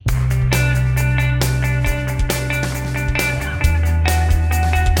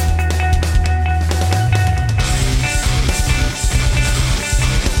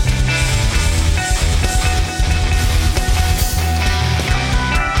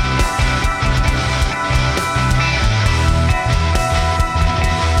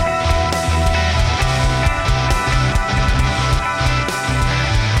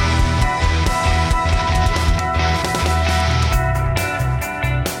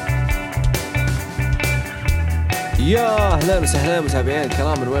يا اهلا وسهلا متابعين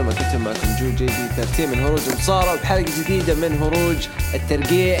الكرام من وين ما كنتم، معكم جو جي دي 13 من هروج المصارعة بحلقة جديدة من هروج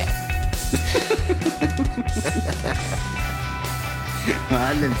الترقيع. ما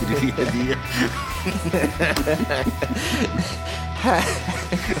علمتني فيها دي.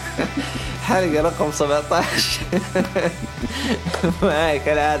 حلقة رقم 17. معاي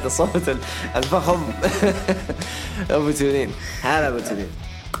كالعادة صوت الفخم أبو تونين. هلا أبو تونين.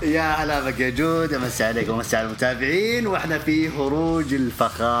 يا هلا بك يا جود، امسي عليكم ومسي على المتابعين، واحنا في هروج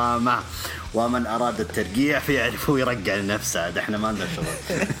الفخامة، ومن اراد الترقيع فيعرف ويرجع لنفسه. ده احنا ما عندنا شغل.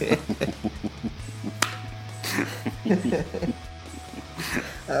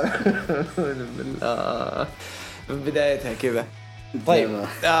 من بدايتها كذا. طيب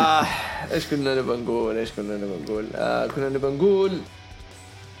ايش كنا نبغى نقول كنا نبغى نقول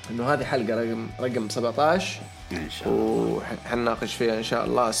انه هذه حلقة رقم 17 ان شاء الله، وحنناقش فيها ان شاء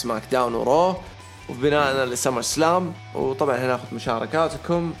الله سماك داون ورو وبناءنا لسمر سلام. وطبعا هناخذ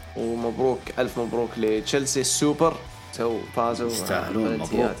مشاركاتكم، ومبروك الف مبروك لتشيلسي السوبر، فازوا يستاهلون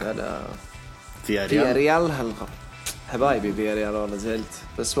مبروك على في ريال. حبايبي في ريال والله زعلت،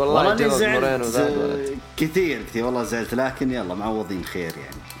 بس والله جرد مورينو كثير والله زعلت، لكن يلا معوضين خير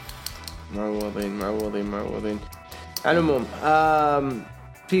يعني. معوضين. على العموم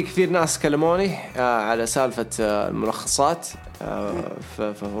في كثير ناس كلموني على سالفة الملخصات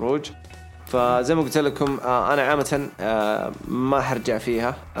في هروج، فزي ما قلت لكم أنا عامة ما حرجع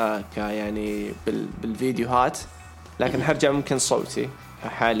فيها يعني بالفيديوهات، لكن حرجع ممكن صوتي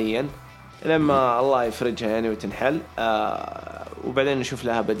حاليا لما الله يفرجها يعني وتنحل، وبعدين نشوف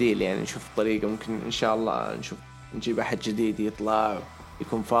لها بديل، يعني نشوف طريقة ممكن إن شاء الله نجيب أحد جديد يطلع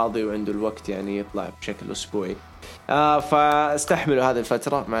يكون فاضي وعنده الوقت يعني يطلع بشكل أسبوعي. فاستحملوا هذه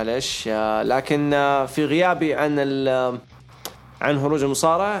الفترة معلش، لكن في غيابي عن هروج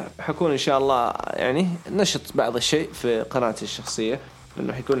المصارعة حكون إن شاء الله يعني نشط بعض الشيء في قناتي الشخصية،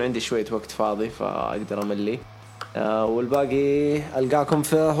 لأنه حيكون عندي شوية وقت فاضي فأقدر أملي. والباقي ألقاكم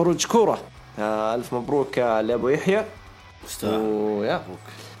في هروج كورة. ألف مبروك لأبو يحيى،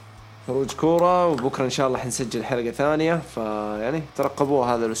 هروج كورة، وبكرة إن شاء الله حنسجل حلقة ثانية، فيعني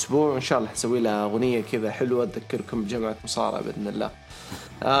ترقبوها هذا الأسبوع، وإن شاء الله حنسوي لها أغنية كذا حلوة تذكركم بجماعة مصارعة بإذن الله.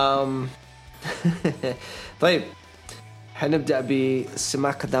 طيب حنبدأ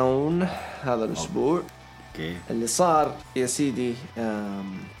بسماك داون هذا الأسبوع. اللي صار يا سيدي،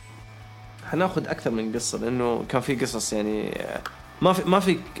 حناخد أكثر من قصة، لأنه كان في قصص يعني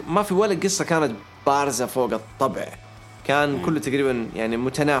ما في ولا قصة كانت بارزة فوق الطبع، كان كله تقريبا يعني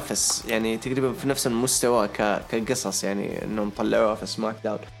متنافس، يعني تقريبا في نفس المستوى كقصص يعني انهم طلعوها في سماك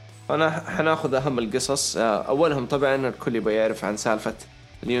داون. فانا حناخذ اهم القصص. اولهم طبعا الكل يبغى يعرف عن سالفه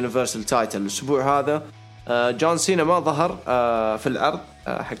اليونيفرسال تايتل. الاسبوع هذا جون سينا ما ظهر في العرض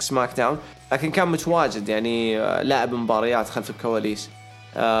حق سماك داون، لكن كان متواجد يعني لاعب مباريات خلف الكواليس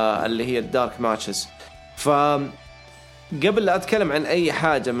اللي هي الدارك ماتشز. قبل لا اتكلم عن اي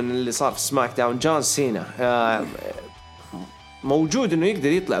حاجه من اللي صار في سماك داون، جون سينا موجود انه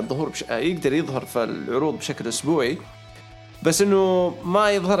يقدر يطلع الظهور يقدر يظهر في العروض بشكل اسبوعي، بس انه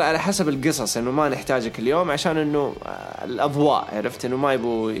ما يظهر على حسب القصص، انه ما نحتاجك اليوم عشان انه الاضواء، عرفت انه ما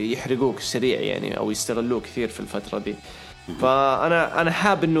يبوا يحرقوك سريع يعني او يستغلوك كثير في الفتره دي. فانا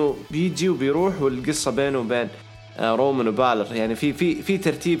حاب انه بيجي وبيروح، والقصه بينه وبين رومان وبالر يعني في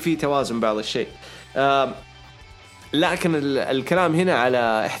ترتيب، في توازن بعض الشيء. لكن الكلام هنا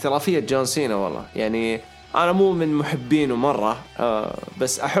على احترافيه جون سينا. والله يعني أنا مو من محبينه مرة،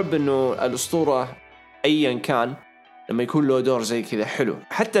 بس أحب إنه الأسطورة أيا كان لما يكون له دور زي كذا حلو،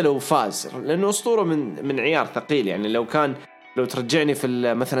 حتى لو فاز، لأنه أسطورة من عيار ثقيل. يعني لو ترجعني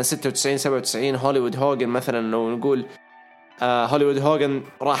في مثلا 96-97 هوليوود هوغن مثلا، لو نقول هوليوود هوغن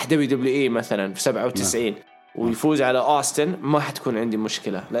راح دبليو مثلا في 97 ويفوز على أوستن، ما حتكون عندي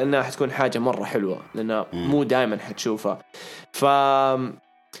مشكلة، لأنها حتكون حاجة مرة حلوة، لأنها مو دائما حتشوفها.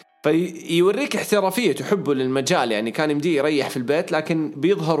 فيوريك احترافية وحبه للمجال. يعني كان يمديه يريح في البيت، لكن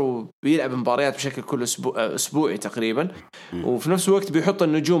بيظهر وبيلعب مباريات بشكل كل أسبوعي تقريبا، وفي نفس الوقت بيحط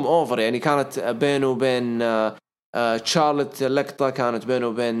النجوم أوفر. يعني كانت بينه وبين تشارلت لقطة، كانت بينه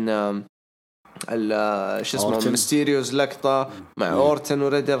وبين شو اسمه ميستيريوز لقطة، مع أورتن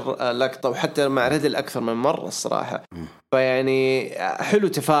وريدل لقطة، وحتى مع ريدل أكثر من مرة الصراحة. فيعني حلو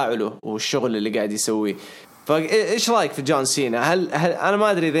تفاعله والشغل اللي قاعد يسويه. فإيش رأيك في جون سينا؟ هل أنا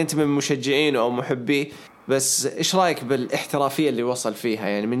ما أدري إذا أنت من مشجعين أو محبيه، بس إيش رأيك بالاحترافية اللي وصل فيها؟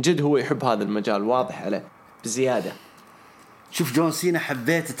 يعني من جد هو يحب هذا المجال، واضح عليه بزيادة. شوف جون سينا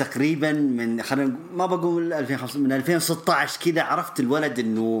حبيته تقريبا من خلينا ما بقول 2005، من 2016 كذا عرفت الولد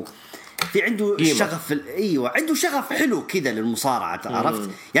إنه في عنده شغف ايوه عنده شغف حلو كذا للمصارعه عرفت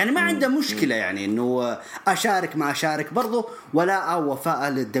يعني ما عنده مشكله يعني انه اشارك ما اشارك برضه ولا او وفاء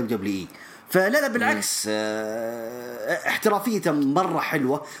للدبليو. فلا بالعكس احترافيته مرة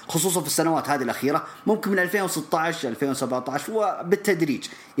حلوة خصوصا في السنوات هذه الأخيرة ممكن من 2016 2017 وبالتدريج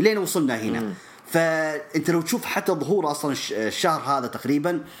إلينا وصلنا هنا. فأنت لو تشوف حتى ظهور أصلا الشهر هذا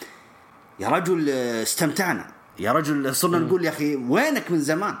تقريبا يا رجل استمتعنا يا رجل صرنا نقول يا أخي وينك من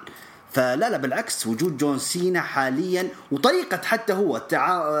زمان. فلا بالعكس وجود جون سينا حاليا وطريقة حتى هو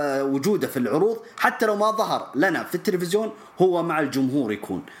وجوده في العروض حتى لو ما ظهر لنا في التلفزيون هو مع الجمهور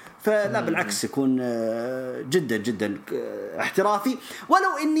يكون فلا بالعكس يكون جدا جدا احترافي.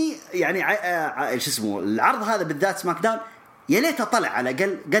 ولو اني يعني ايش اسمه العرض هذا بالذات سماك داون يا ليته طلع على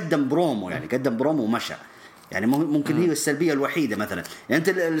الاقل قدم برومو يعني قدم برومو ومشى يعني ممكن هي السلبيه الوحيده مثلا يعني انت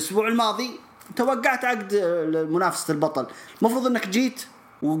الاسبوع الماضي توقعت عقد منافسه البطل المفروض انك جيت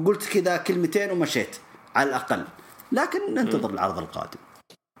وقلت كذا كلمتين ومشيت على الاقل لكن ننتظر العرض القادم.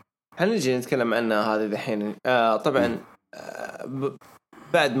 هنجي نتكلم عنه هذا الحين طبعا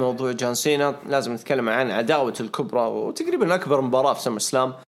بعد موضوع جون سينا لازم نتكلم عن عداوة الكبرى وتقريبا أكبر مباراة في سمر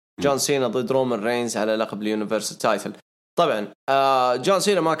سلام جون سينا ضد رومان رينز على لقب اليونيفرسال تايتل. طبعا جون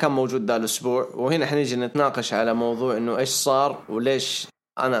سينا ما كان موجود ذا الأسبوع وهنا حنيجي نتناقش على موضوع إنه إيش صار وليش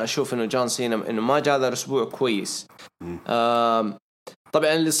أنا أشوف إنه جون سينا إنه ما جاء ذا الأسبوع كويس.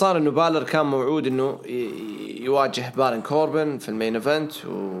 طبعا اللي صار إنه بالر كان موعود إنه يواجه بارن كوربن في المين إيفنت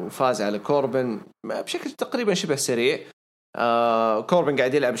وفاز على كوربن بشكل تقريبا شبه سريع. كوربن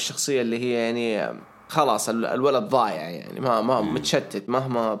قاعد يلعب الشخصية اللي هي يعني خلاص الولد ضايع يعني ما متشتت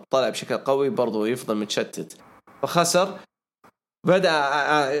مهما طلع بشكل قوي برضو يفضل متشتت فخسر.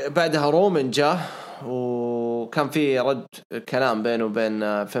 بعدها رومان جاء وكان في رد كلام بينه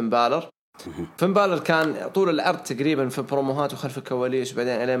وبين فين بالر كان طول العرض تقريبا في بروموهات وخلف الكواليس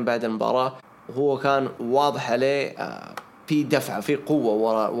وبعدين الين بعد المباراة وهو كان واضح عليه في دفعة في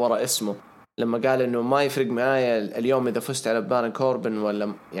قوة ورا اسمه لما قال إنه ما يفرق معايا اليوم إذا فزت على بارن كوربن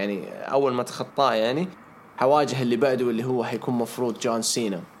ولا يعني أول ما تخطاه يعني حواجه اللي بعده اللي هو حيكون مفروض جون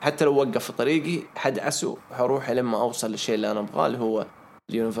سينا حتى لو وقف في طريقي حد عسو حروح لما أوصل للشيء اللي أنا أبغاه اللي هو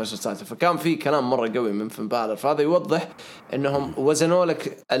اليونيفرسال تايتل. فكان في كلام مرة قوي من فين بالر فهذا يوضح إنهم وزنوا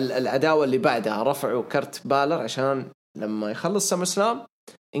لك العداوة اللي بعدها رفعوا كرت بالر عشان لما يخلص سمر سلام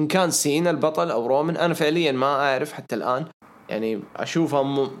إن كان سينا البطل أو رومان أنا فعليا ما أعرف حتى الآن يعني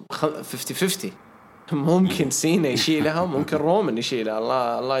أشوفها 50-50 ممكن سينا يشيلها ممكن رومان يشيلها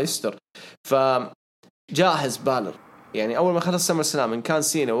الله يستر. فجاهز بالر يعني أول ما خلص سمر سلام إن كان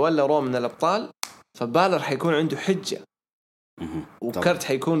سينا ولا رومان الأبطال فبالر حيكون عنده حجة وكرت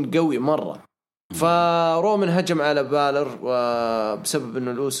حيكون قوي مرة. فرومان هجم على بالر وبسبب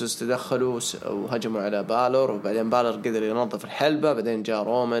إنه الأوسوس تدخلوا وهجموا على بالر وبعدين بالر قدر ينظف الحلبة بعدين جاء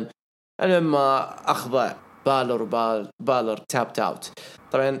رومان لما أخضع بالر تاب اوت.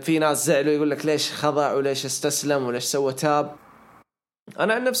 طبعا في ناس زعلوا يقول لك ليش خضع وليش استسلم وليش سوى تاب.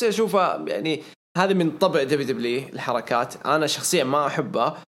 انا عن نفسي اشوفها يعني هذه من طبع دبليو الحركات انا شخصيا ما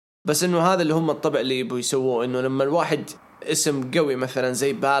احبها بس انه هذا اللي هم الطبع اللي يبغوا يسووه انه لما الواحد اسم قوي مثلا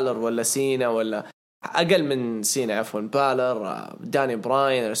زي بالر ولا سينا ولا اقل من سينا عفوا بالر داني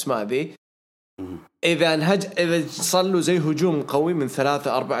براين الاسماء ذي إذا صار له زي هجوم قوي من 3-4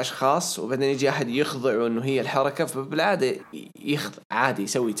 أشخاص وبعدين يجي أحد يخضع إنه هي الحركة فبالعادة يخضع عادي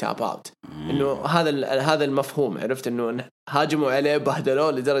يسوي تاب أوت إنه هذا المفهوم عرفت إنه هاجموا عليه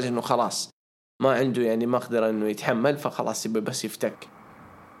بهدلوه لدرجة إنه خلاص ما عنده يعني مقدرة إنه يتحمل فخلاص يبي بس يفتك.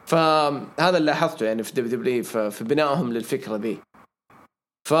 فهذا اللي لاحظته يعني في دبليو في بنائهم للفكرة ذي.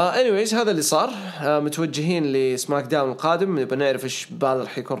 فانيويز هذا اللي صار متوجهين لسماك داون القادم نبغى نعرف ايش بالر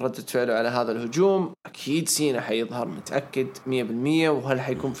حيكون ردة فعله على هذا الهجوم. اكيد سينا حيظهر متاكد 100% وهل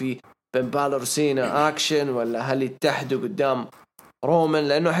حيكون في بين بالر وسينا اكشن ولا هل يتحدوا قدام رومان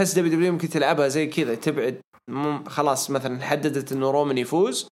لانه احس دبليو ممكن تلعبها زي كذا تبعد خلاص مثلا حددت انه رومان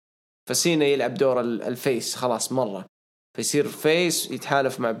يفوز فسينا يلعب دور الفيس خلاص مره فيصير فيس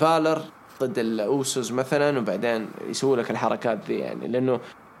يتحالف مع بالر ضد الأوسوس مثلا وبعدين يسوي لك الحركات ذي يعني لأنه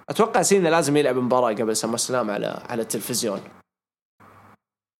أتوقع سينا لازم يلعب مباراة قبل سمر سلام على التلفزيون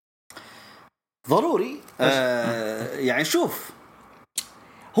ضروري. يعني شوف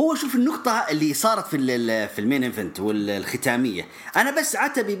النقطة اللي صارت في المين إيفنت والختامية أنا بس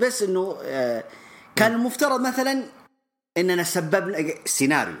عتبي بس إنه كان المفترض مثلا إننا سببنا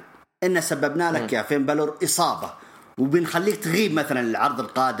السيناريو إن سببنا لك يا فين بالور إصابة وبنخليك تغيب مثلا العرض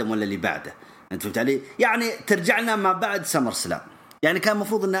القادم ولا اللي بعده انت فهمت علي يعني ترجع لنا ما بعد سمر سلام يعني كان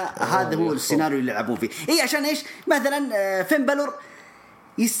المفروض ان هذا هو السيناريو اللي يلعبون فيه عشان ايش مثلا فين بالور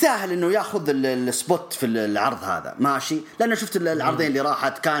يستاهل انه ياخذ السبوت في العرض هذا ماشي، لانه شفت العرضين اللي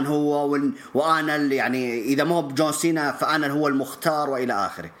راحت كان هو وانا يعني اذا مو بجون سينا فانا هو المختار والى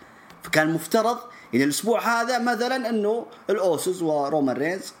اخره. فكان مفترض ان الاسبوع هذا مثلا انه الاوسوس ورومان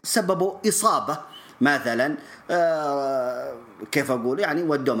رينز سببوا اصابه مثلا، كيف اقول يعني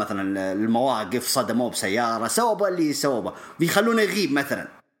ودوا مثلا المواقف، صدموا بسياره، سووا اللي سووا بيخلونه يغيب مثلا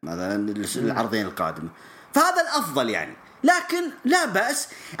العرضين القادمه. فهذا الافضل يعني، لكن لا بأس.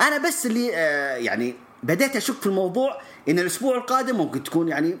 انا بس اللي يعني بديت اشك في الموضوع ان الاسبوع القادم ممكن تكون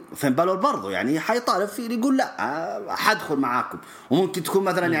يعني فين بالور برضو يعني حيطالب فيه يقول لا حدخل معاكم، وممكن تكون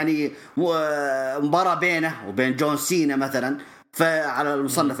مثلا يعني مباراة بينه وبين جون سينا مثلا فعلى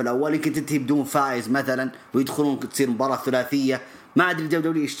المصنف الاول، يمكن تنتهي بدون فائز مثلا ويدخلون تصير مباراة ثلاثية. ما ادري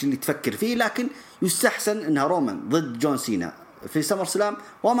الدولة ايش اللي تفكر فيه، لكن يستحسن انها رومان ضد جون سينا في سمر سلام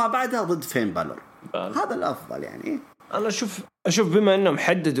وما بعدها ضد فين بالور. هذا الافضل يعني. انا اشوف بما انهم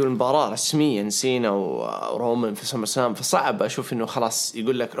حددوا المباراه رسميا سينا ورومان في سمر سلام، فصعب اشوف انه خلاص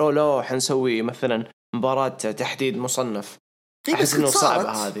يقول لك لا حنسوي مثلا مباراه تحديد مصنف. احس انه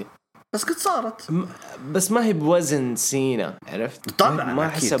صعبه هذه، بس قد صارت بس ما هي بوزن سينا، عرفت؟ طبعا ما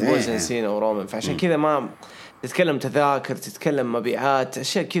احسها بوزن سينا ورومان، فعشان كذا ما تتكلم تذاكر، تتكلم مبيعات،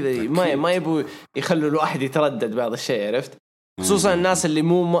 اشياء كذا ما يبوا يخلوا الواحد يتردد بعض الشيء، عرفت؟ خصوصا الناس اللي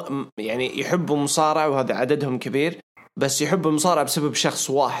مو يعني يحبوا مصارعة وهذا عددهم كبير، بس يحبوا المصارعة بسبب شخص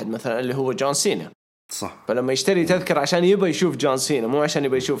واحد مثلا اللي هو جون سينا، صح؟ فلما يشتري تذكرة عشان يبغى يشوف جون سينا مو عشان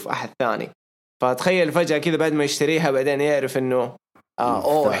يبغى يشوف أحد ثاني. فتخيل فجأة كذا بعد ما يشتريها بعدين يعرف إنه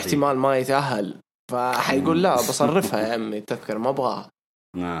احتمال ما يتأهل، فحيقول لا بصرفها يا عمي التذكرة ما أبغاها.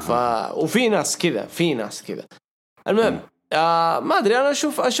 وفي ناس كذا المهم ما أدري، أنا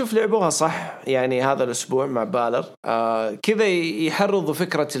أشوف لعبوها صح يعني هذا الأسبوع مع بالر كذا يحرضوا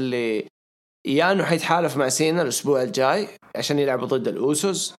فكرة اللي يعني حيتحالف مع سينا الأسبوع الجاي عشان يلعبوا ضد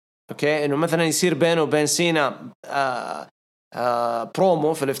الأوسوس. أوكي، إنه مثلا يصير بينه وبين سينا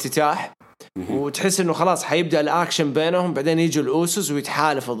برومو في الافتتاح، وتحس إنه خلاص حيبدأ الأكشن بينهم، بعدين يجوا الأوسوس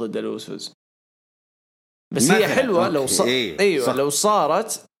ويتحالفوا ضد الأوسوس. بس هي حلوة لو أيوة لو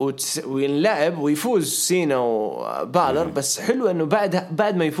صارت وينلعب ويفوز سينا وبالر، بس حلوة إنه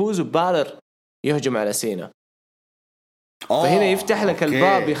بعد ما يفوز بالر يهجم على سينا، فهنا يفتح لك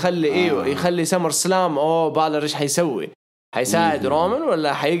الباب، يخلي يخلي سمر سلام بالر إيش حيسوي، حيساعد رومان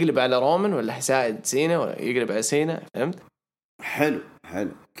ولا حيقلب على رومان ولا حيساعد سينا ولا يقلب على سينا، فهمت؟ حلو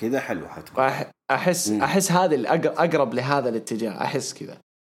كذا حلو حتكون. أحس هذا الأقرب لهذا الاتجاه، أحس كذا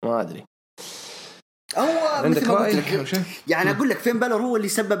ما أدري. هو مثل ما قلت لك يعني أقول لك فين بالور هو اللي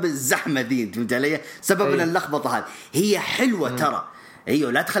سبب الزحمة دي، فهمت علي؟ سبب اللخبطة هذه هي حلوة ترى.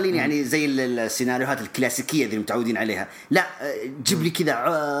 ايوه لا تخليني يعني زي السيناريوهات الكلاسيكيه اللي متعودين عليها، لا جيب لي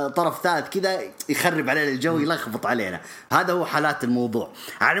كذا طرف ثالث كذا يخرب علينا الجو، يلخبط علينا. هذا هو حالات الموضوع.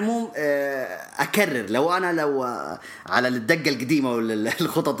 على العموم اكرر، لو على الدقه القديمه ولا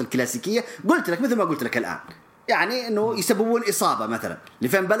الخطط الكلاسيكيه قلت لك مثل ما قلت لك الان، يعني انه يسببون اصابه مثلا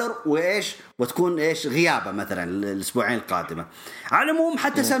لفين بالور وتكون غيابه مثلا الاسبوعين القادمه. على العموم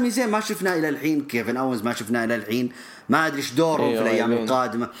حتى سامي زين ما شفناه الى الحين، كيفن أوينز ما شفناه الى الحين، ما ادري ايش دوره في الايام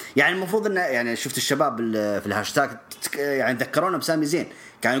القادمه. يعني المفروض انه يعني شفت الشباب في الهاشتاج يعني ذكرونا بسامي زين،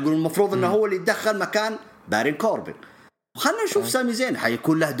 كانوا يقولون المفروض انه هو اللي يتدخل مكان بارين كوربن. خلنا نشوف سامي زين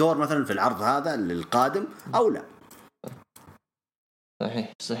حيكون له دور مثلا في العرض هذا القادم او لا.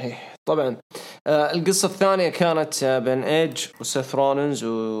 صحيح طبعا. القصة الثانية كانت بين إيج وسيث رولينز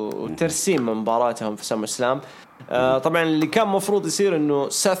وترسيم مباراتهم في سمر سلام. طبعا اللي كان مفروض يصير إنه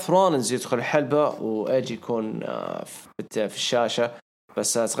سيث رولينز يدخل الحلبة وإيج يكون في الشاشة،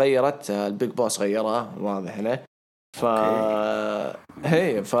 بس تغيرت، البيج بوس غيرها واضح هنا.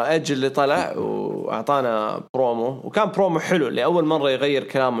 فإيج اللي طلع وأعطانا برومو، وكان برومو حلو لأول مرة يغير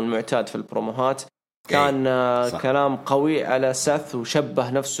كلامه المعتاد في البروموهات. كان كلام قوي على سيث،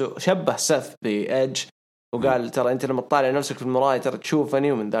 وشبه سيث بإيج، وقال ترى أنت لما تطالع نفسك في المراية ترى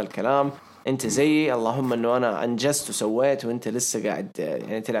تشوفني، ومن ذا الكلام أنت زيي، اللهم أنه أنا أنجزت وسويت وأنت لسه قاعد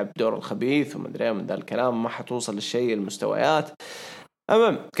يعني تلعب دور الخبيث ومن ذا من ذا الكلام، ما حتوصل للشيء المستويات.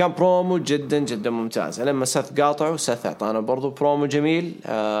 المهم كان برومو جدا جدا ممتاز. لما سيث قاطعه، سيث أعطانا برضو برومو جميل،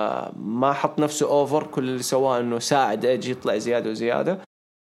 ما حط نفسه أوفر، كل اللي سواه أنه ساعد إيج يطلع زيادة وزيادة،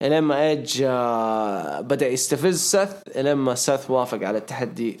 لما إيج بدأ يستفز سيث، لما سيث وافق على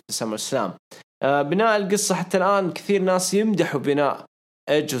التحدي في سمر سلام. بناء القصة حتى الآن كثير ناس يمدحوا بناء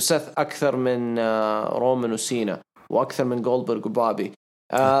إيج وسيث أكثر من رومان وسينا، وأكثر من جولدبرغ وبابي.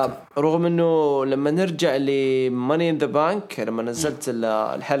 رغم أنه لما نرجع لماني إن ذا بانك، لما نزلت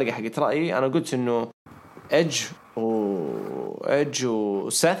الحلقة حقت رأيي، أنا قلت أنه إيج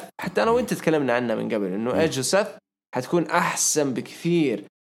وسيث، حتى أنا وإنت تكلمنا عنه من قبل، أنه إيج وسيث حتكون أحسن بكثير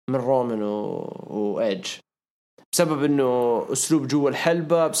من رومان وإيج، بسبب إنه أسلوب جوا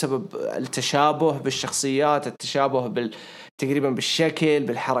الحلبة، بسبب التشابه بالشخصيات، التشابه تقريبا بالشكل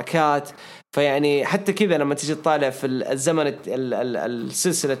بالحركات. فيعني حتى كذا لما تيجي تطالع في الزمن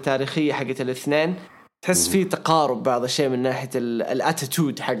السلسلة التاريخية حقت الاثنين تحس فيه تقارب بعض الشيء من ناحية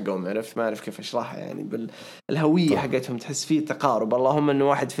الاتيتود حقهم، عرفت؟ ما أعرف كيف أشرحها يعني، بالهوية حقتهم تحس فيه تقارب. اللهم إنه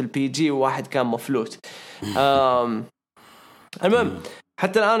واحد في البي جي وواحد كان مفلوت. المهم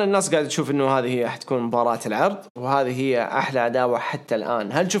حتى الآن الناس قاعدة تشوف إنه هذه هي حتكون مباراة العرض، وهذه هي أحلى عداوة حتى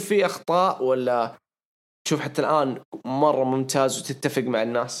الآن. هل تشوف فيه أخطاء ولا تشوف حتى الآن مرة ممتاز وتتفق مع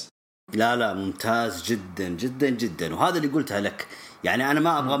الناس؟ لا ممتاز جدا جدا جدا، وهذا اللي قلتها لك. يعني أنا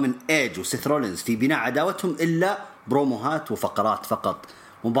ما أبغى من إيج وسيث رولينز في بناء عداوتهم إلا بروموهات وفقرات فقط.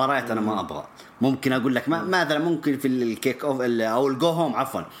 مباريات أنا ما أبغى. ممكن أقول لك مثلا ممكن في الكيك أوف أو الجو هوم،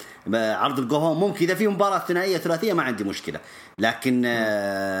 عفوا عرض الجو هوم، ممكن إذا في مباراة ثنائية ثلاثية ما عندي مشكلة، لكن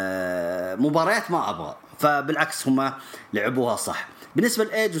مباريات ما أبغى. فبالعكس هم لعبوها صح. بالنسبة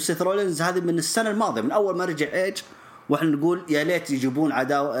لإيج وسيث رولينز هذه من السنة الماضية، من أول ما رجع إيج وإحنا نقول يا ليت يجيبون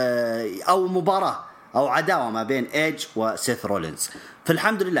عداوة أو مباراة أو عداوة ما بين إيج وسيث رولينز.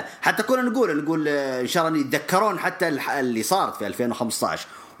 فالحمد لله حتى كنا نقول إن شاء الله يتذكرون حتى اللي صارت في 2015،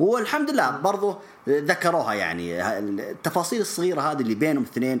 والحمد لله برضو ذكروها. يعني التفاصيل الصغيرة هذه اللي بينهم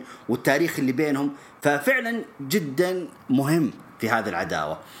الاثنين والتاريخ اللي بينهم، ففعلا جدا مهم في هذه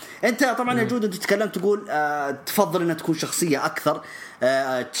العداوة. أنت طبعا يا جود أنت تتكلم تقول تفضل أنها تكون شخصية أكثر،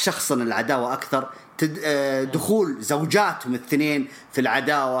 تشخصن العداوة أكثر، دخول زوجاتهم الاثنين في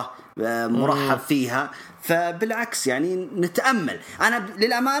العداوة مرحب فيها. فبالعكس يعني نتأمل. أنا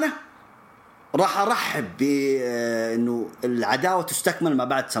للأمانة راح أرحب بأنه العداوة تستكمل ما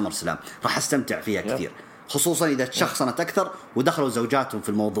بعد سمر سلام، راح أستمتع فيها كثير، خصوصا إذا تشخصنت أكثر ودخلوا زوجاتهم في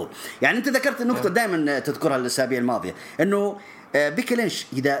الموضوع. يعني أنت ذكرت النقطة دائما تذكرها الأسابيع الماضية، أنه بيكي لينش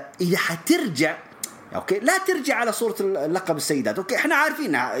إذا حترجع أوكي لا ترجع على صورة اللقب السيدات. أوكي إحنا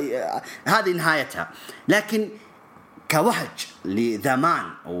عارفين هذه نهايتها، لكن كوهج لذمان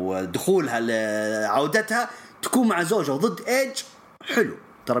ودخولها عودتها تكون مع زوجها وضد إيج حلو،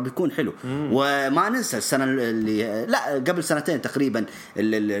 ترى بيكون حلو. وما ننسى السنة اللي لا قبل سنتين تقريبا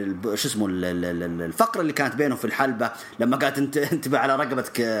شو اسمه الفقرة اللي كانت بينهم في الحلبة لما قالت انتبه على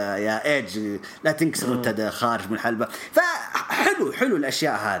رقبتك يا إيج لا تنكسر وانت خارج من الحلبة. فحلو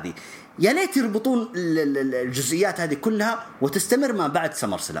الأشياء هذه، يا ليت يربطون الجزئيات هذه كلها وتستمر ما بعد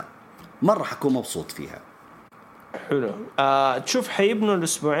سمر سلام، مرة حكون مبسوط فيها. حلو. تشوف حيبنوا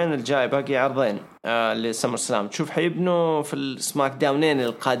الأسبوعين الجاي باقي عرضين لسمر سلام، تشوف حيبنوا في السماك داونين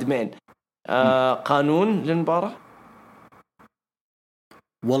القادمين قانون للمباراة؟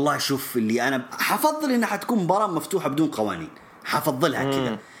 والله شوف، اللي أنا حفضل إنها حتكون مباراة مفتوحة بدون قوانين، حفضلها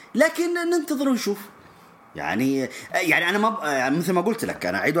كذا، لكن ننتظر ونشوف. يعني أنا ما يعني مثل ما قلت لك،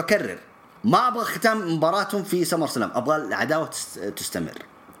 أنا أعيد وأكرر، ما أبغى ختام مباراتهم في سمر سلام، أبغى العداوة تستمر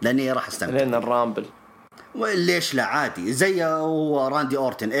لأني راح أستمتع لين الرامبل. ليش لا عادي، زي راندي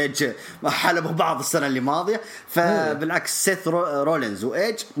أورتن إيج حلبوا بعض السنة اللي ماضية. فبالعكس سيث رولينز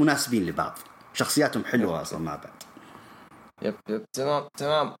وإيج مناسبين لبعض، شخصياتهم حلوة أصلا مع بعض. يب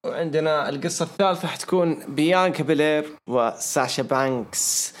تمام. وعندنا القصة الثالثة حتكون بيانكا بيلير وساشا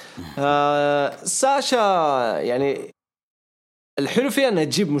بانكس. ساشا يعني الحلو فيها أنها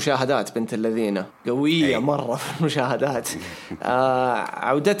تجيب مشاهدات، بنت الذين قوية مرة في المشاهدات.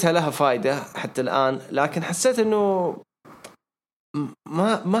 عودتها لها فايدة حتى الآن، لكن حسيت أنه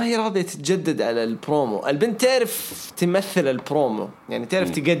ما هي راضية تتجدد على البرومو. البنت تعرف تمثل البرومو، يعني تعرف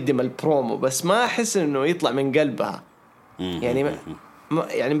تقدم البرومو، بس ما أحس أنه يطلع من قلبها.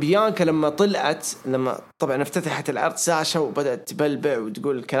 يعني بيانكا لما طلعت، لما طبعا افتتحت العرض ساشا وبدأت تبلبع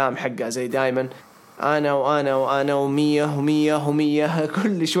وتقول الكلام حقها زي دايما، أنا وأنا وأنا ومية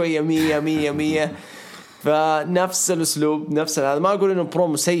كل شوية مية. فنفس الأسلوب نفس هذا. ما أقول إنه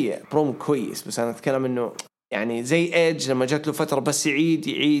برومو سيء، برومو كويس، بس أنا أتكلم إنه يعني زي إيج لما جات له فترة بس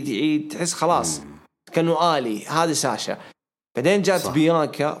يعيد تحس خلاص كأنه آلي. هذه ساشا. بعدين جات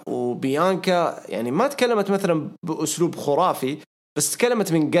بيانكا، وبيانكا يعني ما تكلمت مثلا بأسلوب خرافي، بس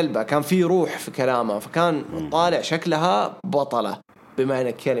تكلمت من قلبها، كان في روح في كلامها، فكان طالع شكلها بطلة بمعنى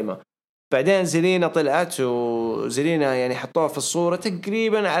الكلمة. بعدين زلينا طلعت، وزلينا يعني حطوها في الصورة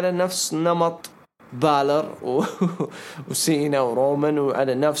تقريبا على نفس نمط بالر وسينا ورومان،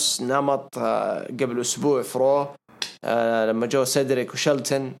 وعلى نفس نمط قبل أسبوع فرو لما جو سيدريك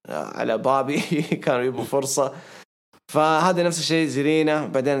وشلتن على بابي كانوا يبوا فرصة. فهذا نفس الشيء زلينا.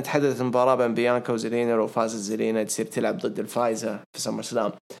 بعدين تحدثت المباراة بين بيانكا وزلينا، لو فازت زلينا تصير تلعب ضد الفائزة في سمر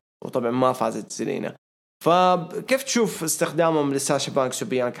سلام، وطبعا ما فازت زلينا. فكيف تشوف استخدامهم لساشا بانكس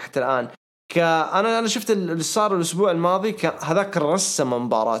وبيانكا حتى الآن انا شفت اللي صار الاسبوع الماضي، هذاك الرسم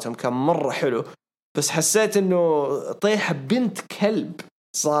مباراتهم كان مره حلو، بس حسيت انه طيحه بنت كلب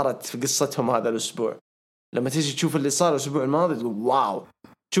صارت في قصتهم هذا الاسبوع. لما تيجي تشوف اللي صار الاسبوع الماضي تقول واو،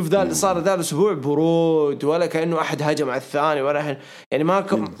 شوف ذا اللي صار ذا الاسبوع برود، ولا كانه احد هجم على الثاني ولا يعني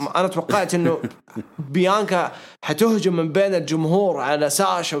انا توقعت انه بيانكا حتهجم من بين الجمهور على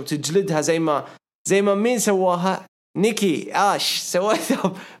ساشا وتجلدها زي ما مين سواها، نيكي آش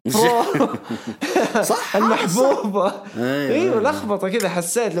سويتها برو صح المحبوبة. ايوه لخبطة كذا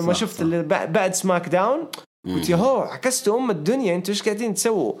حسيت لما شفت اللي بعد سماك داون، قلت ياهو عكستوا الدنيا، انتوا ايش قاعدين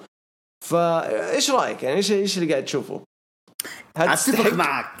تسووا؟ فايش رايك يعني؟ ايش اللي قاعد تشوفه؟ اتفق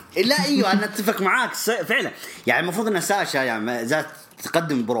معك. لا ايوه انا اتفق معك فعلا. يعني المفروض ان ساشا يعني ذات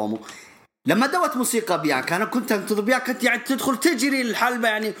تقدم برومو لما دوت موسيقى بيانكا، انا كنت انتظر بيانكا يعني تدخل تجري الحلبة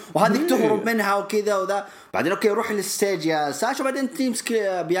يعني، وهذيك تهرب منها وكذا وذا، بعدين اوكي روح للستيج يا ساشا، بعدين تمسك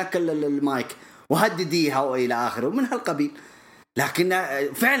بيانكا المايك وهدديها والى اخره ومن هالقبيل. لكن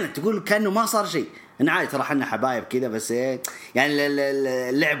فعلا تقول كانه ما صار شيء. انا عادي ترى احنا حبايب كذا، بس يعني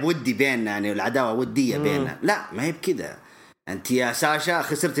اللعب ودي بيننا يعني، العداوه وديه بيننا. لا ما هي بكذا. انت يا ساشا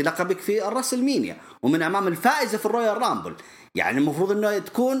خسرتي لقبك في الرسلمينيا ومن امام الفائزه في الرويال رامبل، يعني المفروض انه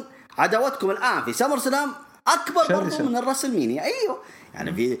تكون عداوتكم الان في سمر سلام اكبر برضو من الرسلمينيا. ايوه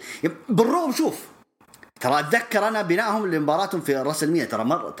يعني في بالرغم شوف ترى اتذكر انا بنائهم لمباراتهم في الرسلمينيا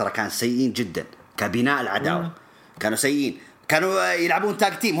ترى كان سيئين جدا كبناء العداوه. كانوا سيئين، كانوا يلعبون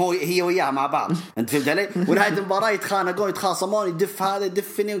تاج تيم هي وياها مع بعض انت فهمت علي؟ ونهايه المباراه يتخانقون يتخاصمون، يدف هذا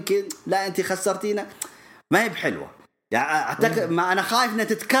يدفني وكذا، لا انت خسرتينا، ما هي بحلوه يعني. اعتقد ما انا خايف انها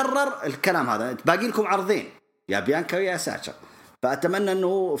تتكرر الكلام هذا. باقي لكم عرضين يا بيانكا ويا ساشا، فاتمنى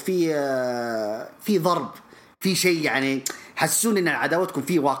انه في ضرب في شيء يعني، حسسوني ان عداوتكم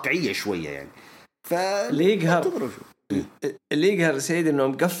فيه واقعيه شويه يعني. اللي يقهر سيد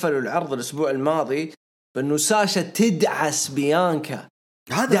انهم قفلوا العرض الاسبوع الماضي بانه ساشا تدعس بيانكا،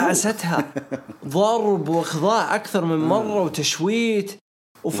 دعستها ضرب واخضاع اكثر من مره وتشويت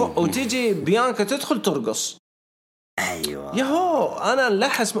وتجي بيانكا تدخل ترقص. ايوه ياهو انا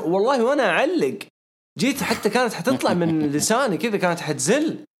لحس والله وانا اعلق، جيت حتى كانت حتطلع من لساني كذا، كانت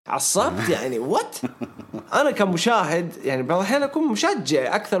حتزل، عصبت يعني وات. انا كمشاهد يعني بعض الأحيان أكون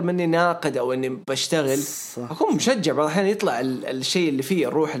مشجع أكثر مني ناقد أو إني بشتغل، أكون مشجع بعض الأحيان يطلع الشيء اللي فيه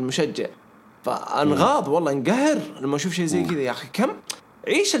الروح المشجع، فأنغاض والله انقهر لما أشوف شيء زي كذا. يا أخي كم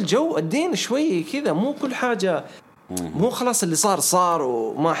عيش الجو، أدين شوي كذا، مو كل حاجة مو خلاص اللي صار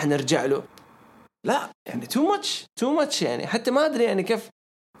وما حنرجع له. لا يعني too much يعني. حتى ما أدري يعني كيف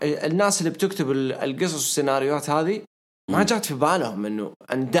الناس اللي بتكتب القصص والسيناريوهات هذه ما جات في بالهم انه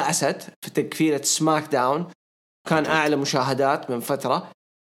اندعست في تكفيلة سماك داون، كان اعلى مشاهدات من فترة،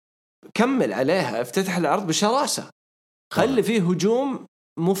 كمل عليها، افتتح العرض بشراسة، خلي فيه هجوم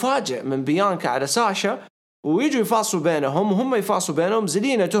مفاجئ من بيانكا على ساشا، ويجوا يفاصلوا بينهم وهم يفاصلوا بينهم،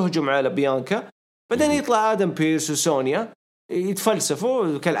 زلينا تهجم على بيانكا، بعدين يطلع آدم بيرس وسونيا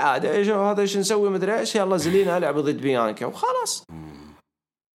يتفلسفوا كالعادة، ايش هذا ايش نسوي مدري ايش، يلا زلينا ألعب ضد بيانكا وخلاص.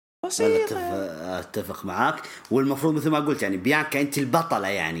 اتفق معاك. والمفروض مثل ما قلت يعني بيانكا انت البطله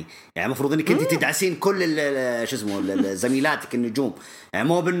يعني المفروض انك انت تدعسين كل شو اسمه زميلاتك النجوم، يعني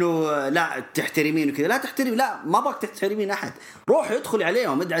مو بانه لا تحترمين وكذا، لا تحترمين، لا ما باك تحترمين احد، روحي ادخلي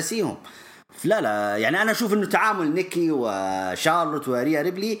عليهم ادعسيهم. لا يعني انا اشوف انه تعامل نيكي وشارلوت وريا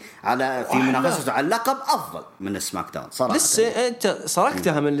ريبلي على في منافسته على اللقب افضل من سماك داون صراحه. لسه انت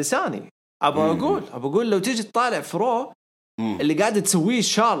سرقتها من لساني. ابى اقول لو تيجي تطالع فرو اللي قاعدة تسويه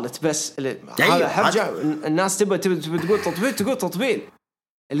شارلت، بس هذا حرجع الناس تبى تقول تطبيل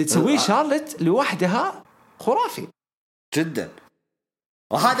اللي تسويه شارلت لوحدها خرافي جدا.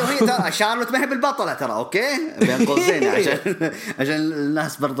 وهذا وهي شارلوت ما هي بالبطلة ترى، اوكي بين قوسين عشان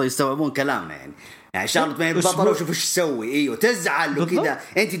الناس برضو يستوعبون كلامنا يعني شارلوت ما هي بالبطلة، وشوف ايش تسوي. ايوه تزعل وكذا،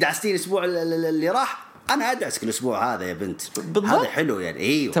 انت دعستين الاسبوع اللي راح، انا ادعسك الاسبوع هذا يا بنت. هذا حلو يعني.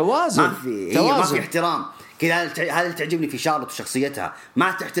 ايوه توازن، ما في احترام كذا. هذا اللي تعجبني في شارلوت وشخصيتها،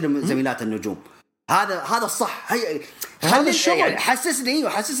 ما تحترم زميلات النجوم. هذا الصح. هذا الشغل يعني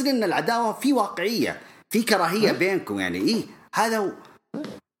حسسني ان العداوه في واقعيه، في كراهيه بينكم يعني. هذا هو.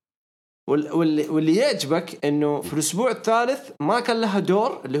 واللي يعجبك انه في الاسبوع الثالث ما كان لها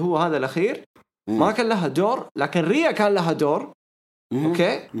دور، اللي هو هذا الاخير ما كان لها دور، لكن ريا كان لها دور.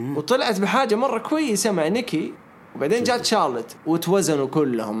 اوكي وطلعت بحاجه مره كويسه مع نيكي، وبعدين جات شارلوت وتوزنوا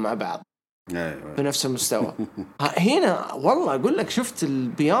كلهم مع بعض في نفس المستوى. هنا والله اقول لك شفت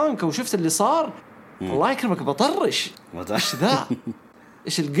البيانكا وشفت اللي صار، الله يكرمك بطرش ايش ذا،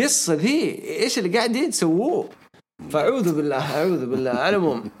 ايش القصه ذي، ايش اللي قاعدين يسووه. فاعوذ بالله على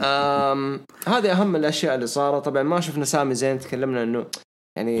العموم هذه اهم الاشياء اللي صارت. طبعا ما شفنا سامي زين، تكلمنا انه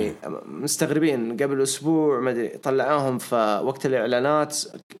يعني مستغربين قبل أسبوع ما أدري طلعوهم في وقت الإعلانات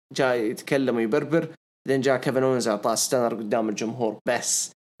جاي يتكلم ويبربر، بعدين جاء كيفن أوينز أعطاه ستانر قدام الجمهور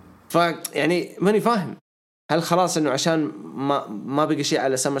بس. يعني ماني فاهم، هل خلاص إنه عشان ما بقي شيء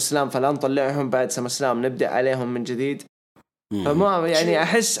على سمر سلام فلا نطلعهم بعد سمر سلام نبدأ عليهم من جديد؟ فما يعني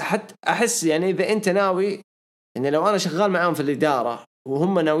أحس يعني إذا أنت ناوي يعني لو أنا شغال معاهم في الإدارة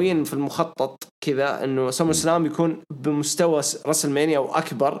وهم ناويين في المخطط كذا إنه سمر سلام يكون بمستوى راسل مانيا أو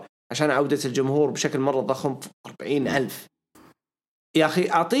أكبر عشان عودة الجمهور بشكل مرة ضخم 40,000، يا أخي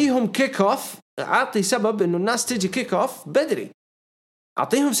أعطيهم كيك أوف، أعطي سبب إنه الناس تيجي كيك أوف بدري،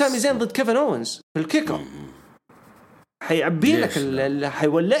 أعطيهم سامي زين ضد كيفن أوينز في الكيك أوف، حيعبي لك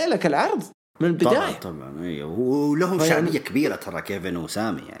حيولع لك العرض من البداية. طبعا أيوه، ولهم شعبية كبيرة ترى كيفن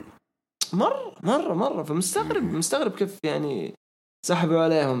وسامي يعني مرة فمستغرب كيف يعني سحبوا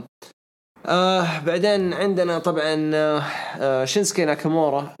عليهم. بعدين عندنا طبعا شينسكي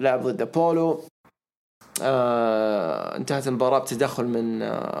ناكامورا لعب ضد أبولو. انتهت المباراة بتدخل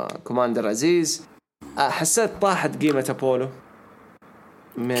من كوماندر عزيز. حسيت طاحت قيمة أبولو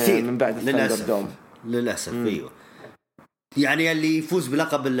من بعد الثندر دوم للأسف. أيوه يعني اللي يفوز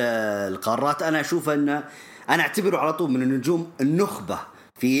بلقب القارات أنا أشوف أن أنا أعتبره على طول من النجوم النخبة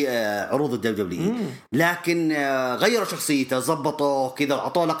في عروض الدبليو، لكن غيروا شخصيته زبطوا كذا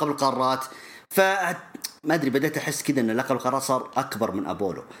وعطوه لقب القارات، فما أدري بدأت أحس كذا أن لقب القارات صار أكبر من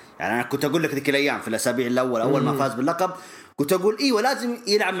أبولو. يعني أنا كنت أقول لك ذيك الأيام في الأسابيع الأول أول ما فاز باللقب كنت أقول إيوه لازم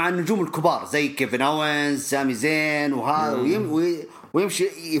يلعب مع النجوم الكبار زي كيفن أوينز سامي زين وهذا ويمشي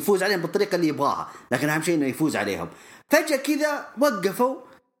يفوز عليهم بالطريقة اللي يبغاها، لكن أهم شيء إنه يفوز عليهم. فجأة كذا وقفوا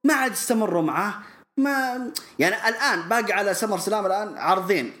ما عاد استمروا معاه. ما يعني الآن باقي على سمر سلام الآن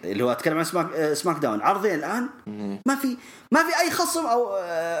عرضين اللي هو أتكلم عن سماك داون، عرضين الآن ما في أي خصم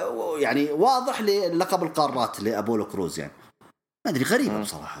أو يعني واضح للقب القارات لأبولو كروز. يعني ما أدري غريبة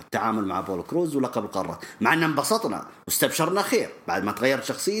بصراحة التعامل مع أبولو كروز ولقب القارات، مع أن انبسطنا واستبشرنا خير بعد ما تغيرت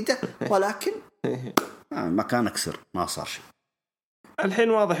شخصيته، ولكن ما كان أكسر ما صار شيء. الحين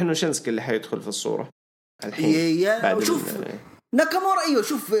واضح إنه شينسكي اللي حيدخل في الصورة الحين. شوف ناكامورا أيوه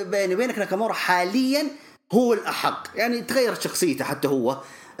شوف بيني وبينك ناكامورا حاليا هو الأحق، يعني تغيرت شخصيته حتى هو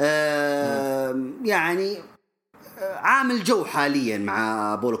يعني عامل جو حاليا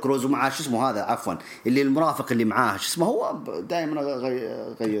مع بولو كروز ومع شو اسمه هذا عفوا اللي المرافق اللي معاه شو اسمه هو دائما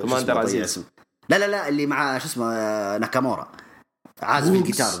غير كوماندر عزيز. لا اللي معاه شو اسمه ناكامورا عازف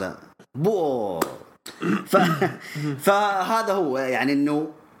الجيتار ذا فهذا هو يعني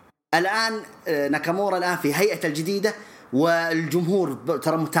انه الان ناكامورا الان في هيئته الجديده والجمهور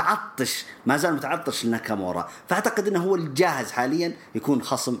ترى متعطش ما زال متعطش لناكامورا، فاعتقد انه هو الجاهز حاليا يكون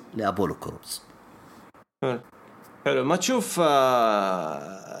خصم لابولو كروز. حلو. ما تشوف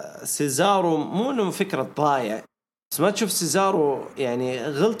سيزارو مو انه فكرة ضايع، بس ما تشوف سيزارو يعني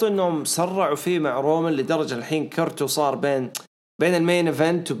غلطوا انهم سرعوا فيه مع رومان لدرجة الحين كرته صار بين المين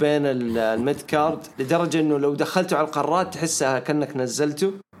ايفنت وبين الميد كارد، لدرجة انه لو دخلته على القارات تحسها كأنك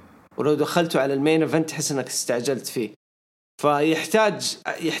نزلته، ولو دخلته على المين ايفنت تحس انك استعجلت فيه.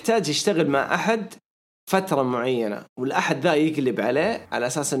 فيحتاج يشتغل مع أحد فترة معينة، والأحد ذا يقلب عليه على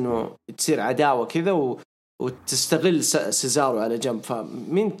أساس أنه تصير عداوة كذا وتستغل سيزارو على جنب.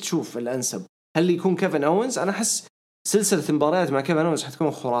 فمين تشوف الأنسب؟ هل يكون كيفن أوينز؟ أنا أحس سلسلة مباريات مع كيفن أوينز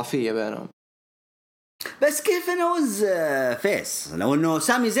حتكون خرافية بينهم. بس كيفن أوينز فيس لو أنه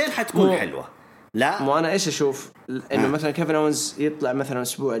سامي زين حتكون حلوة. لا مو أنا إيش أشوف إنه مثلا كيفن أوينز يطلع مثلا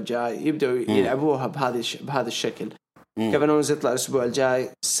الأسبوع الجاي يبدأوا يلعبوها بهذا الشكل. كيفن أوينز يطلع الأسبوع الجاي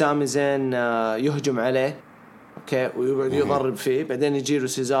سامي زين يهجم عليه أوكي ويقعد يضرب فيه، بعدين يجي له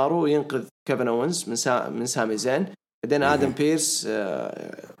سيزارو وينقذ كيفن أوينز من سامي زين، بعدين آدم بيرس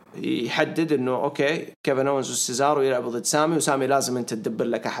يحدد إنه أوكي كيفن أوينز وسيزارو يلعبوا ضد سامي، وسامي لازم أنت تدبر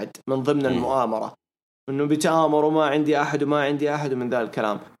لك أحد من ضمن المؤامرة، إنه بيتآمروا ما عندي أحد وما عندي أحد ومن ذا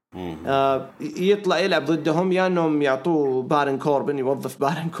الكلام. يطلع يلعب ضدهم، يا إنهم يعطوه بارن كوربن، يوظف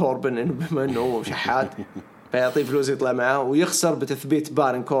بارن كوربن إنه بما إنه هو شحات فيعطيه فلوس يطلع معه ويخسر بتثبيت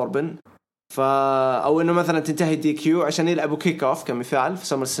بارن كوربن، أو إنه مثلا تنتهي دي كيو عشان يلعبوا كيك أوف كمثال في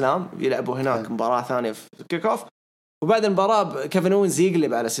سمر سلام، يلعبوا هناك مباراة ثانية في كيك أوف، وبعد المباراة كيفن أوينز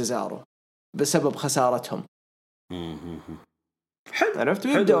يقلب على سيزارو بسبب خسارتهم. عرفت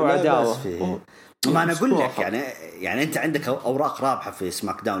يبدأوا عداوة. ما أنا أقول لك يعني أنت عندك أوراق رابحة في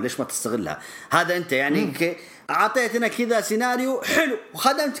سماك داون، ليش ما تستغلها؟ هذا أنت يعني أعطيتنا كذا سيناريو حلو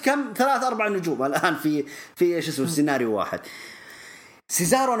وخدمت كم 3-4 نجوم الآن في إيش اسمه سيناريو واحد.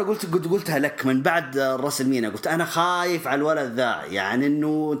 سيزارو أنا قلتها لك من بعد الرسلمينيا، قلت أنا خايف على الولد ذا، يعني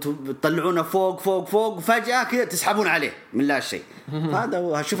إنه تطلعونه فوق وفجأة كذا تسحبون عليه من لا شيء. هذا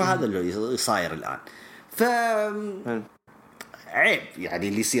هشوف هذا اللي صاير الآن. عيب يعني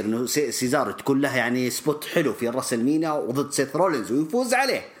اللي يصير انه سيزارو تكون له يعني سبوت حلو في الراسلمينيا وضد سيث رولينز ويفوز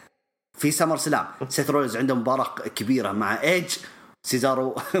عليه في سمر سلام. سيث رولينز عنده مباراة كبيرة مع ايج،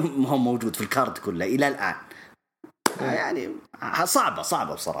 سيزارو ما هو موجود في الكارد كله الى الان. يعني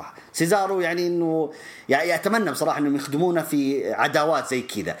صعبة بصراحة سيزارو، يعني انه يعني اتمنى بصراحة انهم يخدمونا في عداوات زي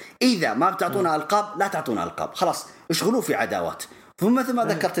كذا. اذا ما بتعطونا القاب لا تعطونا القاب، خلاص اشغلوه في عداوات. فمثل ما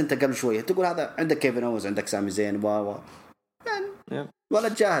ذكرت انت قبل شوية تقول هذا عندك كيفن اوز، عندك سامي زين يعني ولا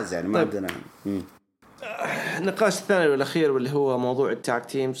جاهز يعني ما عندنا. النقاش الثاني والأخير واللي هو موضوع التاك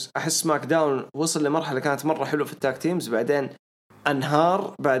تيمز. أحس ماك داون وصل لمرحلة كانت مرة حلوة في التاك تيمز، بعدين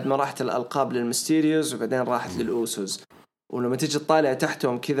انهار بعد ما راحت الألقاب للميستيريوز وبعدين راحت للأوسوس. ولما تيجي تطالع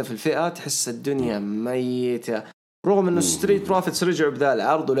تحتهم كذا في الفئة تحس الدنيا ميتة، رغم أنه ستريت بروفيتس رجعوا بذا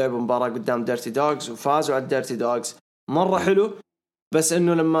العرض ولعبوا مباراة قدام ديرتي دوغز وفازوا على الديرتي دوغز مرة حلو. بس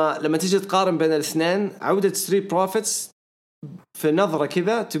أنه لما تيجي تقارن بين الاثنين، عودة ستريت بروفيتس في نظرة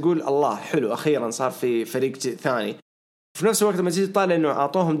كذا تقول الله حلو أخيرا صار في فريق ثاني. في نفس الوقت لما تيجي تطالع إنه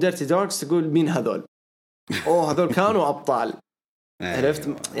أعطوهم ديرتي دوغز تقول مين هذول؟ هذول كانوا أبطال. عرفت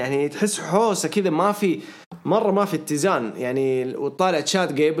يعني تحس حوسة كذا، ما في اتزان يعني. وطالع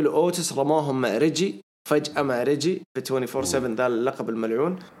تشات جيبل وأوتس رموهم مع ريجي فجأة مع ريجي في 24/7 ذا اللقب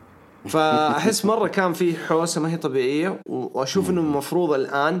الملعون. فأحس مرة كان في حوسة ما هي طبيعية. وأشوف إنه المفروض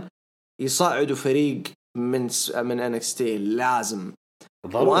الآن يصعدوا فريق من NXT لازم.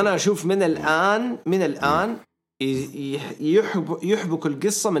 وأنا أشوف من الآن يحبكوا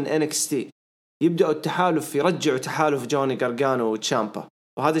القصة من NXT، يبدأوا التحالف، يرجعوا تحالف جوني غارغانو وتشامبا.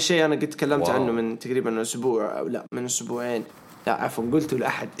 وهذا الشيء أنا قد تكلمت عنه من تقريبا أسبوع أو لا من أسبوعين، لا عفوا قلته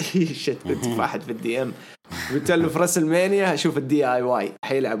لأحد كنت في أحد في الدي ام قلت له في راسلمانيا أشوف الDIY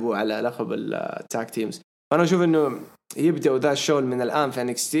حيلعبوا على لقب التاك تيمز. فأنا أشوف إنه يبدأوا ذا الشغل من الآن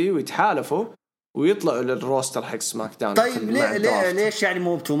في NXT ويتحالفوا ويطلعوا للروستر حق سماك داون. طيب ليش يعني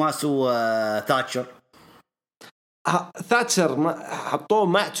مو توماسو ثاتشر؟ ثاتشر ما حطوه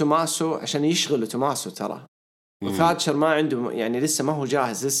مع توماسو عشان يشغلوا توماسو ترى. وثاتشر ما عنده يعني لسه ما هو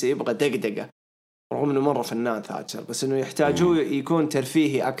جاهز، لسه يبغى دقدقة، رغم انه مرة فنان ثاتشر، بس انه يحتاجوه يكون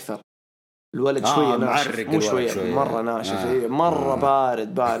ترفيهي اكثر. الولد شوية ناشف، مو شوية مرة ناشف، مرة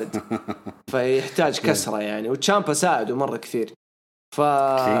بارد فيحتاج كسرة يعني. وتشامبا ساعده مرة كثير.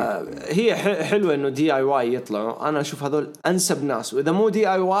 فهي حلوة انه DIY يطلعوا. انا اشوف هذول انسب ناس، واذا مو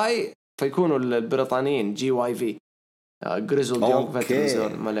DIY فيكونوا البريطانيين GYV جريزل ديونغ فيترنز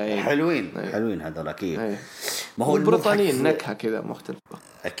ملايين حلوين هذول اكيد. ما هو البريطانيين نكهة كذا مختلفة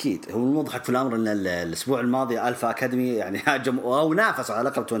اكيد. هو المضحك في الامر ان الاسبوع الماضي الفا اكاديمي يعني هاجم او نافسوا على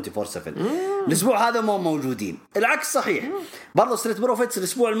لقب 24/7. الاسبوع هذا مو موجودين، العكس صحيح. برضه ستريت بروفيتس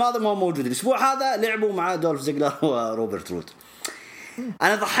الاسبوع الماضي مو موجودين، الاسبوع هذا لعبوا مع دولف زيجلر وروبرت روت.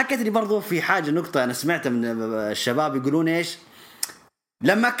 انا ضحكتني برضه في حاجه، نقطه انا سمعتها من الشباب يقولون ايش،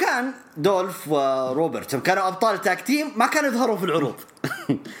 لما كان دولف وروبرت كانوا ابطال تاك تيم ما كانوا يظهروا في العروض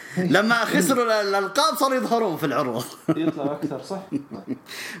لما خسروا الالقاب صاروا يظهرون في العروض يطلعوا اكثر صح.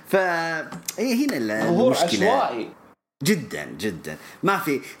 فهي هنا المشكله جدا ما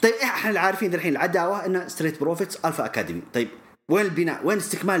في. طيب احنا عارفين الحين العداوه ان ستريت بروفيتس الفا اكاديمي، طيب وين البناء؟ وين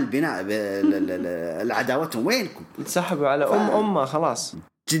استكمال البناء العداوتهم؟ وينكم؟ تسحبوا على أمة خلاص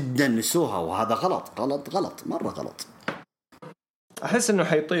جدا نسوها، وهذا غلط مرة غلط. أحس إنه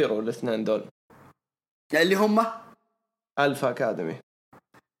حيطيروا الاثنين دول اللي هم ألفا أكاديمي.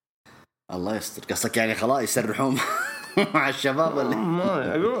 الله يستر، قصدك يعني خلاص يسرحون مع الشباب اللي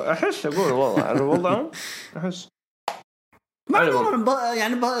ما أقول والله أحس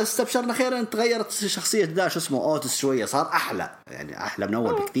يعني استبشرنا خيرا. تغيرت شخصية داش اسمه أوتس شوية، صار أحلى يعني أحلى من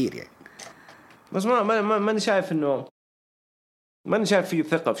أول بكثير يعني. بس ماني شايف إنه ماني شايف فيه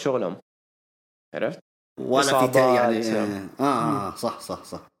ثقة في شغلهم، عرفت؟ ولا في يعني صح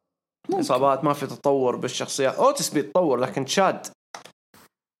إصابات، ما في تطور بالشخصيات. أوتس بيتطور لكن شاد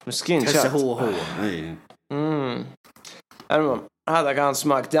مسكين شاد هو أي. المهم هذا كان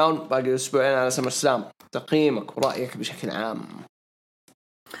سماك داون، باقي أسبوعين على سمر سلام. تقييمك ورأيك بشكل عام؟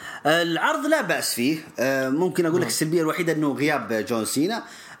 العرض لا بأس فيه. ممكن أقول لك السلبية الوحيدة أنه غياب جون سينا.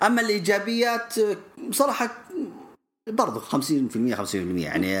 أما الإيجابيات صراحة برضو 50%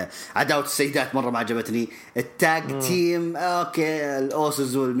 يعني عداوة السيدات مرة ما عجبتني. التاج تيم أوكي،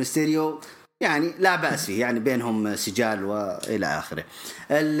 الأوسوس والميستيريو يعني لا بأس فيه، يعني بينهم سجال وإلى آخره.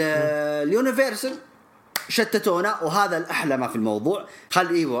 اليونيفرسال شتتونا، وهذا الأحلى ما في الموضوع.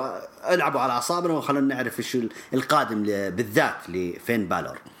 العبوا على أعصابنا وخلونا نعرف إيش القادم بالذات لفين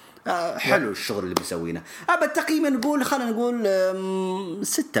بالور. حلو الشغل اللي بيسوينه. أبى التقييم خلينا نقول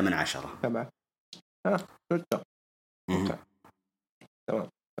 6 من 10. تمام. تمام.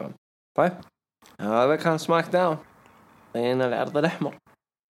 طيب هذا كان سماك داون. هنا العرض الأحمر.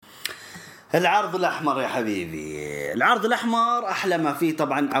 العرض الأحمر يا حبيبي، العرض الأحمر أحلى ما فيه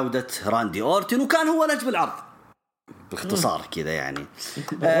طبعا عودة راندي أورتن، وكان هو نجم العرض باختصار كذا يعني.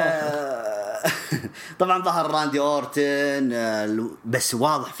 طبعا ظهر راندي أورتن، بس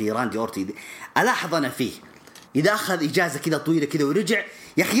واضح في راندي أورتن ألاحظ أنا فيه إذا أخذ إجازة كذا طويلة كذا ورجع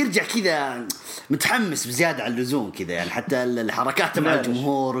يا أخي يرجع كذا متحمس بزيادة عن اللزوم كذا يعني، حتى الحركات مع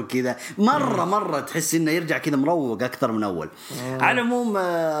الجمهور وكذا مرة تحس إنه يرجع كذا مروق أكثر من أول. على العموم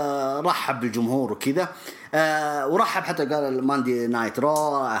رحب بالجمهور وكذا، ورحب حتى قال الماندي نايت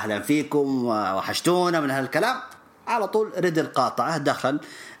رو أهلا فيكم وحشتونا من هالكلام. على طول ريدل قاطعه دخل،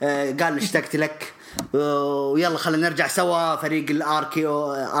 قال اشتقت لك ويلا خلينا نرجع سوا فريق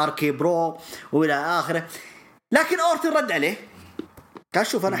الاركي برو والى اخره. لكن أورتن رد عليه قال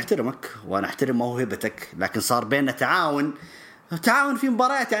شوف أنا أحترمك وأنا أحترم موهبتك، لكن صار بيننا تعاون في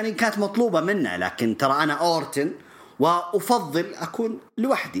مباريات يعني كانت مطلوبة منا، لكن ترى أنا أورتن وأفضل أكون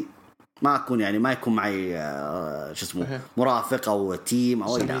لوحدي، ما أكون يعني ما يكون معي شو اسمه مرافق أو تيم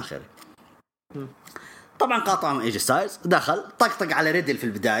أو إلى آخره. طبعا قاطعهم ايجي ستايلز، دخل طقطق على ريدل في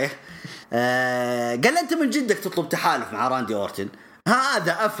البداية، قال أنت من جدك تطلب تحالف مع راندي أورتن؟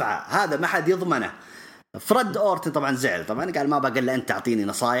 هذا أفعى، هذا ما حد يضمنه. فرد أورتن طبعا زعل، طبعا قال ما بقى إلا أنت تعطيني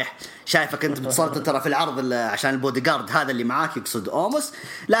نصايح، شايفك أنت بتصلت ترى في العرض عشان البودي جارد هذا اللي معاك يقصد أومس.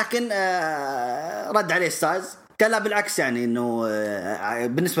 لكن رد عليه ستايلز قال لا بالعكس يعني إنه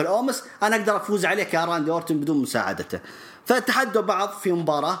بالنسبة لأومس أنا أقدر أفوز عليك يا راندي أورتن بدون مساعدته. فتحدوا بعض في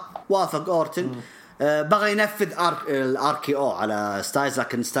مباراة، وافق أورتن، بغى ينفذ الاركي او على ستايلز،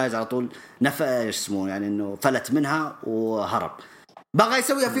 لكن ستايلز على طول اسمه يعني انه فلت منها وهرب. بغى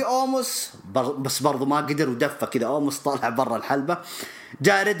يسويها في اوموس بس برضو ما قدر ودفه كذا، اوموس طالع برا الحلبة.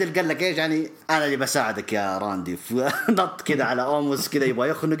 جاء ريدل قال لك ايش يعني انا اللي بساعدك يا راندي، نط كذا على اوموس كذا يبغى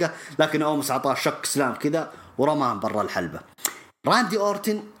يخنقه، لكن اوموس عطاه شك سلام كذا ورماه برا الحلبة. راندي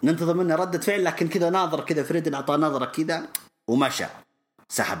أورتن ننتظر منه ردة فعل، لكن كذا ناظر كذا في ريدل عطاه نظرة كذا ومشى،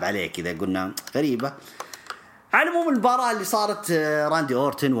 سحب عليه كذا، قلنا غريبة. على العموم المباراة اللي صارت راندي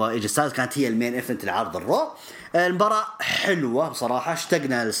أورتن وإيجي ستايلز كانت هي المين إيفنت العرض الرو. المباراة حلوة بصراحة،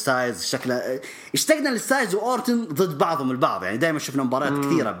 اشتقنا للستايلز وأورتن ضد بعضهم البعض، يعني دائما شفنا مباريات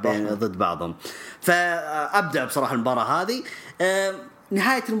كثيرة ضد بعضهم، فأبدع بصراحة المباراة هذه.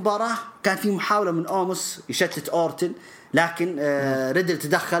 نهاية المباراة كان في محاولة من أوموس يشتت أورتن، لكن ريدل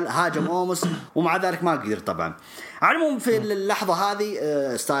تدخل هاجم أوموس ومع ذلك ما قدر طبعا. على العموم في اللحظة هذه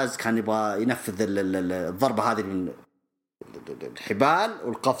ستايلز كان يبغى ينفذ الضربة هذه من الحبال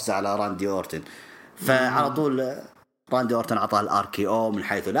والقفز على راندي أورتن، فعلى طول راندي أورتن عطاه الاركي او من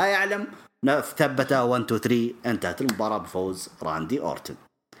حيث لا يعلم، ثبته 1 2 3، انتهت المباراة بفوز راندي أورتن.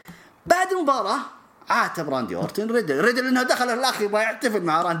 بعد المباراة عاتب راندي أورتن ريدل انه دخل الاخ يبغى يحتفل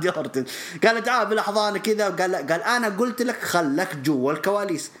مع راندي أورتن، قال تعال بلحظة كذا، قال انا قلت لك خلك جوا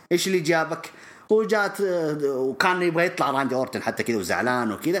الكواليس، ايش اللي جابك؟ وجات وكان يبغى يطلع راندي أورتن حتى كذا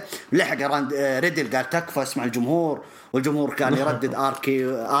وزعلان وكذا، لحق ريدل قال تكفى اسمع الجمهور، والجمهور كان يردد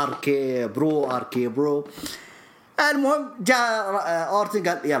اركي برو. المهم جاء أورتن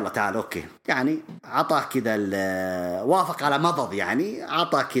قال يلا تعال اوكي، يعني عطاه كذا وافق على مضض، يعني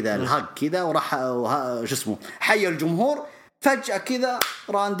عطاه كذا الهق كذا وراح شو اسمه حي الجمهور. فجأة كذا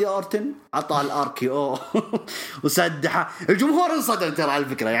راندي أورتن عطاه الاركي او وسدحه، الجمهور انصدم ترى على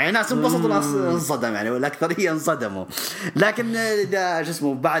الفكرة، يعني ناس انبسطوا وناس انصدم، يعني والأكثرية انصدموا. لكن ده شو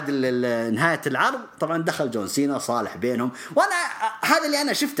اسمه بعد نهاية العرض طبعا دخل جون سينا صالح بينهم، وانا هذا اللي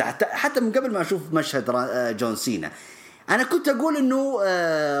انا شفته حتى من قبل ما اشوف مشهد جون سينا، انا كنت اقول انه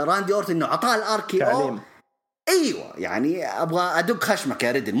راندي أورتن انه عطاه الاركي او ايوه، يعني ابغى ادق خشمك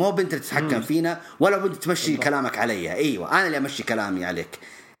يا ريدل، مو بنت تتحكم فينا ولا بنت تمشي كلامك علي، ايوه انا اللي امشي كلامي عليك.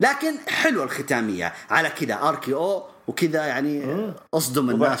 لكن حلوه الختاميه على كذا اركي او وكذا، يعني اصدم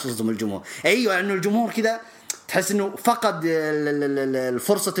الناس اصدم الجمهور، ايوه لانه الجمهور كذا تحس انه فقد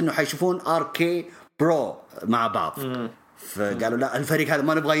الفرصه انه حيشوفون اركي برو مع بعض، فقالوا لا الفريق هذا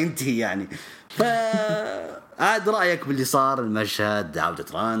ما نبغى ينتهي يعني. عاد رايك باللي صار المشهد عوده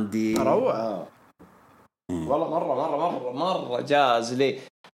راندي؟ روعه والله، مرة جاز لي.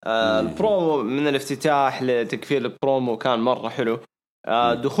 البرومو من الافتتاح لتكفيل البرومو كان مرة حلو.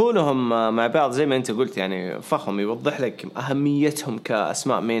 دخولهم مع بعض زي ما انت قلت يعني فخم، يوضح لك أهميتهم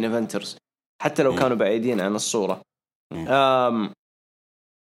كأسماء مين إيفنترز حتى لو كانوا بعيدين عن الصورة.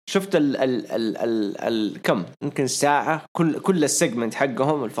 شفت كم يمكن ساعة كل السيجمنت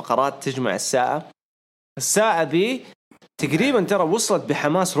حقهم، الفقرات تجمع الساعة ذي تقريبا ترى وصلت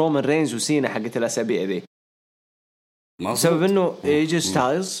بحماس رومان رينز وسينا حقت الأسابيع ذي، بسبب انه ايجي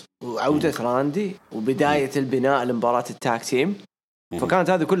ستايلز وعودة راندي وبداية البناء لمباراة التاك تيم، فكانت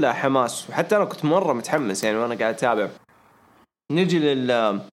هذه كلها حماس، وحتى انا كنت مرة متحمس يعني وانا قاعد اتابع. نجي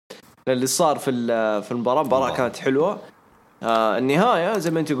للي صار في المباراة كانت حلوة. النهاية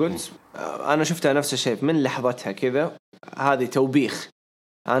زي ما انت قلت، انا شفتها نفس الشيء من لحظتها كذا. هذه توبيخ،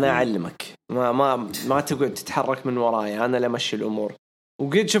 انا اعلمك، ما تقعد تتحرك من وراي، انا اللي امشي الامور.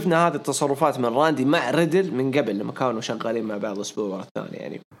 وقد شفنا هذه التصرفات من راندي مع ريدل من قبل لما كانوا شغالين مع بعض اسبوع ورا الثاني،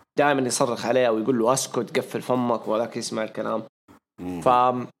 يعني دائما يصرخ عليه ويقول له اسكت قفل فمك، وذاك يسمع الكلام.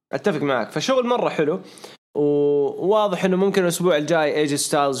 فاتفق معك، فشغل مرة حلو. وواضح انه ممكن الاسبوع الجاي ايجي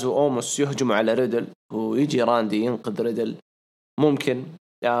ستايلز واوموس يهجموا على ريدل ويجي راندي ينقذ ريدل.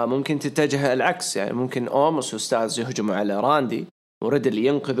 ممكن تتجه العكس، يعني ممكن اوموس وستايلز يهجموا على راندي وريدل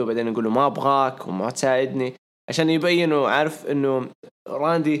ينقذه، بعدين يقولوا ما ابغاك وما تساعدني، عشان يبينوا عارف انه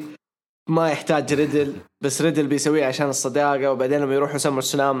راندي ما يحتاج ريدل، بس ريدل بيسويه عشان الصداقة. وبعدين لما يروحوا سمر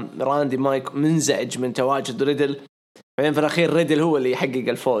سلام راندي ما منزعج من تواجد ريدل، بعدين في الأخير ريدل هو اللي يحقق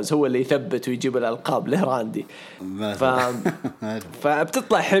الفوز، هو اللي يثبت ويجيب الألقاب لراندي.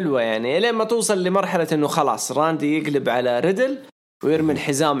 فبتطلع حلوة يعني لين ما توصل لمرحلة إنه خلاص راندي يقلب على ريدل ويرمي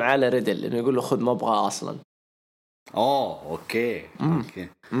الحزام على ريدل، إنه يقول له خذ ما أبغى أصلا. أوكي.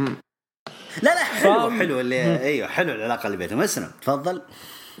 لا حلو اللي أيوه حلو العلاقة اللي بينهم. اسمع تفضل.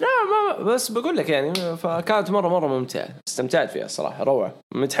 لا ما بس بقول لك يعني، فكانت مرة ممتعة، استمتعت فيها الصراحة، روعة.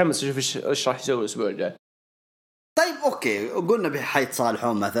 متحمس أشوف إيش راح يسوي الأسبوع الجاي. طيب أوكي، قلنا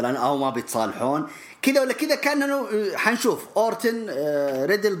بحيتصالحون مثلا أو ما بيتصالحون كذا ولا كذا، كأننا حنشوف أورتن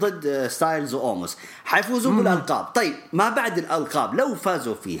ريدل ضد ستايلز وأوموس حيفوزوا بالألقاب. طيب ما بعد الألقاب لو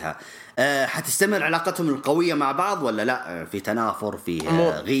فازوا فيها حتستمر علاقتهم القوية مع بعض ولا لا؟ في تنافر، في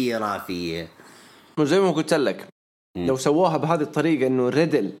غيرة، في زي ما قلت لك لو سووها بهذه الطريقة إنه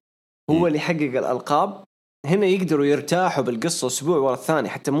ريدل هو اللي يحقق الألقاب، هنا يقدروا يرتاحوا بالقصة أسبوع ورا الثاني،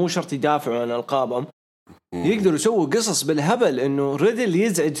 حتى مو شرط يدافعوا عن ألقابهم. يقدروا يسووا قصص بالهبل إنه ريدل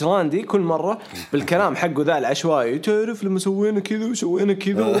يزعج راندي كل مرة بالكلام حقه ذا العشوائي، تعرف لما سوينا كذا وسوينا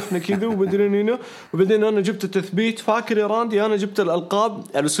كذا ورحنا كذا وبعدين هنا وبعدين أنا جبت التثبيت، فاكر يا راندي أنا جبت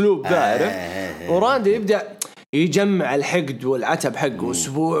الألقاب، الأسلوب ذا عارف. وراندي يبدأ يجمع الحقد والعتب حقه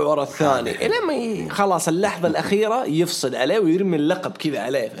أسبوع ورا الثاني لما خلاص اللحظة الأخيرة يفصل عليه ويرمي اللقب كذا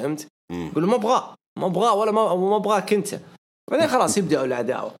عليه، فهمت؟ يقول ما أبغاه ولا ما أبغاك أنت، بعدين خلاص يبدأوا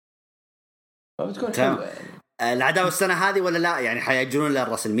العداوة. فبتكون حلوة يعني. العداوة السنة هذه ولا لا؟ يعني حيأجلون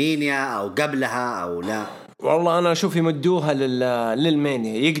للرسلمانيا أو قبلها أو لا؟ والله أنا أشوف يمدوها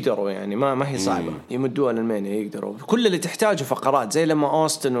للمانيا، يقدروا يعني ما هي صعبة، يمدوها للمانيا يقدروا. كل اللي تحتاجه فقرات زي لما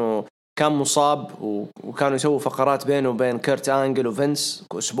أوستن كان مصاب وكانوا يسووا فقرات بينه وبين كيرت أنجل وفينس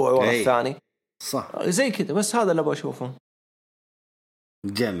أسبوع ورا الثاني، صح زي كده. بس هذا اللي أبغى أشوفه.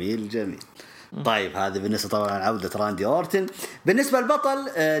 جميل. طيب هذا بالنسبة طبعا عودة راندي أورتن. بالنسبة للبطل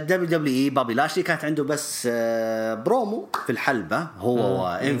WWE بابي لاشلي كانت عنده بس برومو في الحلبة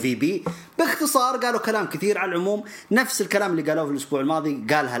هو MVP. باختصار قالوا كلام كثير، على العموم نفس الكلام اللي قالوه في الأسبوع الماضي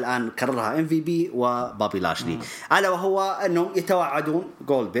قالها الآن كررها MVP وبابي لاشلي، ألا وهو أنهم يتوعدون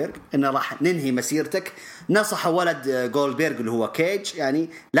جولدبيرغ أنه راح ننهي مسيرتك. نصح ولد جولدبيرغ اللي هو كيج يعني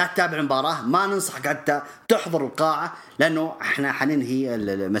لا تتابع المباراة، ما ننصحك حتى تحضر القاعة لأنه احنا حننهي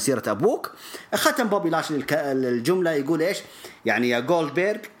مسيرة أبوك. ختم بوبي لاشلي الجملة يقول إيش يعني يا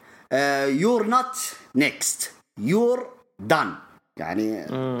جولدبيرغ you're not next you're done، يعني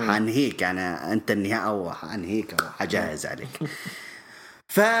حنهيك يعني أنت النهاية أو حنهيك أو حجهز عليك.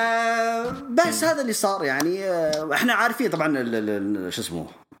 فبس هذا اللي صار يعني. احنا عارفين طبعا شو اسمه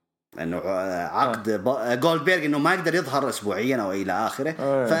انه عقد جولدبيرغ انه ما يقدر يظهر اسبوعيا او الى اخره،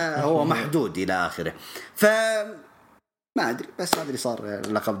 فهو محدود الى اخره. ما ادري، بس هذا اللي صار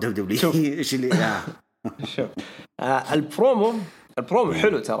لقب دبليو ايش اللي شوف البرومو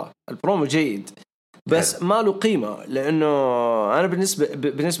حلو، ترى البرومو جيد، بس ما له قيمة. لأنه أنا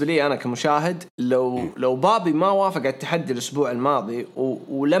بالنسبة لي أنا كمشاهد لو بابي ما وافق على التحدي الأسبوع الماضي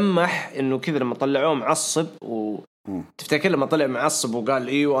ولمح إنه كذا لما طلعوه معصب، وتفتكر لما طلع معصب وقال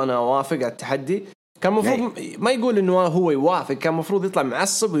إيوه أنا وافق على التحدي، كان مفروض ما يقول إنه هو يوافق، كان مفروض يطلع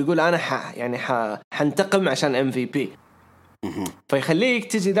معصب ويقول أنا حنتقم عشان MVP.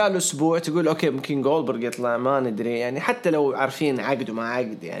 فيخليك تجي ذا الأسبوع تقول أوكي ممكن جولدبرغ يطلع، ما ندري يعني، حتى لو عارفين عقد وما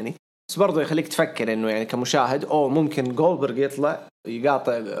عقد يعني، بس برضو يخليك تفكر إنه يعني كمشاهد ممكن جولدبرغ يطلع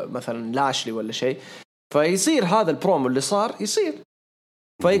يقاطع مثلا لاشلي ولا شيء، فيصير هذا البرومو اللي صار يصير،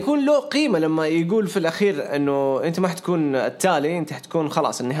 فيكون له قيمة لما يقول في الأخير إنه أنت ما حتكون التالي، أنت حتكون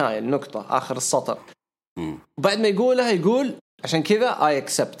خلاص النهاية النقطة آخر السطر. بعد ما يقولها يقول عشان كذا I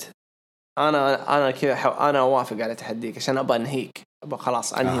accept، أنا كذا أنا أوافق على تحديك عشان أبغى أنهيك، أبغى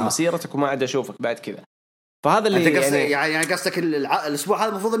خلاص أنهي مسيرتك وما عاد أشوفك بعد كذا. فهذا اللي يعني قصدك الأسبوع هذا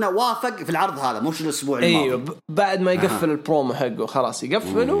المفروض إنه وافق في العرض هذا، مش الأسبوع الماضي. أيوة بعد ما يقفل البرومو حقه خلاص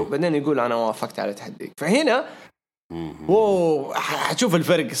يقفله، بعدين يقول أنا وافقت على تحديك. فهنا اوه حتشوف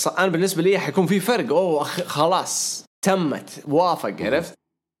الفرق. انا بالنسبه لي حيكون في فرق. اوه خلاص تمت، وافق، عرفت؟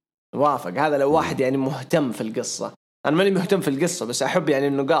 وافق. هذا لو واحد يعني مهتم في القصه. انا ماني مهتم في القصه، بس احب يعني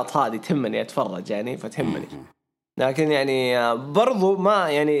النقاط هذه تهمني، اتفرج يعني فتهمني. لكن يعني برضو ما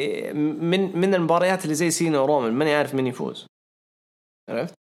يعني من المباريات اللي زي سينا ورومان ماني عارف مين يفوز،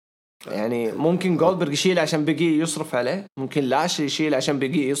 عرفت؟ يعني ممكن جولدبرغ يشيل عشان بيجي يصرف عليه، ممكن لاشلي يشيل عشان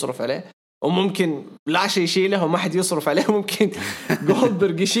بيجي يصرف عليه، وممكن لاشلي يشيله وما حد يصرف عليه، وممكن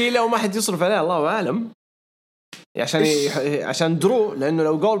جولدبرغ يشيله وما حد يصرف عليه، الله أعلم. عشان درو، لأنه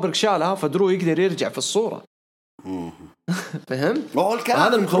لو جولدبرغ شالها فدرو يقدر يرجع في الصورة. فهم؟ هو الكلام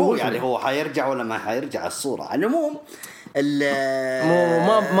هذا المخوف يعني، هو حيرجع ولا ما حيرجع الصورة؟ على العموم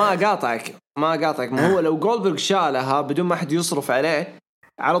ما قاطعك. ما هو لو جولدبرغ شالها بدون ما حد يصرف عليه،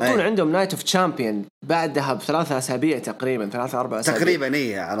 على طول عندهم نايت اوف تشامبيون بعدها ب3 أسابيع تقريبا، 3-4 أسابيع تقريبا.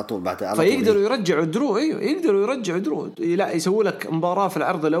 ايه على طول بعد. فيقدروا يرجعوا درو. يقدروا يرجعوا درو. لا، يسووا لك مباراة في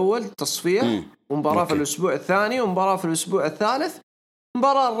العرض الأول تصفية، ومباراة في الأسبوع الثاني، ومباراة في الأسبوع الثالث،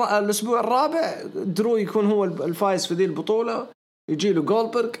 مباراة الأسبوع الرابع درو يكون هو الفائز في ذي البطولة، يجي له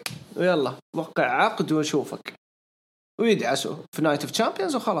جولدبرغ ويلا وقع عقد واشوفك، ويدعسوا في نايت اوف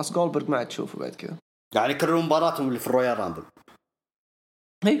تشامبيونز، وخلاص جولدبرغ ما عاد تشوفه بعد كذا. يعني كرروا مباراتهم اللي في الرويال رامبل.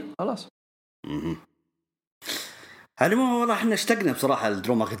 ايوه خلاص. هالمو راح نشتقنا بصراحة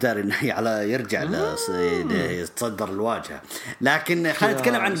لدرو ماكنتاير إنه على يرجع يتصدر الواجهة. لكن خلينا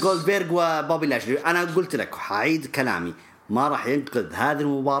نتكلم عن جولدبرغ وبوبي لاشلي. أنا قلت لك حعيد كلامي، ما راح ينقذ هذه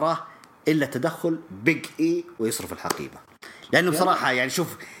المباراة إلا تدخل بيج إي ويصرف الحقيبة، لأنه بصراحة يعني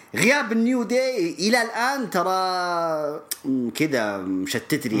شوف غياب النيو داي إلى الآن ترى كذا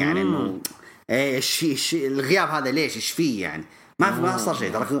مشتتني، يعني إنه إيش الغياب هذا ليش إيش فيه يعني؟ ما صار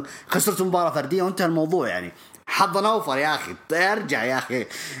شيء، ترى خسرت مباراة فردية وانتهى الموضوع يعني. حظ نوفر يا أخي، ارجع يا أخي.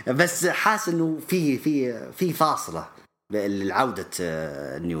 بس حاس إنه في فاصلة لعودة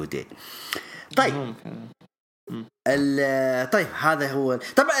النيو داي. طيب طيب هذا هو.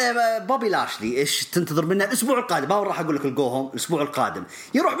 طبعا بوبي لاشلي ايش تنتظر منه الاسبوع القادم؟ ما راح اقول لك الجوهم الاسبوع القادم.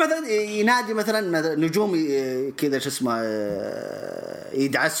 يروح مثلا ينادي مثلا نجوم كذا شو اسمه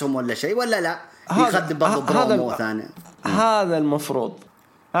يدعسهم ولا شيء، ولا لا يقدم برضه برومو ثاني؟ هذا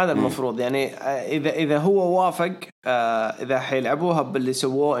المفروض يعني اذا هو وافق، اذا حيلعبوها باللي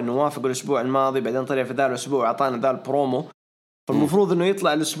سووه انه وافق الاسبوع الماضي بعدين طلع في ذا الاسبوع واعطانا ذا البرومو، فالمفروض انه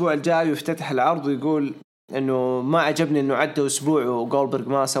يطلع الاسبوع الجاي ويفتتح العرض ويقول انه ما عجبني انه عدى اسبوع وجولدبرغ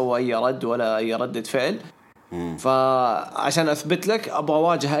ما سوى اي رد ولا اي ردة فعل، فعشان اثبت لك ابغى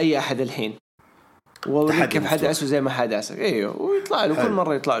اواجه اي احد الحين وكيف حد اسوي زي ما حد اسوي. ايوه، ويطلع له كل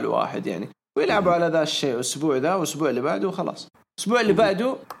مره يطلع له واحد يعني، ويلعبوا على ذا الشيء الاسبوع ذا والاسبوع اللي بعده وخلاص. الاسبوع اللي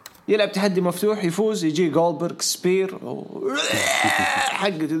بعده يلعب تحدي مفتوح، يفوز يجي جولدبرغ سبير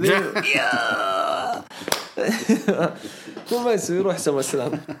حقته ذي وبس يروح سما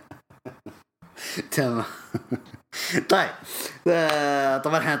السلام. تمام. طيب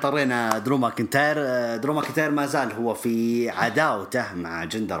طبعا احنا طرينا درو ماكنتاير ما زال هو في عداوته مع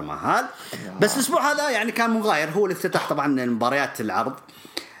جندر ماهال، بس الاسبوع هذا يعني كان مغاير. هو اللي افتتح طبعا مباريات العرض.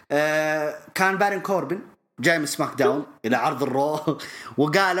 كان بارن كوربن جاي من سماك داون الى عرض الرو،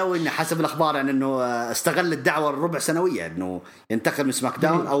 وقالوا ان حسب الاخبار يعني انه استغل الدعوه الربع سنويه انه ينتقل من سماك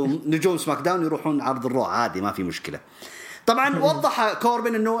داون او نجوم سماك داون يروحون عرض الرو عادي ما في مشكله. طبعا وضح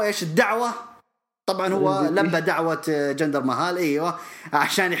كوربن انه ايش الدعوه. طبعا هو لبى دعوه جندر ماهال ايوه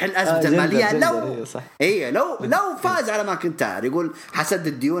عشان يحل ازمه الماليه. لو فاز على ماكنتاير يقول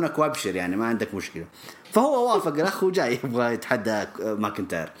حسدد ديونك وابشر يعني ما عندك مشكله. فهو وافق الاخ وجاي يبغى يتحدى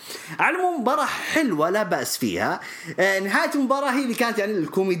ماكنتاير. على مباراة حلوة لا بأس فيها. نهاية المباراة هي اللي كانت يعني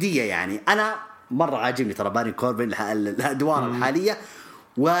الكوميدية، يعني أنا مرة عاجبني ترى بارن كوربن الأدوار الحالية.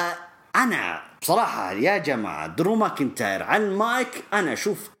 وأنا بصراحة يا جماعة درو ماكنتاير على المايك أنا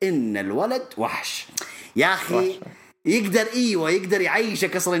أشوف إن الولد وحش يا أخي. يقدر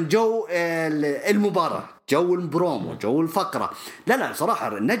يعيشك اصلا جو المباراة، جو البرومو، جو الفقرة. لا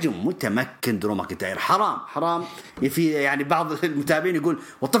صراحة النجم متمكن درو ماكنتاير. حرام في يعني بعض المتابعين يقول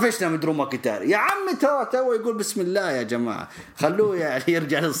وطفشنا من درو ماكنتاير. يا عم تو يقول بسم الله يا جماعة، خلوه يعني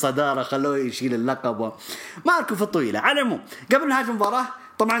يرجع للصدارة، خلوه يشيل اللقب. ما لكم في الطويلة. على العموم قبل هذه المباراة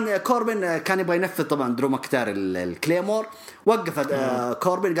طبعا كوربن كان يبغى ينفذ طبعا درو ماكنتاير الكليمور، وقف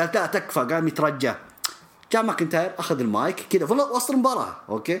كوربن قال لا تكفى، قام يترجى. جاء ماكنتاير أخذ المايك كذا في وسط المباراة،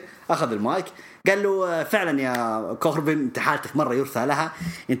 أوكي أخذ المايك قال له فعلا يا كوربن أنت حالتك مرة يرثى لها،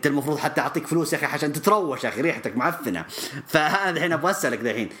 أنت المفروض حتى أعطيك فلوس يا أخي عشان تتروش يا أخي، ريحتك معفنة. فهذا الحين أبغى أسألك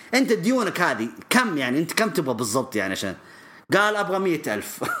الحين أنت ديونك هذه كم يعني؟ أنت كم تبغى بالضبط يعني؟ عشان قال أبغى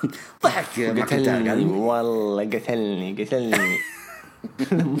 100,000. ضحك ماكنتاير قال والله قتلني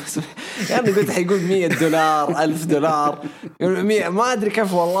يعني قلت حيقول $100 $1000 يقول 100. ما أدري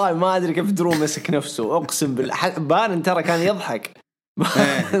كيف والله ما أدري كيف درو مسك نفسه أقسم بالله. بان ترى كان يضحك.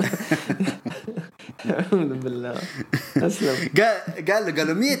 أعوذ بالله. أسلم.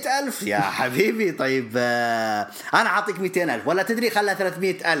 قالوا 100,000 يا حبيبي. طيب أنا أعطيك 200,000 ولا تدري خلها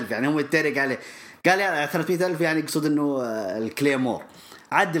 300,000. يعني هم يتريق عليه قال يعني 300,000 يعني يقصد إنه الكليمور.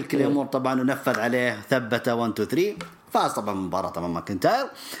 عد الكليمور طبعا ونفذ عليه ثبته 1 2 3. فاز طبعا المباراة طبعا ماكنتاير.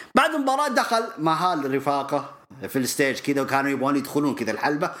 بعد المباراة دخل مع هالرفاقة في الستيج كذا وكانوا يبغون يدخلون كذا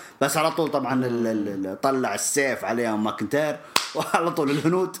الحلبة بس على طول طبعا طلع السيف عليهم ماكنتاير وعلى طول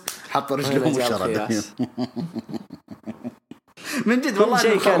الهنود حطوا رجلهم وشرد. من جد والله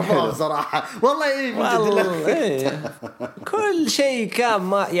شيء كان حلو صراحة والله كل شيء كان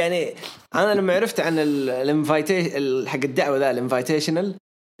ما يعني. أنا لما عرفت عن الانفايتيشن حق الدعوة ذا الانفايتيشنال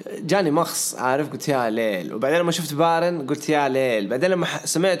جاني مخص عارف قلت يا ليل. وبعدين لما شفت بارن قلت يا ليل. بعدين لما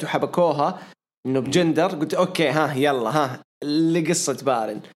سمعت وحبكوها إنه بجندر قلت أوكي ها يلا ها اللي قصة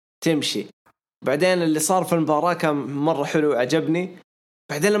بارن تمشي. بعدين اللي صار في المباراة كان مرة حلو عجبني.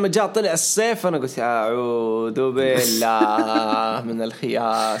 بعدين لما جاء طلع السيف أنا قلت أعوذ بالله من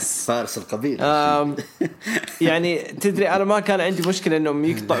الخياس فارس القبيل. يعني تدري أنا ما كان عندي مشكلة إنهم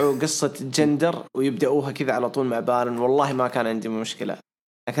يقطعوا قصة جندر ويبدأوها كذا على طول مع بارن. والله ما كان عندي مشكلة.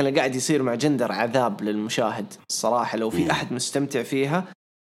 لكن اللي قاعد يصير مع جندر عذاب للمشاهد الصراحة. لو في أحد مستمتع فيها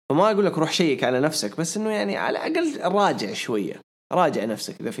فما أقول لك روح شيك على نفسك بس إنه يعني على الأقل راجع شوية. راجع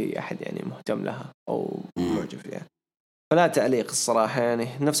نفسك إذا في أحد يعني مهتم لها أو معجب فيها. فلا تعليق الصراحة. يعني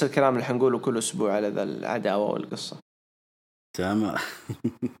نفس الكلام اللي حنقوله كل أسبوع على ذا العداوة والقصة. تمام.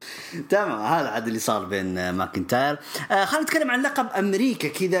 تمام. هذا عاد اللي صار بين ماكنتاير. خلينا نتكلم عن لقب أمريكا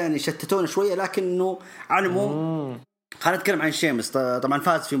كذا يعني شتتونا شوية لكنه على العموم خلينا نتكلم عن شيمس. طبعا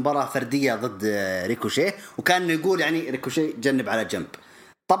فاز في مباراة فردية ضد ريكوشيه وكان يقول يعني ريكوشيه جنب على جنب.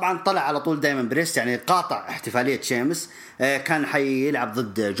 طبعا طلع على طول دايما بريست يعني قاطع احتفالية شيمس. كان حيلعب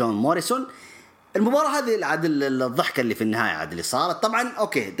ضد جون موريسون. المباراة هذه عاد الضحكة اللي في النهاية عاد اللي صارت. طبعا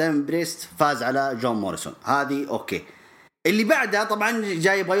اوكي دايما بريست فاز على جون موريسون هذه اوكي. اللي بعدها طبعا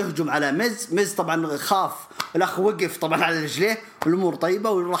جاي يبغى يهجم على ميز طبعا خاف الاخ وقف طبعا على رجليه والامور طيبه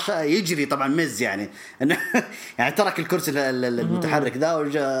وراح يجري طبعا ميز يعني يعني ترك الكرسي المتحرك ذا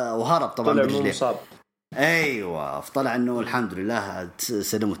وهرب طبعا برجليه. ايوه فطلع انه الحمد لله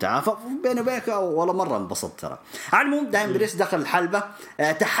سلم وتعافى. بيني وبينك ولا مره انبسطت ترى. على العموم دايم بريس دخل الحلبه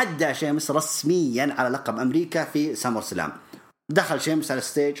تحدى شيمس رسميا على لقب امريكا في سامر سلام. دخل شيمس على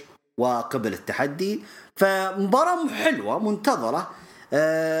الستيج وقبل التحدي. فمباراه حلوه منتظره.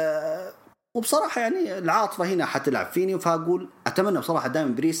 وبصراحه يعني العاطفه هنا حتلعب فيني فاقول اتمنى بصراحه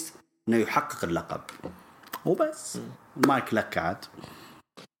دايم بريس انه يحقق اللقب وبس. مايك لك عاد.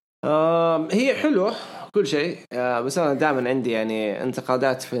 هي حلوة كل شيء. بس أنا دائما عندي يعني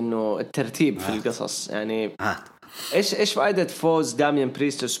انتقادات في إنه الترتيب في القصص. يعني إيش فائدة فوز داميان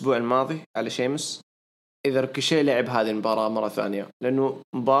بريست الأسبوع الماضي على شيمس إذا ريكوشيه لعب هذه المباراة مرة ثانية؟ لأنه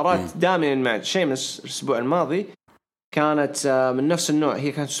مباراة داميان مع شيمس الأسبوع الماضي كانت من نفس النوع.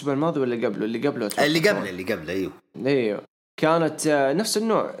 هي كانت الأسبوع الماضي ولا قبله؟ اللي قبله أيوه كانت نفس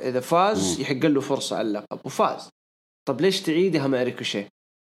النوع. إذا فاز يحق له فرصة على اللقب وفاز. طب ليش تعيدها مع ريكوشيه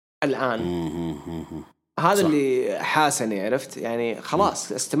الآن؟ هذا صح. اللي حاسني عرفت يعني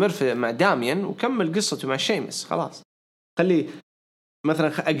خلاص استمر مع داميان وكمل قصته مع شيمس. خلاص خلي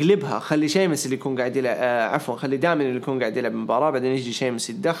مثلا أقلبها. خلي شيمس اللي يكون قاعد يلعب خلي داميان اللي يكون قاعد يلعب مباراة بعدين يجي شيمس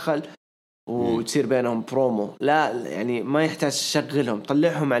يتدخل وتصير بينهم برومو. لا يعني ما يحتاج تشغلهم.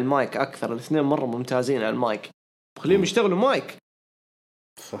 طلعهم على المايك أكثر. الاثنين مرة ممتازين على المايك. خليهم يشتغلوا مايك.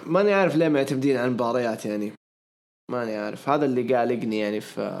 ماني عارف ليه معتمدين على المباريات يعني. ماني عارف. هذا اللي قالقني يعني.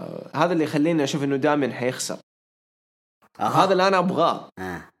 هذا اللي يخليني أشوف إنه دامين حيخسر. هذا اللي أنا أبغاه.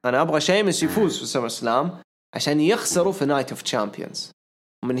 أنا أبغى شيمس يفوز في سمر سلام عشان يخسروا في نايت اوف تشامبيونز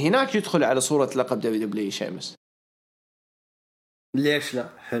ومن هناك يدخل على صورة لقب دبليو شيمس. ليش لا؟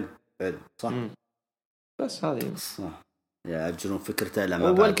 حلو صح. بس هذه صح. يا أجرون فكرته لما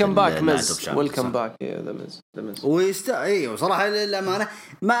ويلكم باك مز. ويلكم باك ذا مز. ايوه صراحه للامانه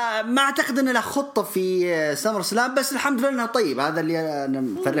ما اعتقد ان له خطه في سمر سلام بس الحمد لله انه طيب. هذا اللي انا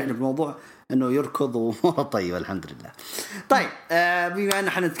مفرحني بالموضوع انه يركض ومره طيب الحمد لله. طيب بما ان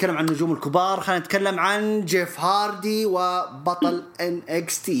احنا نتكلم عن النجوم الكبار خلينا نتكلم عن جيف هاردي وبطل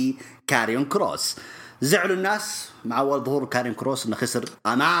NXT كاريون كروس. زعلوا الناس مع أول ظهور كارين كروس إنه خسر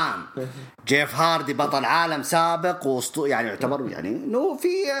أمام جيف هاردي بطل عالم سابق يعني يعتبر يعني إنه في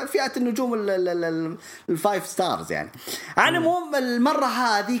فئة النجوم الفايف ستارز يعني. على العموم المرة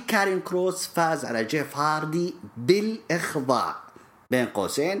هذه كارين كروس فاز على جيف هاردي بالإخضاع بين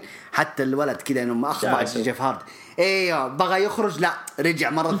قوسين. حتى الولد كذا انه ما اخضع جيف هارد، ايوه بغى يخرج، لا رجع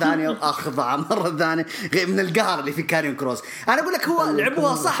مره ثانيه واخضع مره ثانيه من القهر اللي في كارين كروس. انا اقول لك هو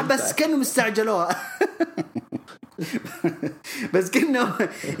لعبوها صح بس كانوا مستعجلوها. بس كانه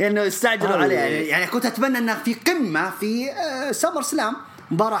انه استعجلوا عليه يعني كنت اتمنى انه في قمه في سمر سلام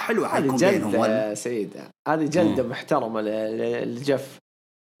مباراه حلوه حتكون بينهم. يا سيد هذه جلده محترمه للجف،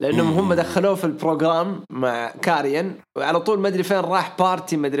 لانهم هم دخلوه في البروجرام مع كارين وعلى طول ما ادري فين راح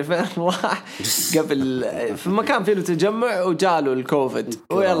بارتي، ما ادري فين راح قبل في مكان فيه تجمع وجاله الكوفيد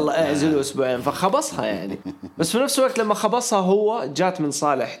ويلا اعزلوا اسبوعين فخبصها يعني. بس في نفس الوقت لما خبصها هو جات من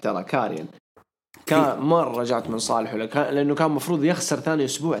صالح، ترى كارين كان مرة جات من صالح لأنه كان مفروض يخسر ثاني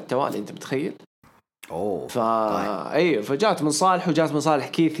أسبوع التوالي، أنت متخيل؟ أيوه فجات من صالح، وجات من صالح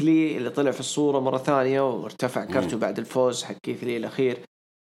كيث لي اللي طلع في الصورة مرة ثانية وارتفع كرته بعد الفوز حق كيث لي الأخير،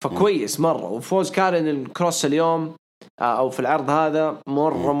 فكويس مرة. وفوز كارين الكروس اليوم أو في العرض هذا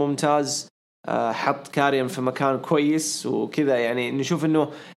مرة ممتاز، حط كارين في مكان كويس وكذا، يعني نشوف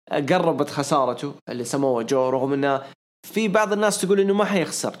إنه قربت خسارته اللي سموه جو، رغم إنه في بعض الناس تقول إنه ما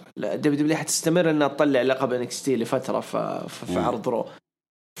حيخسر، دبليو حتستمر إنها تطلع لقب NXT لفترة في عرض رو،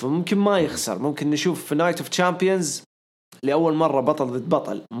 فممكن ما يخسر. ممكن نشوف في نايت اوف تشامبيونز لأول مرة بطل ضد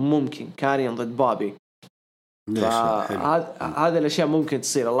بطل، ممكن كارين ضد بابي. هذا الأشياء ممكن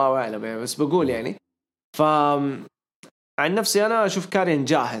تصير، الله أعلم يعني. بس بقول يعني عن نفسي أنا أشوف كارين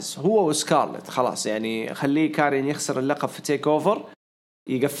جاهز هو وسكارلت، خلاص يعني خليه كارين يخسر اللقب في تيك أوفر،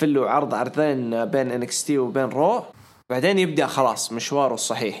 يقفل له عرضين بين NXT وبين رو، بعدين يبدأ خلاص مشواره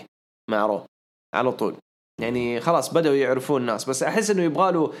الصحيح مع رو على طول. يعني خلاص بدأوا يعرفون الناس، بس أحس إنه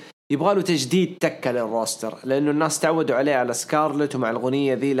يبغاله تجديد تكة للروستر، لأنه الناس تعودوا عليه على سكارلت، ومع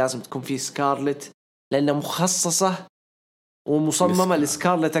الأغنية ذي لازم تكون في سكارلت لأنها مخصصة ومصممة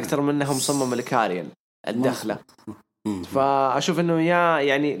لسكارلت أكثر منها مصممة لكارين الدخلة. فأشوف إنه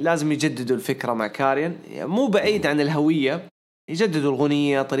يعني لازم يجددوا الفكرة مع كارين، مو بعيد عن الهوية، يجددوا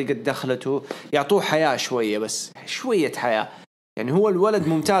الأغنية، طريقة دخلته، يعطوه حياة شوية، بس شوية حياة. يعني هو الولد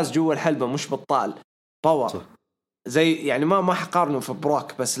ممتاز جوا الحلبة، مش بطال باور زي يعني ما حقارنه في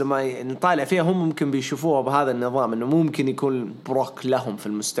بروك، بس لما نطالع فيها هم ممكن بيشوفوها بهذا النظام، إنه ممكن يكون بروك لهم في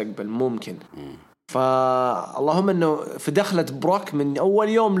المستقبل ممكن. فاللهم إنه في دخلة بروك من أول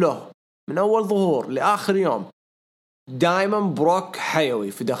يوم له، من أول ظهور لآخر يوم، دائما بروك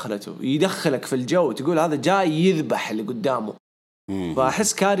حيوي في دخلته، يدخلك في الجو، تقول هذا جاي يذبح اللي قدامه.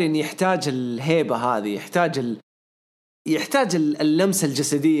 فأحس كارين يحتاج الهيبة هذه، يحتاج اللمسة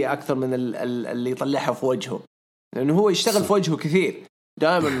الجسدية أكثر من اللي يطلعها في وجهه، لأنه هو يشتغل في وجهه كثير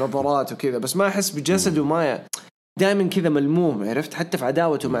دائما نظرات وكذا، بس ما أحس بجسده، ما دائما كذا ملموم، عرفت؟ حتى في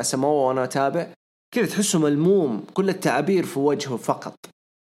عداوته مع سموه وأنا أتابع كذا تحسه ملموم، كل التعابير في وجهه فقط،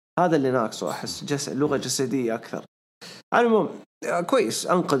 هذا اللي ناقصه. أحس لغة جسدية أكثر. المهم كويس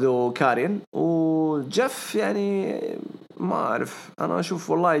أنقذوا كارين. وجف يعني ما أعرف، أنا أشوف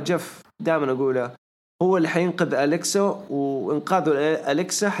والله جف دائما أقوله هو اللي حينقذ أليكسا، وإنقاذه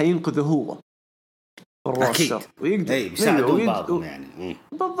أليكسا حينقذه هو الروستر، ويقدر يساعدون بعضهم يعني.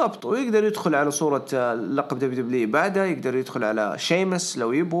 بالضبط، ويقدر يدخل على صورة لقب دبليو بعدها، يقدر يدخل على شيمس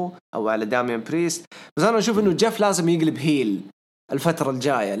لو يبغوا، أو على داميان بريست. بس أنا أشوف إنه جف لازم يقلب هيل الفترة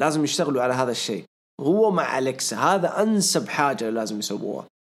الجاية، لازم يشتغلوا على هذا الشيء هو مع أليكسا، هذا أنسب حاجة لازم يسووها.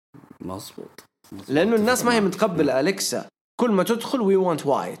 مظبوط. لأنه الناس ما هي متقبلة أليكسا، كل ما تدخل وي وانت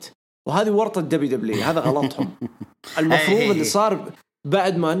وايت، وهذه ورطة دبليو، هذا غلطهم. المفروض اللي صار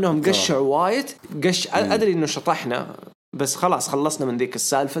بعد ما أنهم قشعوا وايت، أدري إنه شطحنا، بس خلاص خلصنا من ذيك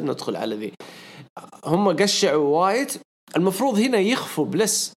السالفة، ندخل على ذي. هم قشعوا وايت، المفروض هنا يخفوا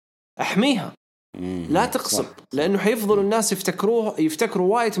بلس، أحميها لا تقصب، لأنه حيفضلوا الناس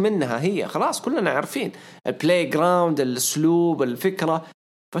يفتكروا وايت منها هي، خلاص كلنا عارفين البلاي جراوند، الأسلوب، الفكرة،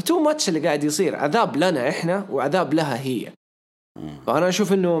 فتو ماتش اللي قاعد يصير عذاب لنا إحنا وعذاب لها هي. فأنا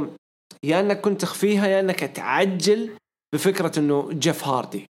أشوف إنه يا أنك كنت تخفيها، يا أنك تعجل بفكرة إنه جيف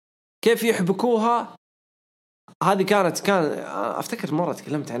هاردي كيف يحبكوها. هذه كان أفتكر مرة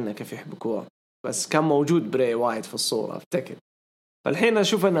تكلمت عنها كيف يحبكوها، بس كان موجود بري وايت في الصورة أفتكر. فالحين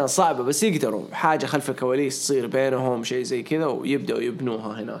أشوف أنها صعبة، بس يقدروا حاجة خلف الكواليس تصير بينهم شيء زي كذا، ويبدأوا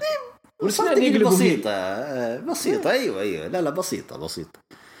يبنوها هنا. بسيطة أيوة لا بسيطة.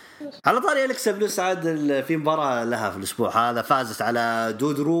 على طاري أليكسا بلوس عاد في مباراة لها في الأسبوع هذا، فازت على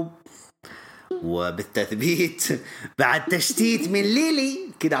دودروب، وبالتثبيت بعد تشتيت من ليلي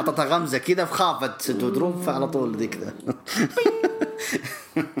كده أعطتها غمزة كده، فخافت دودروب، فعلى طول ذي كذا.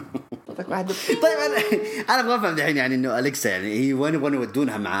 طيب أنا أبغى أفهم الحين يعني إنه أليكسا يعني هي وين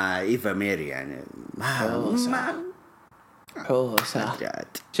يودونها مع إيفا ميري يعني حوسة.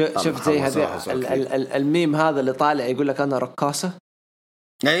 شفت زي هذا الميم هذا اللي طالع يقول لك أنا رقاصة،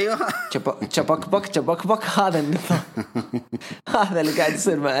 ايوه تشبك بك هذا النظام. هذا اللي قاعد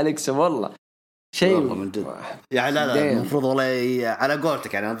يصير مع أليكسا والله شيء من جد. يعني لا المفروض والله على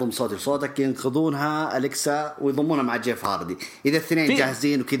قولتك يعني أضم صوتي لصوتك ينقذونها أليكسا ويضمونها مع جيف هاردي إذا الاثنين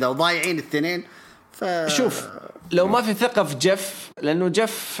جاهزين وكذا وضايعين الاثنين. شوف لو ما في ثقة في جيف لأنه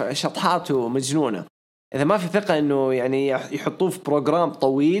جيف شطحاته مجنونة إذا ما في ثقة إنه يعني يحطوه في بروجرام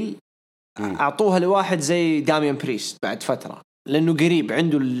طويل أعطوها لواحد زي داميان بريست بعد فترة لأنه قريب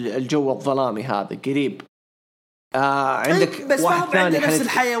عنده الجو الظلامي هذا قريب. عندك بس واحد ثاني نفس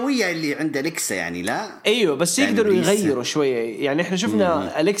الحيوية اللي عند أليكسا يعني لا أيوه بس يعني يقدروا يغيروا شوية يعني إحنا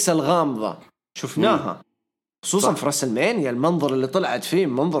شفنا أليكسا الغامضة شفناها خصوصا في راسلمانيا المنظر اللي طلعت فيه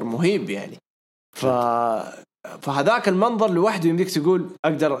منظر مهيب يعني فهذاك المنظر لوحده يمديك تقول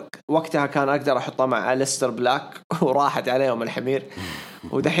أقدر وقتها كان أقدر أحطه مع أليستر بلاك وراحت عليهم الحمير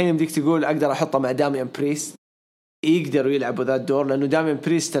ودحين يمديك تقول أقدر أحطه مع داميان بريست يقدروا يلعبوا ذا الدور لأنه داميان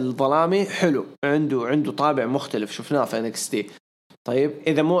بريست الظلامي حلو عنده طابع مختلف شفناه في NXT. طيب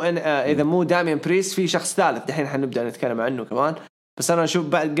إذا مو داميان بريست في شخص ثالث دحين حنبدأ نتكلم عنه كمان بس أنا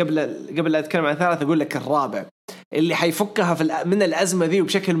أشوف قبل لا أتكلم عن ثالث أقول لك الرابع اللي حيفكها من الأزمة ذي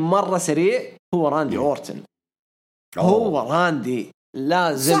وبشكل مرة سريع هو راندي أورتن. هو راندي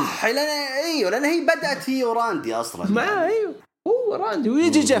لازم صح لأن هي بدأت هي وراندي أصلا ما أيوه هو راندي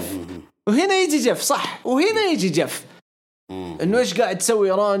ويجي جيف وهنا يجي جيف صح وهنا يجي جيف إنه إيش قاعد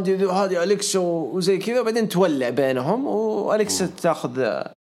تسوي راندي هذه أليكسا وزي كذا وبعدين تولع بينهم وأليكسا تأخذ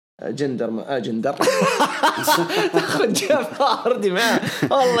جندر تاخذ جيف هاردي معه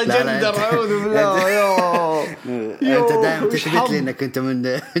والله جندر أعوذ بالله أنت دائما تثبت لي إنك أنت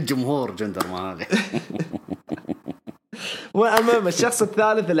من جمهور جندر ما هذا. وأمام الشخص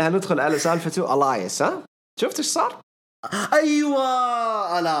الثالث اللي هندخل على سالفته ألايس شفت إيش صار؟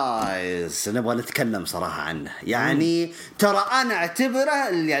 أيوة ألايس نبغى نتكلم صراحة عنه يعني ترى أنا أعتبره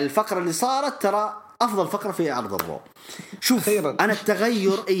الفقرة اللي صارت ترى أفضل فقرة في عرض الرو. شوف أنا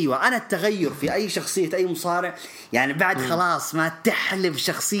التغير في أي شخصية أي مصارع يعني بعد خلاص ما تحلب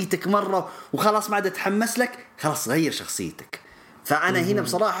شخصيتك مرة وخلاص ما عاد تحمس لك خلاص غير شخصيتك. فأنا هنا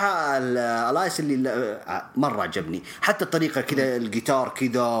بصراحة الألايس اللي مرة عجبني حتى الطريقة كذا الجيتار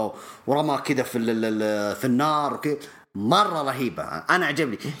كذا ورمى كذا في النار وكذا مرة رهيبة أنا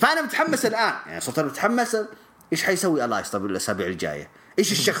عجبني. فأنا متحمس الآن يعني صرت متحمس إيش حيسوي ألايس طب الأسابيع الجاية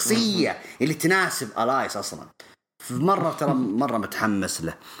إيش الشخصية اللي تناسب ألايس أصلا مرة متحمس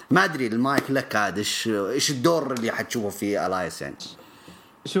له. ما أدري المايك لك هذا إيش الدور اللي حتشوفه في ألايس يعني.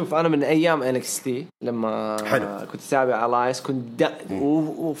 شوف أنا من أيام NXT لما كنت أتابع ألايس كنت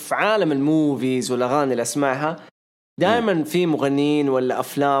وفي عالم الموفيز والأغاني اللي أسمعها دائما في مغنيين ولا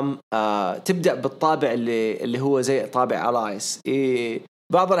أفلام تبدأ بالطابع اللي هو زي طابع ألايس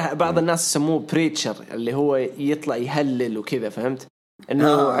بعض الناس يسموه بريتشر اللي هو يطلع يهلل وكذا فهمت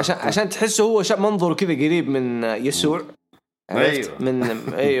إنه عشان تحسه هو منظره كذا قريب من يسوع من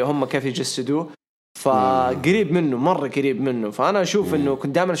هم كيف يجسدوه فقريب منه مرة قريب منه. فأنا أشوف إنه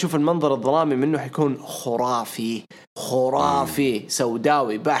كنت دائما أشوف المنظر الظلامي منه حيكون خرافي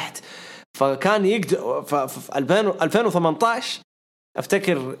سوداوي بحت. فكان يقدر في 2018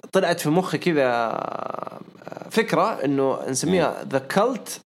 أفتكر طلعت في مخي كذا فكرة إنه نسميها The Cult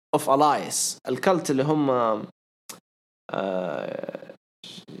of Elias. الكلت اللي هم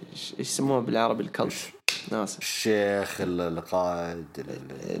إيش يسموها بالعربي الكلت ناس الشيخ القائد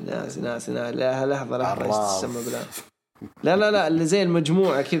ناس لا لحظة ايش تسمى لا اللي زي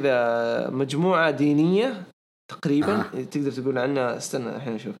المجموعة كذا مجموعة دينية تقريبا تقدر تقول عنها استنى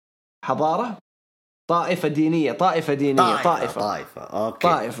الحين نشوف حضارة طائفة دينية طائفة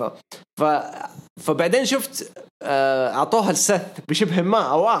فبعدين شفت أعطوها السث بشبه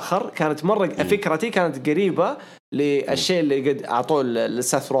ما أو آخر كانت مرة فكرتي كانت قريبة للشيء اللي قد أعطوه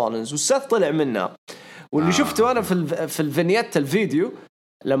لسث رولينز والسث طلع منها. واللي شفته أنا في الفينيت الفيديو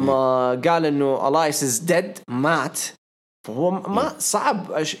لما قال إنه ألايس is dead مات فهو ما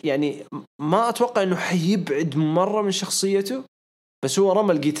صعب يعني ما أتوقع إنه حيبعد مرة من شخصيته بس هو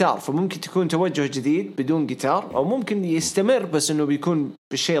رمى الجيتار فممكن تكون توجه جديد بدون جيتار أو ممكن يستمر بس إنه بيكون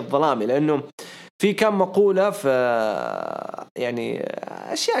بالشيء الظلامي لأنه في كم مقولة في يعني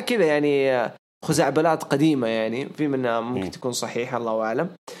أشياء كذا يعني خزعبلات قديمة يعني في منها ممكن تكون صحيحة الله أعلم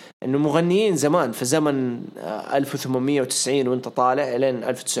إنه مغنيين زمان في زمن 1890 وانت طالع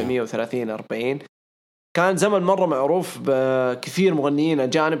لين 1930-40 كان زمن مرة معروف بكثير مغنيين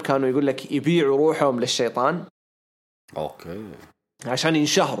أجانب كانوا يقول لك يبيعوا روحهم للشيطان أوكي عشان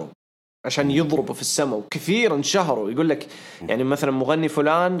ينشهروا عشان يضربوا في السماء وكثير انشهروا. يقول لك يعني مثلا مغني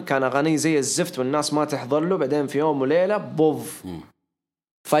فلان كان أغانيه زي الزفت والناس ما تحضر له بعدين في يوم وليلة بوف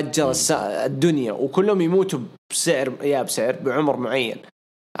فجر الدنيا وكلهم يموتوا بسعر بعمر معين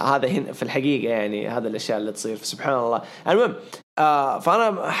هذا هنا في الحقيقة يعني هذا الأشياء اللي تصير سبحان الله. المهم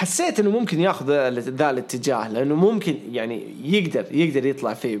فأنا حسيت إنه ممكن يأخذ ذا الاتجاه لأنه ممكن يعني يقدر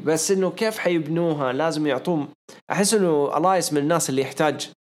يطلع فيه، بس إنه كيف حيبنوها لازم يعطوه. أحس إنه ألايس من الناس اللي يحتاج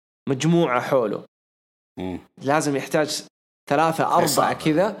مجموعة حوله، لازم يحتاج 3-4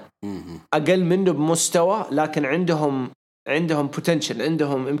 كذا أقل منه بمستوى، لكن عندهم potential،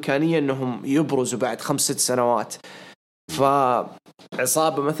 عندهم إمكانية إنهم يبرزوا بعد 5-6 سنوات.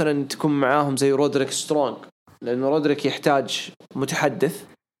 فعصابة مثلا تكون معاهم زي رودريك سترونج، لأنه رودريك يحتاج متحدث،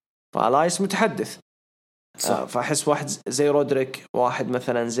 فألايس متحدث. فأحس واحد زي رودريك، واحد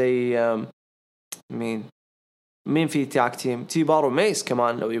مثلا زي مين في تاك تيم تيبار وميس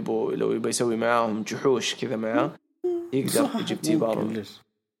كمان، لو يبو يسوي معاهم جحوش كذا معاه يقدر يجيب تيبار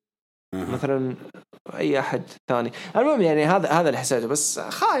مثلا اي احد ثاني. المهم يعني هذا اللي حسيته، بس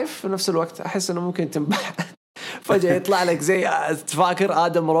خايف في نفس الوقت. احس انه ممكن تنبح فجأة يطلع لك زي تفاكر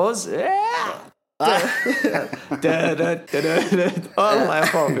آدم روز والله يا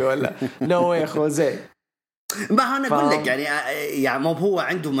خوفي ولا نو يا خوزي. ما أنا أقول لك يعني مو هو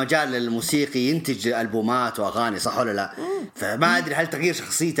عنده مجال الموسيقي ينتج ألبومات وأغاني صح ولا لا؟ فما أدري هل تغيير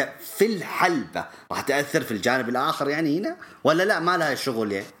شخصيته في الحلبة راح تأثر في الجانب الآخر يعني هنا ولا لا؟ ما لها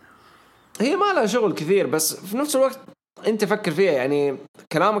شغل يعني. هي ما لها شغل كثير، بس في نفس الوقت أنت فكر فيها يعني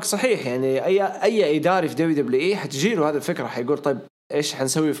كلامك صحيح. يعني أي إداري في WWE حتجيله هذه الفكرة، حيقول طيب إيش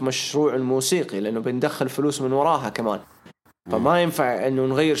حنسوي في مشروع الموسيقي لأنه بندخل فلوس من وراها كمان. فما ينفع إنه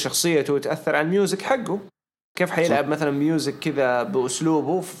نغير شخصيته وتأثر على الميوزك حقه. كيف حيلعب مثلا ميوزك كذا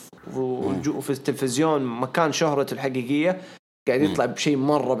بأسلوبه وفي التلفزيون مكان شهرته الحقيقية قاعد يطلع بشيء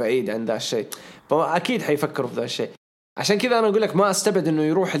مرة بعيد عن ذا الشيء، فأكيد حيفكروا في ذا الشيء. عشان كذا أنا أقول لك ما أستبعد إنه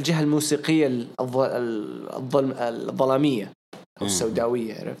يروح الجهة الموسيقية الظلامية أو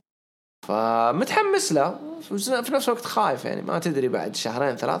السوداوية، عرفت؟ فمتحمس له في نفس الوقت خايف يعني ما تدري بعد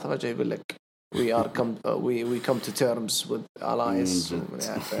 2-3 فجأة يقول لك we come to terms with alliance.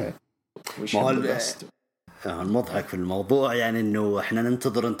 المضحك في الموضوع يعني انه احنا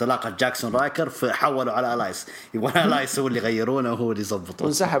ننتظر انطلاقة جاكسون رايكر فحولوا على الايس، يبغى الايس هو اللي يغيرونه وهو اللي يضبطه،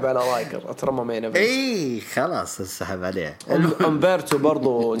 ونسحب على رايكر اترمى مين اي خلاص انسحب عليه. امبرتو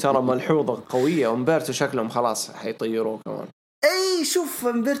برضو ترى ملحوظة قوية، امبرتو شكلهم خلاص حيطيروه كمان. اي شوف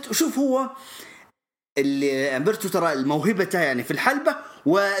امبرتو، شوف هو اللي امبرتو ترى موهبته يعني في الحلبة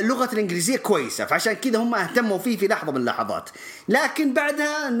واللغة الانجليزية كويسة، فعشان كذا هم اهتموا فيه في لحظة من اللحظات، لكن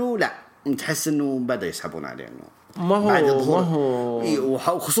بعدها انه لا تحس انه بدا يسحبون عليه انه ما هو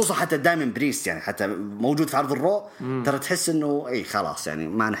وخصوصا حتى دايما بريست يعني حتى موجود في عرض الرو ترى تحس انه اي خلاص يعني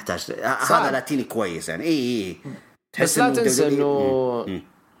ما نحتاج هذا لاتيني كويس يعني اي تحس لا تنسى انه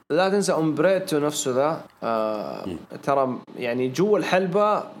لا تنسى امبريتو نفسه ذا ترى يعني جوا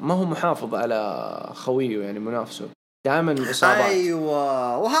الحلبة ما هو محافظ على خويه يعني منافسه دائما إصابات.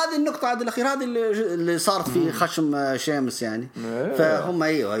 ايوه وهذه النقطه عاد الاخير هذه اللي صارت في خشم شيمس يعني فهم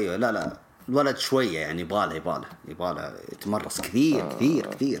ايوه لا الولد شويه يعني يبغاله يتمرس كثير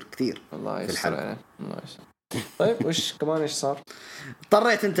في الحلبة. طيب وش كمان ايش صار؟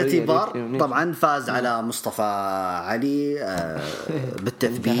 اضطريت انت تيبار طبعا فاز على مصطفى علي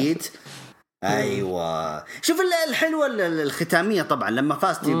بالتثبيت. ايوه شوف الحلوه الختاميه طبعا لما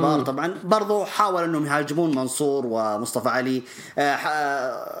فاز تيبار طبعا برضو حاول انهم يهاجمون منصور ومصطفى علي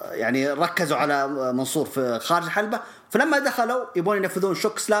يعني ركزوا على منصور في خارج الحلبة، فلما دخلوا يبون ينفذون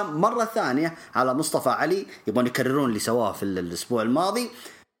شوك سلام مرة ثانية على مصطفى علي، يبون يكررون اللي سواه في الأسبوع الماضي.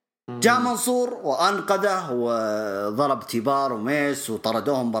 جاء منصور وأنقذه وضرب تيبار وميس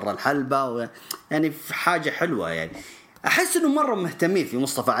وطردوهم برا الحلبة يعني في حاجة حلوة يعني أحس إنه مرة مهتمين في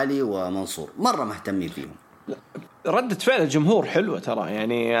مصطفى علي ومنصور، مرة مهتمين فيهم. ردة فعل الجمهور حلوة ترى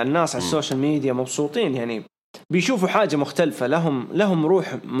يعني الناس على السوشيال ميديا مبسوطين يعني بيشوفوا حاجة مختلفة، لهم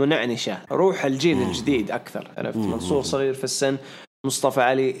روح منعنشة، روح الجيل الجديد أكثر. عرفت منصور صغير في السن، مصطفى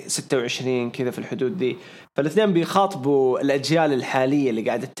علي 26 كذا في الحدود دي، فالاثنين بيخاطبوا الأجيال الحالية اللي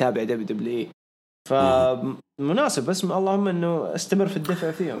قاعدة تتابع WWE، فمناسب. بس اللهم إنه استمر في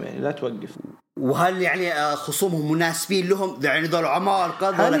الدفع فيهم يعني لا توقف. وهل يعني خصومهم مناسبين لهم يعني ذول عمار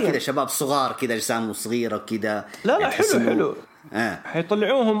قد ولا كذا شباب صغار كذا أجسام صغيرة كذا؟ لا يعني حلو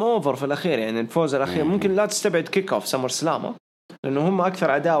حيطلعوهم أوفر في الأخير يعني الفوز الأخير ممكن لا تستبعد كيك أوف سمر سلامة لأنه هم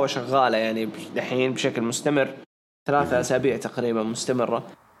أكثر عداوة شغالة يعني الحين بشكل مستمر 3 أسابيع تقريبا مستمرة،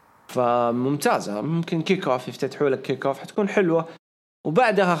 فممتازة. ممكن كيك أوف يفتتحوا لك كيك أوف حتكون حلوة،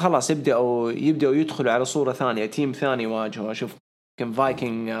 وبعدها خلاص يبدأوا يدخلوا على صورة ثانية، تيم ثاني واجهوا. أشوف ممكن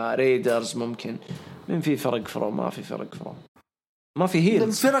فايكنج ريدرز، ممكن من في فرق فرو، ما في فرق فرو، ما في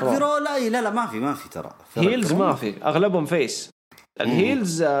هيلز فرق فرو لا ما في ترى هيلز ما في، أغلبهم فيس.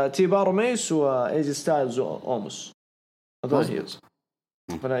 الهيلز تيبار وميس وإيجي ستايلز وأوموس هذول هيلز.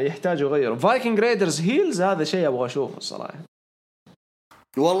 يحتاجوا يغيروا. فايكنج ريدرز هيلز هذا شيء ابغى اشوفه الصراحه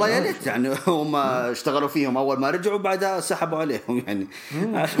والله يا ليت يعني هم اشتغلوا فيهم اول ما رجعوا بعدها سحبوا عليهم يعني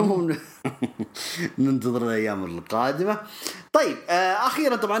عشان ننتظر الايام القادمه. طيب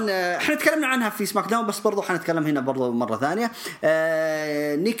اخيرا طبعا احنا تكلمنا عنها في سماك داون بس برضو حنتكلم هنا برضو مره ثانيه.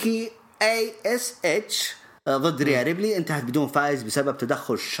 نيكي ASH ضد ريا ريبلي انتهت بدون فائز بسبب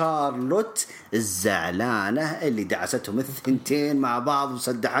تدخل شارلوت الزعلانة اللي دعستهم الثنتين مع بعض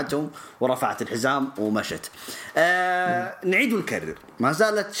وسدحتهم ورفعت الحزام ومشت. نعيد ونكرر، ما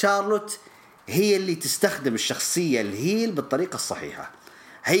زالت شارلوت هي اللي تستخدم الشخصية الهيل بالطريقة الصحيحة،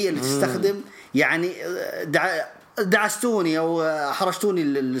 هي اللي تستخدم يعني دعستوني أو حرشتوني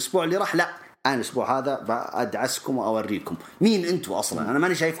الأسبوع اللي راح، لا أنا الأسبوع هذا أدعسكم وأوريكم مين أنتوا أصلا، أنا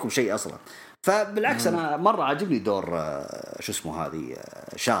ماني شايفكم شيء أصلا. فبالعكس أنا مرة عجبني دور شو اسمه هذه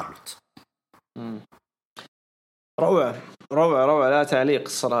شارلوت. روعة روعة روعة لا تعليق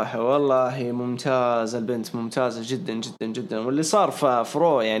الصراحة، والله ممتازة البنت، ممتازة جدا جدا جدا. واللي صار في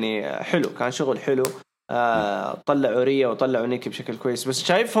فرو يعني حلو، كان شغل حلو. طلعوا ريا وطلعوا نيكي بشكل كويس، بس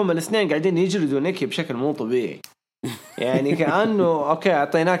شايفهم الاثنين قاعدين يجلدوا نيكي بشكل مو طبيعي يعني كأنه أوكي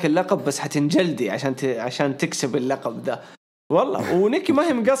أعطيناك اللقب بس حتنجلدي عشان تكسب اللقب ده والله. ونيكي ما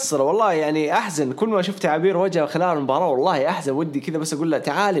هي مقصرة والله، يعني أحزن كل ما شفت تعابير وجهه خلال المباراة، والله أحزن ودي كذا بس أقول له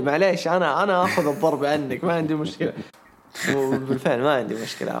تعالي معليش أنا أخذ الضرب عنك ما عندي مشكلة. وبالفعل ما عندي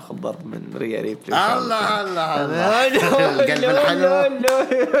مشكلة أخذ ضرب من ريا ريبلي. الله القلب الحلو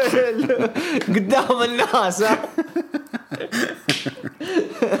قدام الناس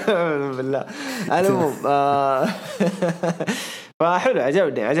بالله. المهم فحلو،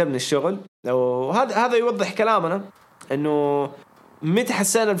 عجبني الشغل. وهذا يوضح كلامنا انه متى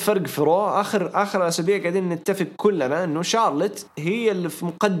حسينا بفرق في رو. اخر اسابيع قاعدين نتفق كلنا انه شارلت هي اللي في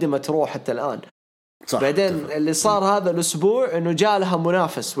مقدمة رو حتى الان. بعدين اللي صار هذا الاسبوع انه جاء لها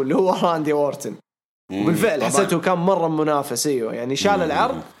منافس واللي هو راندي أورتن، وبالفعل حسيته كان مرة منافس. ايوه يعني شال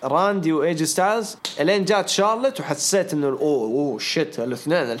العرض راندي وايجي ستايلز الين جات شارلت، وحسيت انه اوه شيت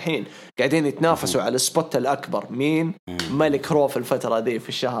الاثنين الحين قاعدين يتنافسوا على السبوت الاكبر، مين ملك رو في الفترة دي في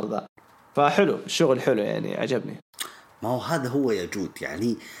الشهر ذا. فحلو الشغل حلو يعني عجبني. ما هو هذا هو يا جود،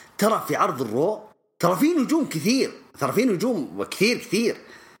 يعني ترى في عرض الرو ترى في نجوم كثير، ترى في نجوم كثير.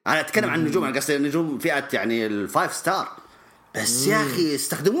 انا اتكلم عن نجوم، انا قصدي نجوم فئة يعني الفايف ستار، بس يا اخي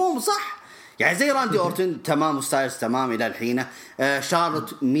استخدموهم صح. يعني زي راندي أورتن تمام، وستايلز تمام إلى الحين،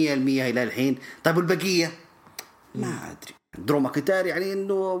 شارلوت 100% إلى الحين. طيب والبقية ما أدري. درو ماكنتاير يعني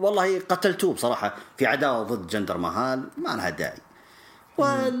إنه والله قتلتوه بصراحة في عداوة ضد جندر مهال ما لها داعي،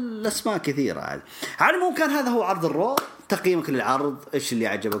 والأسماء كثيرة عاد. على مو كان هذا هو عرض الرو. تقييمك للعرض، إيش اللي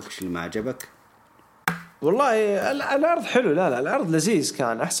عجبك إيش اللي ما عجبك؟ والله العرض حلو، لا العرض لذيذ،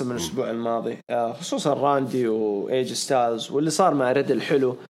 كان أحسن من الأسبوع الماضي، خصوصا راندي وإيج ستايلز. واللي صار مع ريدل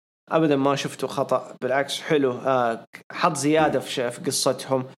حلو، أبدا ما شفته خطأ، بالعكس حلو. حط زيادة في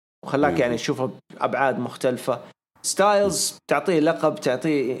قصتهم وخلاك يعني تشوفه بأبعاد مختلفة. ستايلز تعطيه لقب،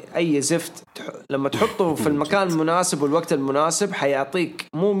 تعطيه أي زفت، لما تحطه في المكان المناسب والوقت المناسب حيعطيك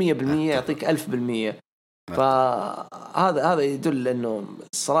مو 100%، يعطيك 1000%. فهذا يدل إنه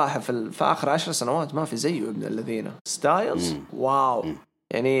الصراحة في آخر 10 سنوات ما في زيه ابن الذين. ستايلز واو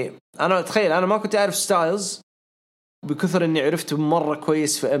يعني. أنا تخيل أنا ما كنت أعرف ستايلز بكثر إني عرفته مرة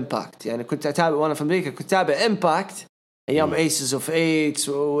كويس في إمباكت. يعني كنت أتابع وأنا في أمريكا، كنت أتابع إمباكت أيام أيسز أوف إيتس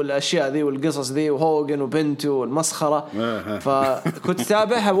والأشياء ذي والقصص ذي وهوغن وبنته والمسخرة. فكنت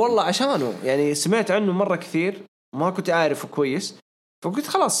أتابعها والله عشانه، يعني سمعت عنه مرة كثير ما كنت أعرفه كويس، فقلت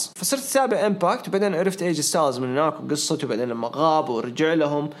خلاص فصرت أتابع إمباكت. وبعدين عرفت إيج ستايلز من هناك وقصته، وبعدين لما غاب ورجع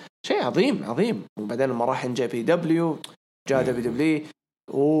لهم شيء عظيم. وبعدين لما راح جي بي دبليو جاء دبليو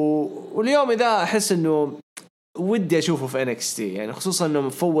واليوم إذا أحس إنه ودي أشوفه في NXT، يعني خصوصا إنهم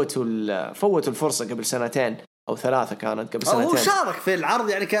فوتوا الفرصة قبل 2 أو 3 كانت قبل 2. هو شارك في العرض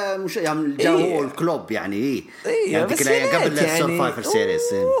يعني يعني جاء هو الكلوب يعني يعني بس قبل السرفايفر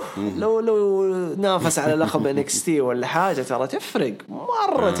سيريس. لو نافس على لقب NXT ولا حاجة ترى تفرق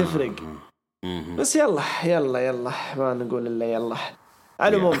مرة تفرق. بس يلا ما نقول إلا يلا.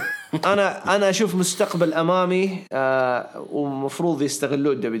 على العموم أنا أشوف مستقبل أمامي، ومفروض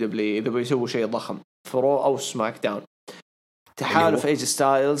يستغلوا الدبليو إذا بيسووا شيء ضخم في رو أو سماك داون. تحالف إيج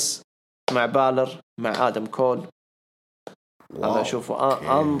ستايلز مع بالر مع آدم كول، أنا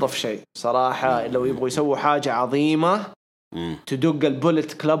أشوفه أنظف شيء صراحة. لو يبغوا يسووا حاجة عظيمة تدق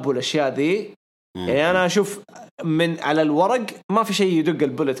البوليت كلاب والأشياء ذي، يعني أنا أشوف من على الورق ما في شيء يدق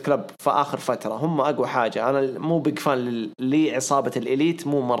البوليت كلاب في آخر فترة، هم أقوى حاجة. أنا مو بيج فان لعصابة الإليت،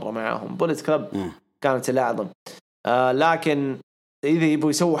 مو مرة معاهم. بوليت كلاب كانت الأعظم، لكن إذا يبغوا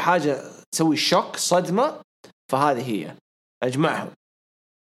يسووا حاجة تسوي شوك صدمة فهذه هي، أجمعهم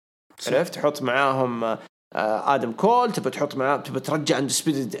عرفت؟ تحط معاهم آدم كول، تبى تحط معاه، تبى ترجع عند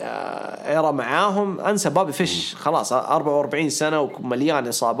سبيد إيرا معاهم، أنسى بابي فيش خلاص 44 سنة ومليان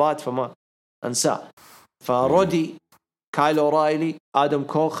إصابات فما أنساه. فرودي، كايل أورايلي، آدم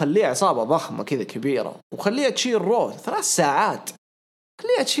كول، خليه عصابة ضخمة كذا كبيرة وخليه تشيل رو 3 ساعات،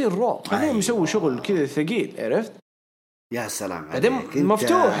 خليه تشيل رو، خليه يسوي شغل كذا ثقيل، عرفت؟ يا سلام بعدين عليك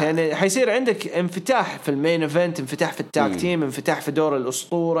مفتوح يعني، حيصير عندك انفتاح في المين ايفنت، انفتاح في التاك تيم، انفتاح في دور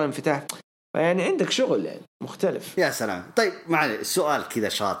الأسطورة، انفتاح يعني عندك شغل يعني مختلف. يا سلام. طيب معلش السؤال كذا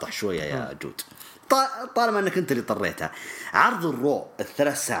شاطح شوية يا جود، طالما انك انت اللي طريتها، عرض الرو ال3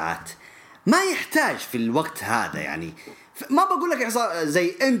 ساعات ما يحتاج في الوقت هذا يعني، ما بقول لك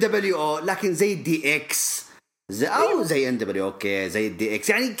زي NWO لكن زي الدي اكس، أو زي NWO اوكي زي الدي اكس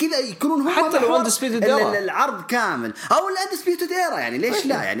يعني كذا يكونون هم حتى لو اندسبيوتد ايرا العرض كامل، او الاندسبيوتد ايرا يعني ليش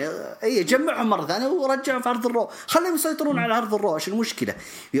لا يعني، اي جمعهم مره ثانيه ورجعهم في عرض الرو، خليهم يسيطرون على عرض الرو، ايش المشكله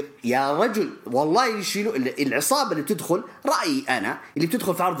يا رجل؟ والله يشيلوا العصابه اللي بتدخل، رايي انا اللي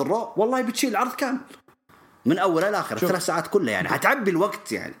بتدخل في عرض الرو والله بتشيل العرض كامل من اول لاخر 3 ساعات كلها يعني، هتعبي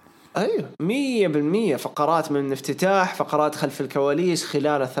الوقت يعني. ايوه 100%، فقرات من افتتاح، فقرات خلف الكواليس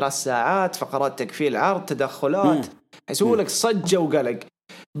خلال 3 ساعات، فقرات تكفيل عرض، تدخلات، يسوي لك صجة وقلق.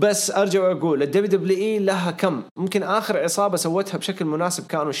 بس ارجع واقول الدبليو لها كم، ممكن اخر عصابة سوتها بشكل مناسب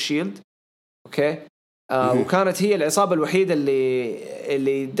كانوا الشيلد، اوكي وكانت هي العصابة الوحيدة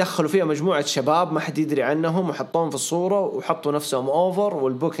اللي دخلوا فيها مجموعة شباب ما حد يدري عنهم وحطوهم في الصورة وحطوا نفسهم اوفر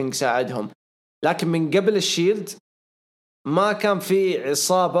والبوكينج ساعدهم. لكن من قبل الشيلد ما كان في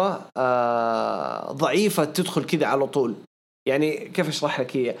عصابة ضعيفة تدخل كذا على طول. يعني كيف أشرح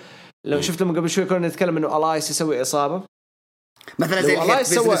لك هي؟ لو شفت لما قبل شوي كنا نتكلم إنه ألايس يسوي عصابة مثلا زي الهيرت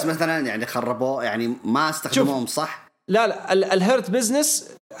بيزنس مثلا، يعني خربوه يعني ما استخدموهم صح. لا الهيرت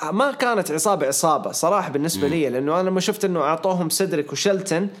بيزنس ما كانت عصابة صراحة بالنسبة لي، لأنه أنا لما شفت إنه أعطوهم سيدريك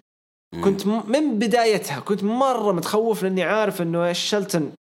وشلتن كنت من بدايتها كنت مرة متخوف، لأني عارف إنه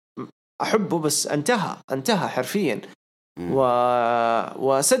شلتن أحبه بس انتهى حرفيا،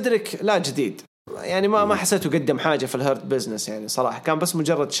 وسيدريك لا جديد يعني ما حسيته قدم حاجة في الهيرت بيزنس يعني صراحة، كان بس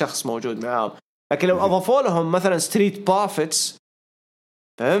مجرد شخص موجود معاهم. لكن لو أضافوا لهم مثلا ستريت بافيتس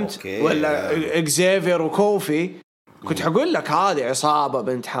فهمت ولا إكزيفير وكوفي كنت حقول لك هذه عصابة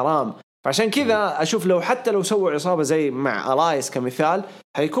بنت حرام. فعشان كذا أشوف لو حتى لو سووا عصابة زي مع ألايس كمثال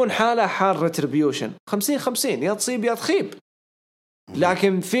هيكون حال ريتريبيوشن 50-50، يا تصيب يا تخيب.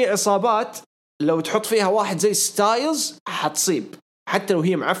 لكن في عصابات لو تحط فيها واحد زي ستايلز حتصيب، حتى لو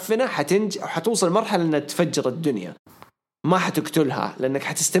هي معفنة حتوصل مرحلة أنها تفجر الدنيا، ما حتقتلها لأنك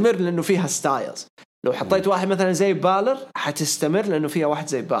حتستمر لأنه فيها ستايلز. لو حطيت واحد مثلا زي بالر حتستمر لأنه فيها واحد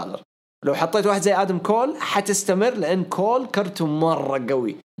زي بالر. لو حطيت واحد زي آدم كول حتستمر لأن كول كرته مرة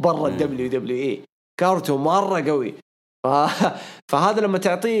قوي برا WWE، كرته مرة قوي. فهذا لما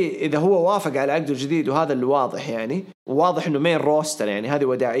تعطيه إذا هو وافق على عقده الجديد، وهذا اللي واضح يعني، واضح إنه مين روستر يعني، هذه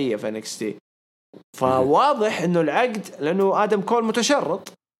وداعية في NXT، فواضح إنه العقد لأنه آدم كول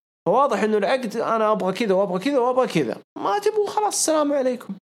متشرط، فواضح إنه العقد أنا أبغى كذا وأبغى كذا وأبغى كذا، ما تبغوا خلاص السلام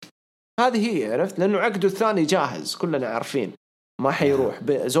عليكم. هذه هي، عرفت؟ لأنه عقده الثاني جاهز كلنا عارفين ما حيروح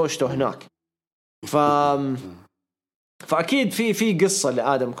بزوجته هناك. فأكيد في قصة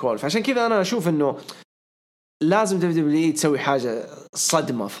لآدم كول. فعشان كذا أنا أشوف إنه لازم WWE تسوي حاجة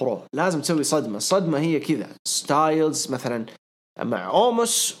صدمة فرو، لازم تسوي صدمة هي كذا ستايلز مثلا مع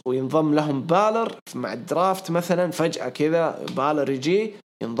أوموس وينضم لهم بالر مع الدرافت مثلا، فجأة كذا بالر يجي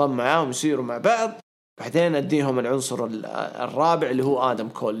ينضم معاهم يصيروا مع بعض، بعدين أديهم العنصر الرابع اللي هو آدم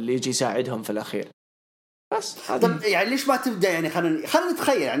كول اللي يجي يساعدهم في الأخير. بس طب يعني ليش ما تبدأ يعني خلينا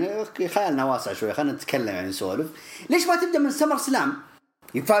نتخيل يعني خيالنا واسع شوي، خلينا نتكلم يعني نسولف، ليش ما تبدأ من سمر سلام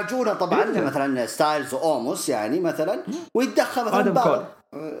يفاجئونا طبعا مثلا ستايلز وأوموس يعني مثلا، ويتدخل مثلا بالر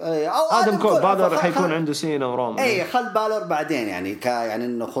أو آدم كول بالر حيكون عنده سينا ورومان، اي خل بالر بعدين يعني يعني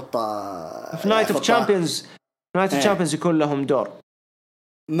انه خطة في نايت اوف تشامبيونز، نايت اوف تشامبيونز يكون لهم دور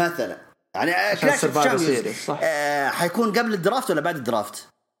مثلا يعني كلاش اوف تشامبيونز حيكون قبل الدرافت ولا بعد الدرافت؟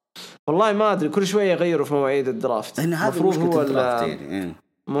 والله ما ادري، كل شويه يغيروا في مواعيد الدرافت. المفروض هو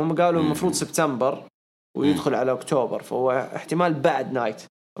هم قالوا المفروض سبتمبر ويدخل على اكتوبر، فهو احتمال بعد نايت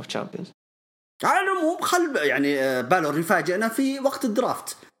اوف تشامبيونز. على العموم خل يعني بالور يفاجئنا في وقت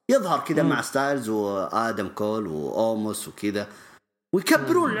الدرافت، يظهر كذا مع ستايلز وآدم كول وأوموس وكذا،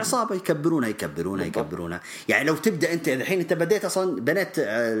 ويكبرون العصابة، يكبرونها. يعني لو تبدأ أنت الحين، أنت بديت أصلا بنيت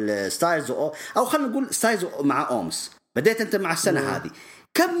ستايلز أو خلينا نقول ستايلز مع أوموس، بديت أنت مع السنة هذه،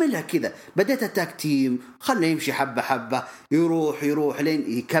 كملها كذا، بديت التاك تيم، خليه يمشي حبة يروح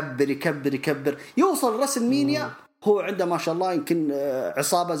لين يكبر يوصل رسم مينيا، هو عنده ما شاء الله يمكن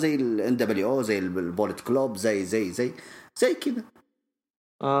عصابة زي NWO زي البوليت كلوب زي كذا.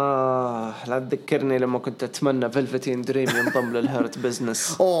 لا تذكرني لما كنت أتمنى فيلفتين دريم ينضم للهيرت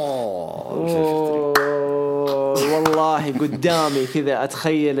بزنس. والله قدامي كذا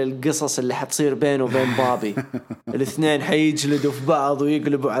أتخيل القصص اللي حتصير بينه وبين بابي. الاثنين حيجلدوا في بعض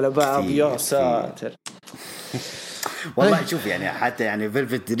ويقلبوا على بعض. يا ساتر. والله شوف يعني حتى يعني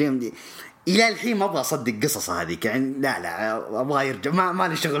فيلفت دريم دي إلى الحين ما أبغى أصدق قصص هذه يعني لا أبغى يرجع ما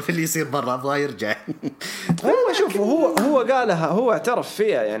نشتغل في اللي يصير برا أبغى يرجع. هو شوف هو قالها هو اعترف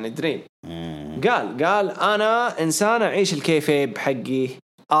فيها يعني دريم قال أنا إنسان أعيش الكيفيب حقي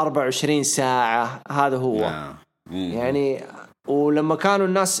 24 ساعة هذا هو يعني. ولما كانوا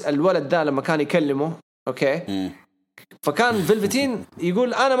الناس الولد ده لما كان يكلمه أوكي فكان فيلفتين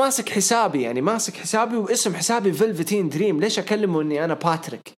يقول أنا ماسك حسابي يعني ماسك حسابي واسم حسابي فيلفتين دريم ليش أكلمه إني أنا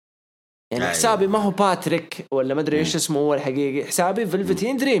باتريك يعني حسابي ما هو باتريك ولا ما أدري إيش اسمه هو الحقيقي حسابي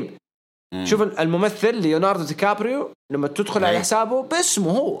فيلفتين دريم. شوف الممثل ليوناردو دي كابريو لما تدخل على حسابه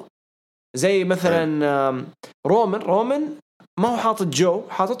باسمه هو زي مثلا رومان ما هو حاطط جو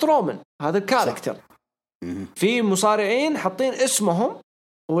حاطط رومان هذا الكاركتر. في مصارعين حاطين اسمهم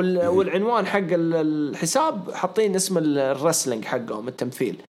والعنوان حق الحساب حاطين اسم الرسلينج حقهم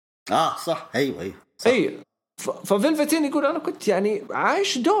التمثيل. صح ايوه اي ففيلفتين يقول انا كنت يعني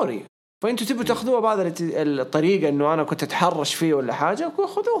عايش دوري فانتوا تبوا تاخذوها بهذا الطريقه انه انا كنت اتحرش فيه ولا حاجه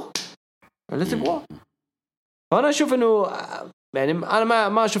خذوه اللي تبغوه. فانا اشوف انه يعني انا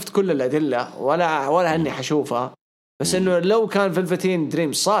ما شفت كل الادله ولا اني حشوفها بس انه لو كان فيلفتين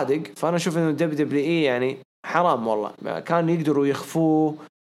دريم صادق فانا اشوف انه WWE يعني حرام والله كان يقدروا يخفوه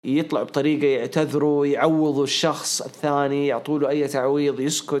يطلع بطريقه يعتذروا يعوضوا الشخص الثاني يعطوا له اي تعويض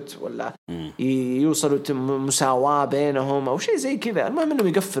يسكت ولا يوصلوا مساواه بينهم او شيء زي كذا. المهم انهم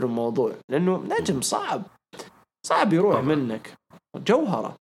يقفلوا الموضوع لانه نجم صعب يروح منك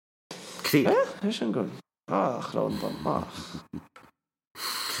جوهره كثير. ايش نقول لو انضم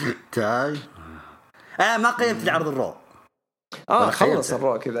تعال ما قيمت العرض الرو خلص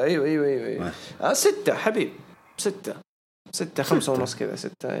الرو كذا ايوه 6 حبيب 6 5.5 كذا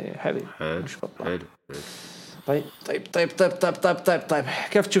 6 حبيب مش بطل. طيب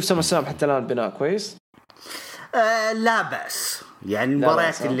كيف تشوف سما السلام حتى الان بناء كويس؟ لا بأس يعني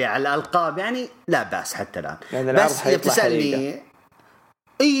المباريات اللي على الألقاب يعني لا بأس حتى الآن يعني بس تسألني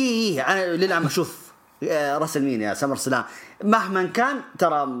أنا للعب أشوف راسل مين يا سمر سلام مهما كان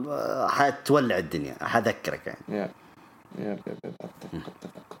ترى حتولع الدنيا حذكرك يعني.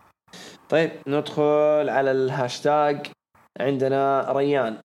 طيب ندخل على الهاشتاج. عندنا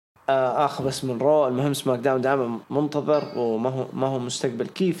ريان آخر بس من رو المهم سماك داون دائما منتظر وما هو مستقبل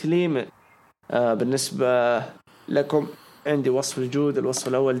كيث لي بالنسبة لكم عندي وصف الجود. الوصف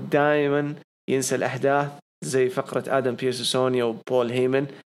الأول دائما ينسى الأحداث زي فقرة آدم بيرس وسونيا وبول هيمن.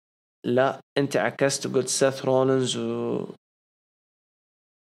 لا أنت عكست وقلت سيث رولينز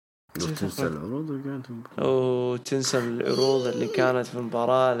تنسى العروض وتنسى العروض اللي كانت في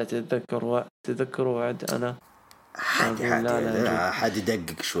المباراة لا تتذكر وعد أنا حد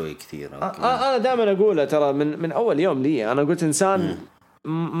يدقق شوي كثير. أنا دائما أقول ترى من أول يوم لي أنا قلت إنسان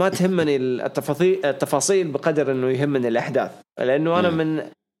ما تهمني التفاصيل بقدر إنه يهمني الأحداث لأنه أنا من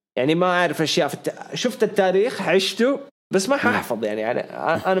يعني ما أعرف أشياء شفت التاريخ عشته بس ما ححفظ يعني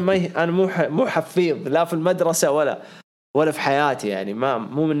أنا مو حفيظ لا في المدرسة ولا في حياتي يعني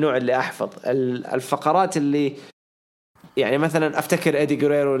مو من النوع اللي أحفظ الفقرات اللي يعني مثلا أفتكر إيدي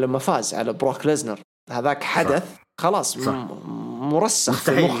غيريرو لما فاز على بروك ليزنر هذاك حدث خلاص مرسخ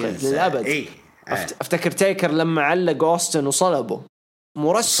في مخي للأبد. أفتكر تايكر لما علق أوستن وصلبه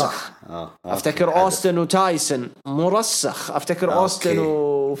مرسخ. أفتكر أوستن وتايسون مرسخ. أفتكر أوستن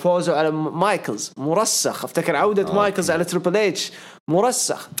وفوزه على مايكلز مرسخ. أفتكر عودة مايكلز على تريبل إتش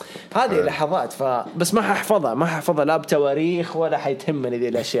مرسخ. هذه لحظات بس ما ححفظها لا بتواريخ ولا حيتهمني ذي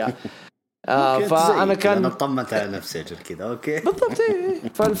الأشياء. فأنا كان طمنت على نفسي كذا أوكي بالضبط.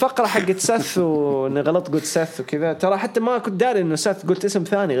 فالفقرة حقت سث ونغلط قلت سث وكذا ترى حتى ما كنت داري إنه سث قلت اسم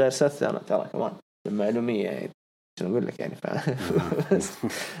ثاني غير سث أنا ترى كمان المعلومية يعني شنو أقول لك يعني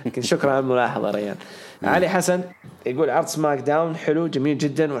لكن شكرا على الملاحظة ريان. علي حسن يقول عرض سماك داون حلو جميل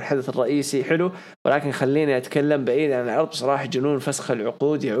جدا والحدث الرئيسي حلو ولكن خليني أتكلم بعيد عن العرض بصراحة جنون فسخ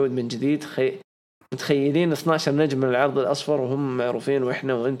العقود يعود من جديد. متخيلين 12 نجم من العرض الأصفر وهم معروفين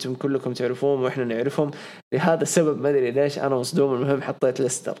وإحنا وإنتم كلكم تعرفون وإحنا نعرفهم لهذا السبب ما أدري ليش أنا مصدوم. المهم حطيت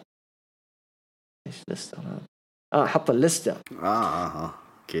ليستر. إيش ليستر هذا؟ حط الليستة.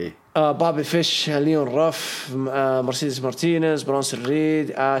 أوكي. بابي فيش ليون راف مرسيدس مارتينيز برونسون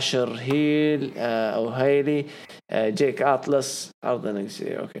ريد آشر هيل أو هايلي جيك أطلس عرض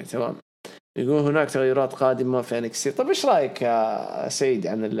نكسي. أوكي تمام. يقول هناك تغيرات قادمة في NXT. طب إيش رأيك يا سعيد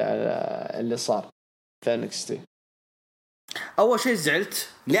عن اللي صار في NXT؟ اول شيء زعلت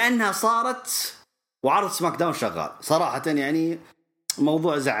لانها صارت وعرض سماك داون شغال صراحه، يعني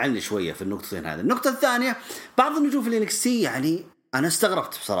موضوع زعلني شويه في النقطتين هذه. النقطه الثانيه بعض النجوم في الانكس تي يعني انا استغربت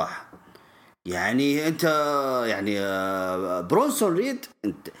بصراحه. يعني انت يعني برونسون ريد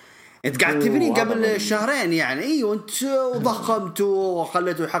انت قاعد تبني قبل شهرين يعني ايوه انت ضخمته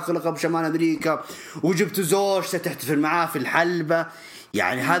وخليته يحقق لقب شمال امريكا وجبت زوجته تحتفل معاه في الحلبة.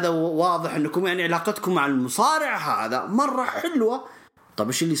 يعني هذا واضح انكم يعني علاقتكم مع المصارع هذا مرة حلوة. طب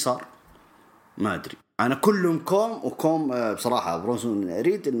ايش اللي صار؟ ما ادري انا كلهم كوم وكوم بصراحة. برونسون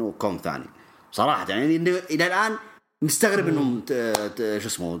ريد انه كوم ثاني صراحة، يعني الى الان مستغرب انهم شو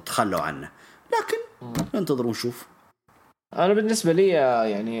اسمه تخلوا عنه، لكن ننتظر ونشوف. انا بالنسبه لي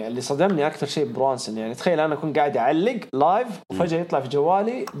يعني اللي صدمني اكثر شيء برونسون. يعني تخيل انا اكون قاعد اعلق لايف وفجاه يطلع في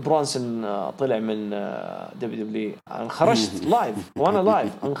جوالي برونسون طلع من دبليو. انخرجت لايف وانا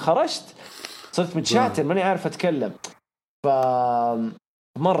لايف انخرجت صرت متشاتر ماني عارف اتكلم. ف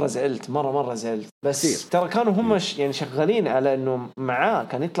مرة زعلت مرة زعلت. بس ترى كانوا هم يعني شغالين على انه معاه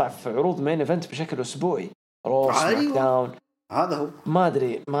كان يطلع في عروض مين ايفنت بشكل اسبوعي، رو سماك داون. هذا هو.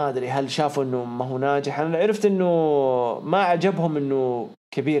 ما ادري هل شافوا انه ما هو ناجح. انا عرفت انه ما عجبهم انه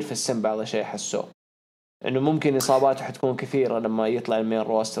كبير في السن، بعض الشيء حسوه انه ممكن اصاباته حتكون كثيرة لما يطلع المين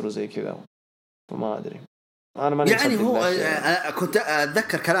روستر وزي كذا. فما ادري انا ما يعني هو كنت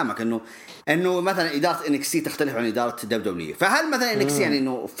اتذكر كلامك انه مثلا اداره انكسي تختلف عن اداره دبليو. فهل مثلا انكسي يعني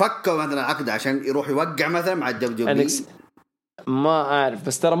انه فكوا مثلا عقد عشان يروح يوقع مثلا مع الدبليو؟ ما اعرف،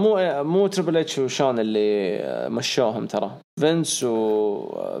 بس ترى مو تريبل اتش وشان اللي مشوهم، ترى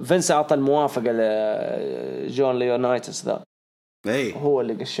فينس اعطى الموافقه لجون ليونايتس ذا هو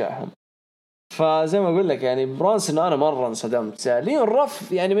اللي قشعهم. فزي ما اقول لك يعني برونسون انا مره انصدمت. ليون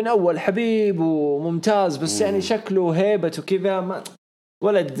رف يعني من اول حبيب وممتاز، بس يعني شكله هيبه وكذا ما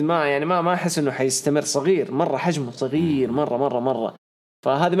ولد ما احس انه حيستمر. صغير مره، حجمه صغير مره.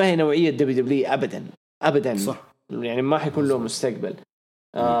 فهذه ما هي نوعيه دبليو ابدا صح. يعني ما حيكون له مستقبل.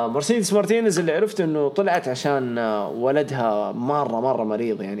 مرسيدس مارتينيز اللي عرفت انه طلعت عشان ولدها مرة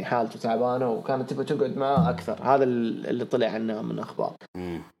مريض، يعني حالته تعبانة وكانت تبغى تقعد معاه اكثر. هذا اللي طلع عنها من اخبار.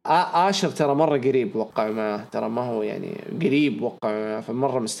 آشر ترى مرة قريب وقع معه، ترى ما هو يعني قريب وقع معه،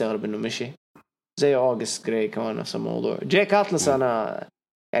 فمرة مستغرب انه مشي. زي اوغست جراي كمان نفس الموضوع. جيك أتلس انا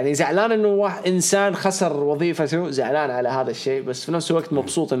يعني زعلان انه انسان خسر وظيفته، زعلان على هذا الشيء، بس في نفس الوقت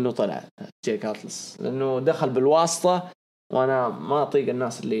مبسوط انه طلع جيك أتلس لانه دخل بالواسطة، وانا ما اطيق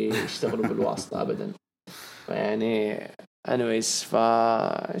الناس اللي يشتغلوا بالواسطة ابدا. يعني anyways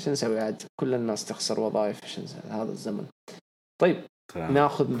ايش نسوي عاد؟ كل الناس تخسر وظائف، ايش نسوي هذا الزمن. طيب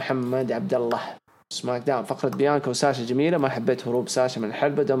ناخذ محمد عبد الله. سماك داون فقرة بيانكا وساشا جميلة، ما حبيت هروب ساشا من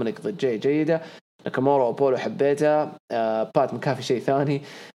الحلبة. دومينيك ضد جيدة. ناكامورا وبولو حبيتها. بات مكافي شيء ثاني.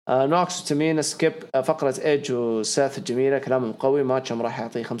 نوكس وتمينا سكيب. فقرة ايج وساث جميلة، كلامهم قوي، ماتشهم راح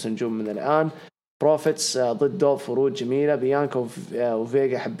يعطيه 5 نجوم من الآن. بروفيتس ضد دولف هروج جميلة. بيانكا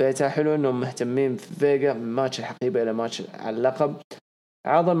وفيجا حبيتها، حلو انهم مهتمين في فيجا من ماتش الحقيبة الى ماتش على اللقب.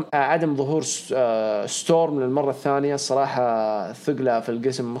 عدم ظهور ستورم للمرة الثانية، الصراحة ثقلها في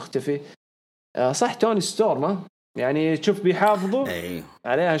القسم مختفي. صح توني ستورم يعني تشوف بيحافظوا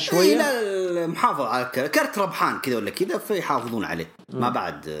عليها شوية. لا محافظ على كرت ربحان كذا ولا كذا فيحافظون عليه. ما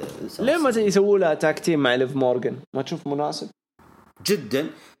بعد ليه ما يسووا لها تاك تيم مع ليف مورغان؟ ما تشوف مناسب جدا؟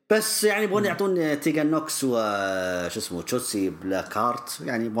 بس يعني يبغون يعطون تيغان نوكس وش اسمه تشوتسي بلاك هارت،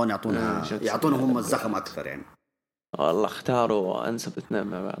 يعني يبغون يعطونهم هم الزخم اكثر يعني. والله اختاروا انسب اثنين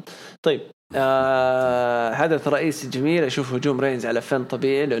مع بعض. طيب حدث رئيسي جميل. اشوف هجوم رينز على فين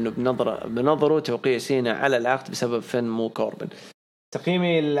طبيعي، لانه بنظره توقيع سينا على العقد بسبب فين مو كوربن.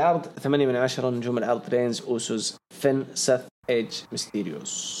 تقييمي للعرض 8 من 10. نجوم العرض رينز، اوسوس، فين، ساث، ايج،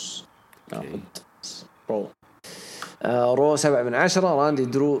 ميستيريوس. رو 7 من 10. راندي،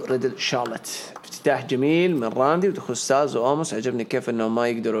 درو، ريدل، شارلت. افتتاح جميل من راندي ودخول ستارز وأوموس. عجبني كيف انهم ما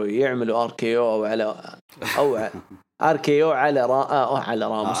يقدروا يعملوا اركيو او اركيو على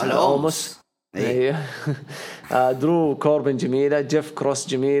راموس على أوموس. درو كوربن جميلة. جيف كروس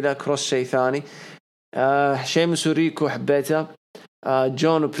جميلة. كروس شيء ثاني. شيمس وريكو حبيتها.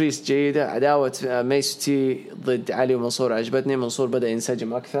 جون وبريست جيدة. عداوة ميستي ضد علي ومنصور عجبتني، منصور بدأ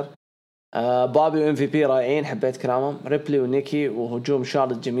ينسجم أكثر. بابي وام في بي رائعين، حبيت كلامهم. ريبلي ونيكي وهجوم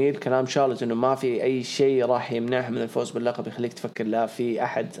شارلوت جميل. كلام شارلوت انه ما في اي شيء راح يمنعها من الفوز باللقب، يخليك تفكر لا في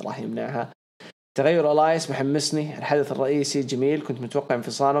احد راح يمنعها. تغير الايس محمسني. الحدث الرئيسي جميل، كنت متوقع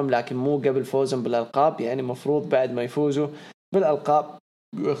انفصالهم لكن مو قبل فوزهم بالالقاب، يعني مفروض بعد ما يفوزوا بالالقاب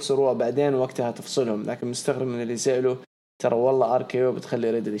ويخسروها بعدين وقتها تفصلهم، لكن مستغرب من اللي زعلوا. ترى والله اركيو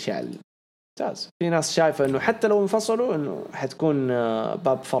بتخلي ريدل يشعل. ممتاز. في ناس شايفة انه حتى لو انفصلوا انه حتكون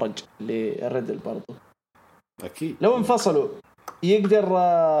باب فرج للريدل برضو. اكيد لو انفصلوا يقدر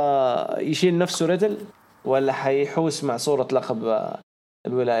يشيل نفسه ريدل ولا حيحوس مع صورة لقب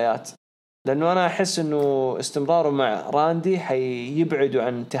الولايات؟ لأنه أنا أحس إنه استمراره مع راندي حيبعدوا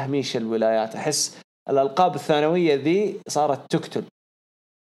عن تهميش الولايات. أحس الألقاب الثانوية ذي صارت تقتل.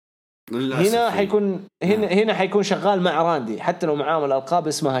 هنا حيكون هنا حيكون شغال مع راندي، حتى لو معاه الألقاب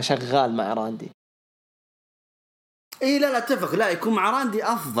اسمها شغال مع راندي. اي لا اتفق، لا يكون مع راندي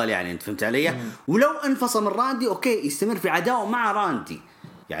افضل يعني، انت فهمت علي؟ ولو انفصل من راندي اوكي يستمر في عداوه مع راندي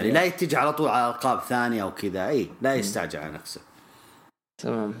يعني، لا يتجه على طول على القاب ثانيه او كذا، اي لا يستعجل على نفسه.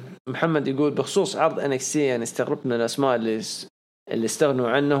 تمام. محمد يقول بخصوص عرض NXT يعني استغربت من الاسماء اللي استغنوا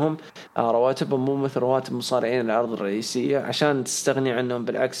عنهم، رواتبهم مو مثل رواتب مصارعين العرض الرئيسيه عشان تستغني عنهم،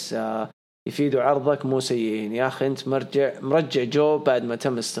 بالعكس يفيدوا عرضك مو سيئين. يا أخي أنت مرجع جو بعد ما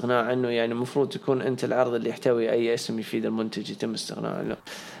تم استغناء عنه، يعني المفروض تكون أنت العرض اللي يحتوي أي اسم يفيد المنتج يتم استغناء عنه.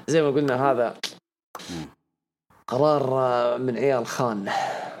 زي ما قلنا هذا قرار من عيال خان.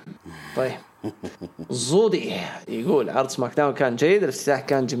 طيب زودي يقول عرض سماك داون كان جيد، الافتتاح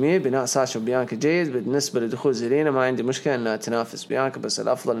كان جميل، بناء ساشا وبيانكا جيد. بالنسبة لدخول زيلينا ما عندي مشكلة أنها تنافس بيانكا، بس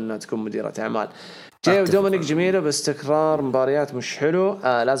الأفضل أنها تكون مديرة أعمال. جاي ودومينيك جميلة بس تكرار مباريات مش حلو.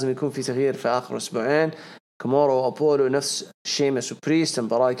 لازم يكون في تغيير في آخر أسبوعين. كامورو وأبولو نفس شيمس وبريست،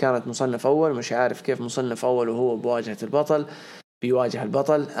 المباراة كانت مصنف أول، مش عارف كيف مصنف أول وهو بواجهة البطل بيواجه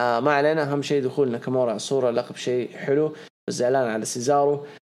البطل. ما علينا، أهم شيء دخول ناكامورا على الصورة، لقب شيء حلو، والزعلان على سيزارو.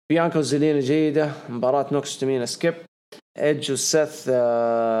 بيانكا وزيلينا جيدة. مباراة نوكس تمينا سكيب. إيدج وسيث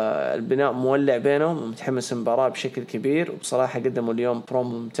البناء مولع بينهم ومتحمس المباراة بشكل كبير، وبصراحة قدموا اليوم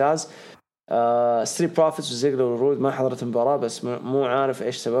برومو ممتاز. ستريت بروفيتس وزيجلر ورود ما حضرت المباراة، بس مو عارف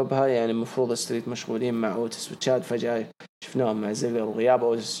إيش سببها، يعني المفروض ستريت مشغولين مع أوتس وتشاد، فجأة شفناهم مع زيجلر وغياب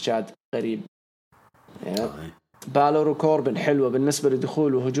أوتس وتشاد غريب يعني. بالور وكوربن حلوة بالنسبة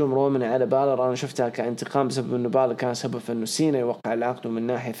لدخول وهجوم رومان على بالور، أنا شفتها كانتقام بسبب أنه بالور كان سبب في أنه سينا يوقع العقد. من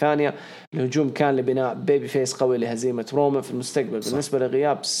ناحية ثانية الهجوم كان لبناء بيبي فيس قوي لهزيمة رومان في المستقبل. صح. بالنسبة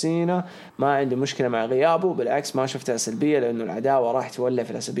لغياب سينا ما عندي مشكلة مع غيابه، بالعكس ما شفتها سلبية، لأنه العداوة راح تولع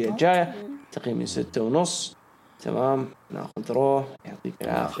في الأسابيع الجاية. تقييمي 6.5. تمام ناخذ روح. يعطيك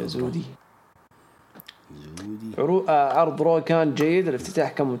العافية زودي. عرض رو كان جيد،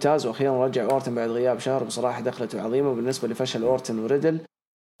 الافتتاح كان ممتاز، واخيرا رجع اورتن بعد غياب شهر، بصراحه دخلته عظيمه. بالنسبه لفشل اورتن وريدل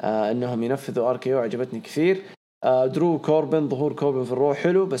انهم ينفذوا اركيو عجبتني كثير. درو كوربن، ظهور كوربن في الرو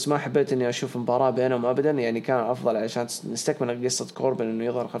حلو، بس ما حبيت اني اشوف مباراه بينهم ابدا، يعني كان افضل عشان نستكمل قصه كوربن انه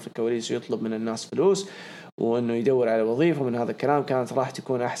يظهر خلف الكواليس ويطلب من الناس فلوس وانه يدور على وظيفه. من هذا الكلام كانت راح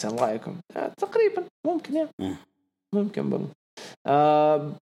تكون احسن. رايكم؟ تقريبا ممكن يعني ممكن بل.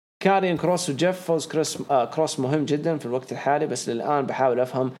 كارين كروس وجيف فوز كروس مهم جدا في الوقت الحالي، بس للآن بحاول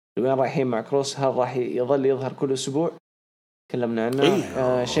أفهم لوين رايحين مع كروس. هل راح يظل يظهر كل أسبوع؟ تكلمنا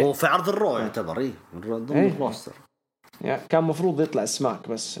عنه. شيء هو في عرض الرو يعتبر ضمن الروستر يعني كان مفروض يطلع سماك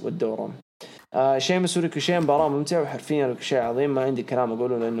بس والدوران. شيمس وريكوشي مباراة ممتعة، وحرفيا ريكوشي عظيم، ما عندي كلام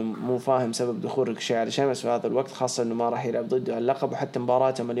أقوله لأنه مو فاهم سبب دخول ريكوشي على شيمس في هذا الوقت، خاصة أنه ما راح يلعب ضده اللقب، وحتى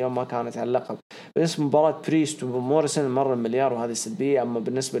مباراتهم اليوم ما كانت على اللقب. بالنسبة مباراة بريست وموريسون مرة المليار وهذه سلبية. أما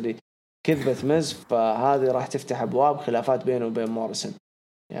بالنسبة لي كذبة مز فهذه راح تفتح أبواب خلافات بينه وبين موريسون.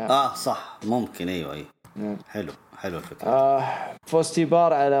 صح ممكن أيوة. حلو الفكرة. فوز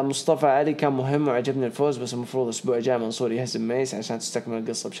تيبار على مصطفى علي كان مهم وعجبني الفوز، بس المفروض الأسبوع الجاي منصور يهزم ميس عشان تستكمل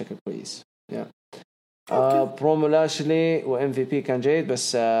القصة بشكل كويس. برومو لاشلي وام في بي كان جيد،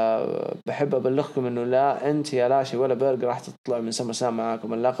 بس بحب ابلغكم انه لا انت يا لاشي ولا بيرج راح تطلع من سما سام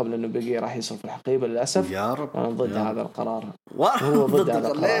معاكم اللقب، لانه بقي راح يصرف الحقيبه للاسف. يا رب انا ضد هذا القرار. هو ضد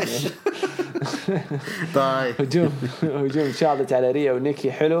هذا القرار. طيب هجوم شاطت على ريا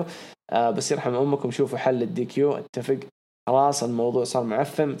ونيكي حلو، بس يرحم امكم شوفوا حل الدي كيو. اتفق خلاص الموضوع صار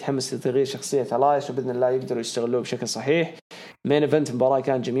معفن. متحمس لتغيير شخصية ألايس وبإذن الله يقدروا يستغلوه بشكل صحيح. مين إيفنت مباراة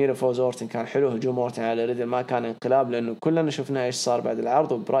كان جميلة، فوز أورتن كان حلو، هجوم أورتن على ريدل ما كان انقلاب لأنه كلنا شفنا إيش صار بعد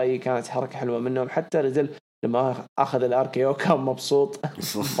العرض، وبرأيي كانت حركة حلوة منهم. حتى ريدل لما أخذ الأركيو كان مبسوط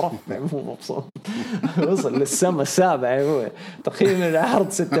مرفع مو مبسوط وصل للسما السابع. هو تقييم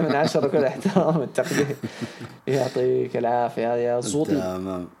العرض 6/10 كل احترام التقدير. يعطيك العافية يا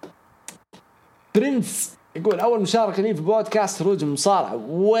صوتي. برنس يقول أول مشاركة لي في بودكاست هروج المصارعة.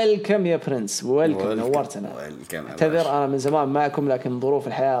 ويلكم يا برنس، ويلكم نورتنا. اعتذر أنا من زمان معكم لكن ظروف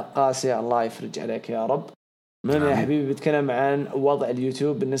الحياة قاسية، الله يفرج عليك يا رب. من يا حبيبي بتكلم عن وضع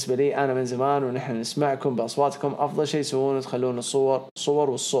اليوتيوب بالنسبة لي أنا من زمان، ونحن نسمعكم بأصواتكم، أفضل شيء يسوونه تخلون الصور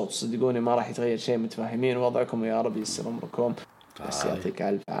والصوت، صدقوني ما راح يتغير شيء، متفاهمين وضعكم ويا رب يسر أمركم. بس يعطيك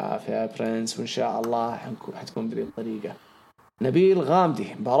ألف عافية يا برنس، وإن شاء الله حتكون بذي الطريقة. نبيل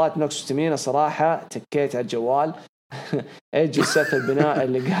غامدي مباراة نوكس تمينا صراحة تكيت على الجوال. ايج وسات البناء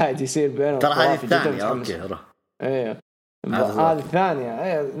اللي قاعد يصير بينهم ترى هذه الثانية. اوكي ايه هذه الثانيه.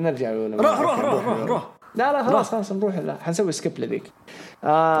 ايه نرجع الاولى. روح لا خلاص نروح. لا حنسوي سكيب لذيك.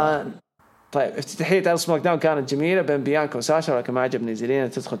 طيب افتتاحية عرض سماك داون كانت جميلة بين بيانكا وساشا، ولكن ما عجبني زيلينا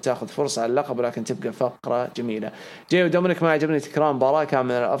تدخل تاخذ فرصة على اللقب، ولكن تبقى فقرة جميلة. جاي ودومينيك ما عجبني تكرار مباراة، كان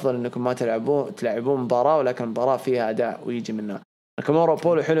من الأفضل إنكم ما تلعبون مباراة، ولكن مباراة فيها أداء ويجي منها. ناكامورا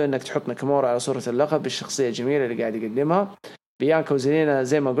وبولو حلو إنك تحط ناكامورا على صورة اللقب بالشخصية الجميلة اللي قاعد يقدمها. بيانكا وزيلينا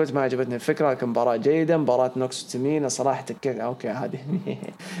زي ما قلت ما عجبتني الفكرة، لكن مباراة جيدة. مباراة نوكس وتمينا صراحة أوكي هذه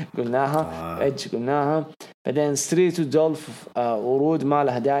قلناها. إدج قلناها. بعدين ستريت ودولف ورود ما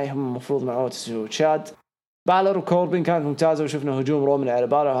لها داعي، هم المفروض مع أوتس وتشاد. بالر وكوربين كانت ممتازة، وشفنا هجوم رومان على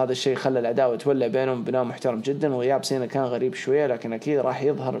بالر، وهذا الشيء خلى العداوة تولع بينهم بناء محترم جدا. وغياب سينا كان غريب شوية، لكن أكيد راح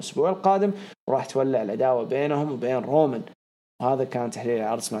يظهر الأسبوع القادم وراح تولع العداوة بينهم وبين رومان. وهذا كان تحليل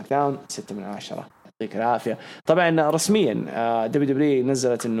عرض سماك داون 6/10. يعطيك العافية. طبعا رسميا دبليو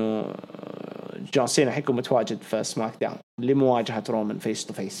نزلت انه جون سينا حيكون متواجد في سماك داون لمواجهة رومان فيس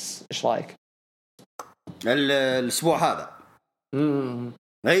تو فيس. ايش رايك الاسبوع هذا؟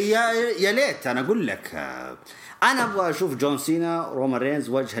 يا ليت. انا اقول لك انا ابغى اشوف جون سينا رومان رينز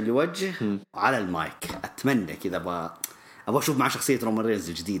وجها لوجه على المايك. اتمنى كذا، ابغى اشوف مع شخصية رومان رينز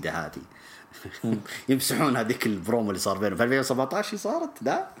الجديدة هذه. يمسحون هذيك البرومو اللي صار بينهم في 2017. صارت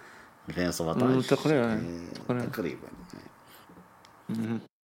ده 2017 تقريبا.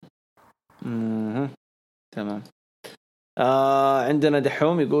 تمام. عندنا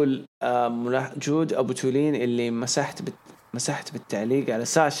دحوم يقول جود أبو تولين اللي مسحت بالتعليق على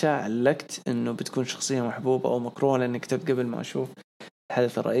ساشا، علقت إنه بتكون شخصية محبوبة أو مكروهة، لأني كتبت قبل ما أشوف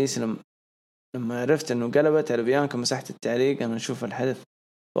الحدث الرئيسي. لما عرفت إنه قلبت على بيانكا مسحت التعليق. أنا أشوف الحدث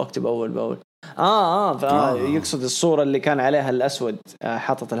واكتب أول بأول. يقصد الصورة اللي كان عليها الأسود،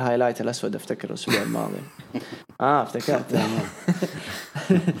 حطت الهايلايت الأسود أفتكر الأسبوع الماضي. افتكرت.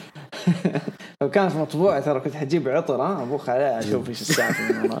 لو كانت مطبوعة ترى كنت حجيب عطر أبوخ عليها أشوف إيش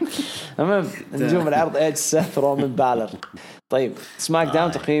السالفة من وراء. المهم نجوم العرض إيج سيث رومان بالر. طيب سماك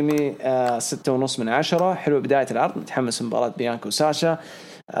داون تقييمي 6.5/10. حلو بداية العرض، متحمس مباراة بيانكا وساشا.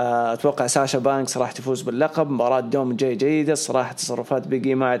 أتوقع ساشا بانكس راح تفوز باللقب. مباراة دوم جيدة. الصراحة تصرفات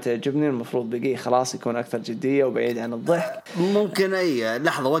بيجي ما تعجبني، المفروض بيجي خلاص يكون أكثر جدية وبعيد عن الضحك. ممكن أي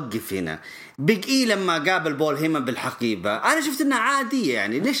لحظة وقف هنا. بيج إي لما قابل بول هيمن بالحقيبة أنا شفت إنها عادية،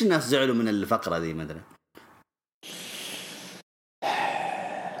 يعني ليش الناس زعلوا من الفقرة دي مثلا؟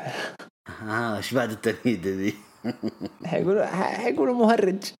 إيش بعد التنهيدة دي؟ حيقولوا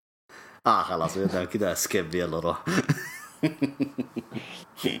مهرج. خلاص كده سكيب، يلا روح.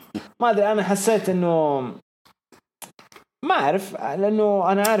 ما أدري، أنا حسيت إنه ما أعرف،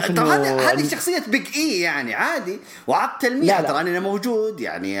 لأنه أنا عارف إنه هذه شخصية بيج إي يعني عادي، وعدت المياه ترى أنا موجود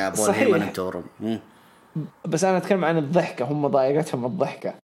يعني يا بول هيمن انتورم. بس أنا أتكلم عن الضحكة، هم ضايقتهم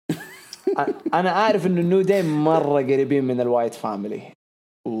الضحكة. أنا عارف إنه النو داي مرة قريبين من الوايت فاميلي،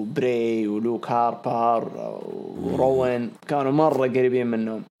 وبري ولوك هاربر وروين كانوا مرة قريبين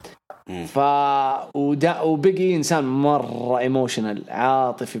منهم. وبيجي إنسان مرة ايموشنال،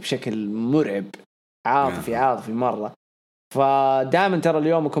 عاطفي بشكل مرعب، عاطفي مرة. فدائما ترى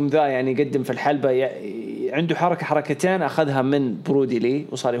اليومكم ذا يعني يقدم في الحلبة عنده حركتين أخذها من برودي لي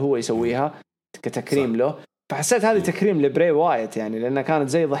وصار هو يسويها كتكريم له. فحسيت هذه تكريم لبري وايت يعني، لأنها كانت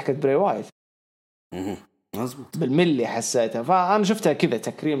زي ضحكة بري وايت مظبوط بالملي حسيتها. فأنا شفتها كذا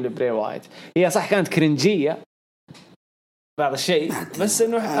تكريم لبري وايت. هي صح كانت كرنجية بعض الشيء، بس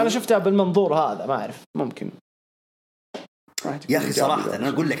إنه أنا شفتها بالمنظور هذا. ما أعرف، ممكن يا أخي صراحة أنا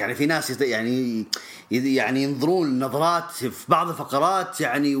أقول لك يعني في ناس يعني ينظرون نظرات في بعض الفقرات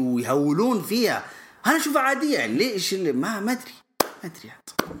يعني ويهولون فيها. أنا أشوفها عادية يعني. ليش اللي ما أدري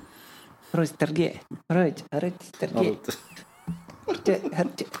هروج ترقيع هروج ترقيع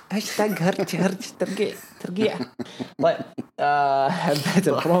هرج ترقيع. طيب حبيت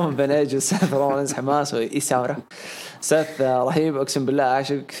البرومو بين ايج وسيث رولينز، حماس وإثارة. سيث رهيب اقسم بالله،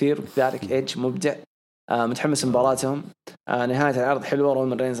 عاشق كثير، وكذلك ايج مبدع. متحمس مباراتهم. نهاية العرض حلوة.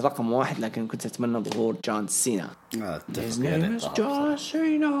 رومان رينز رقم 1، لكن كنت أتمنى ظهور جون سينا. جون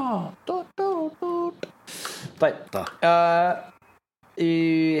سينا. طيب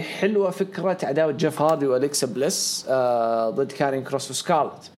حلوة فكرة عداوة جيف هاردي وأليكسا بليس ضد كارين كروس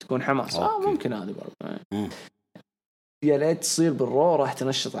وسكارلت، تكون حماس. ممكن هذه برضه. يا ليت تصير بالرو، راح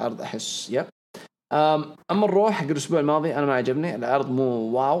تنشط عرض أحس. يب. أما الروح حق الأسبوع الماضي أنا ما عجبني العرض، مو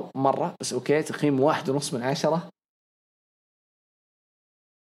واو مرة، بس أوكي. تقييم 1.5/10.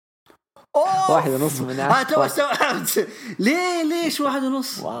 1.5/10. ليش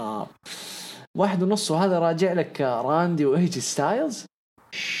 1.5؟ واو 1.5، وهذا راجع لك راندي وإيجي ستايلز.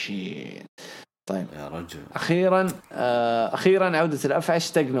 طيب يا رجل أخيرا عودة الأفعى،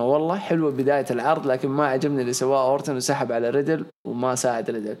 اشتقنا والله. حلوة بداية العرض، لكن ما عجبني اللي سواه أورتن وسحب على ريدل وما ساعد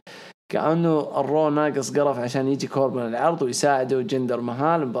ريدل، كأنه الرو ناقص قرف عشان يجي كوربن العرض ويساعده. جندر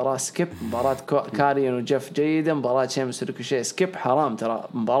مهال، مباراة سكيب. مباراة كاريون وجيف جيدة. مباراة شيمس ريكوشي سكيب. حرام ترى،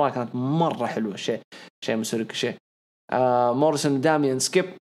 مباراة كانت مرة حلوة. شيمس ريكوشي. موريسون وداميان سكيب.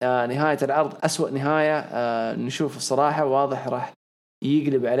 نهاية العرض أسوأ نهاية نشوف الصراحة. واضح راح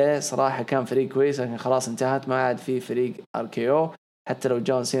يقلب عليه صراحة. كان فريق كويس لكن خلاص انتهت، ما عاد في فريق RKO. حتى لو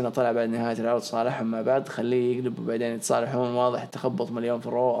جون سينا طلع بعد نهاية العرض صالحهم مع بعض، خليه يقلب وبعدين يتصالحون. واضح تخبط مليون في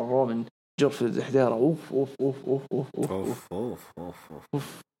الرو من جرف الحديرة. أوف أوف أوف أوف أوف أوف أوف أوف أوف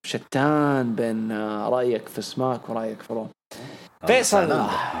أوف. شتان بين رأيك في سماك ورأيك في رو. فيصل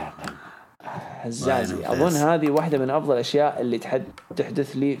هزازي، أظن هذه واحدة من أفضل الأشياء اللي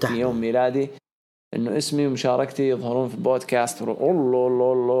تحدث لي في يوم ميلادي، إنه اسمي ومشاركتي يظهرون في البودكاست.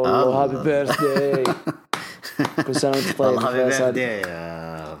 الله هابي بيرثداي. كل سنة وانت طيب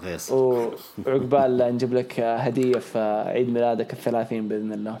فيصل. وعقبال نجيب لك هدية في عيد ميلادك 30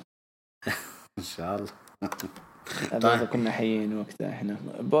 بإذن الله إن شاء الله. طيب كنا حيين وقتها احنا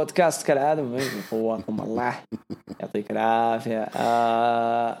بودكاست كالعادة. قواكم الله يعطيك العافية.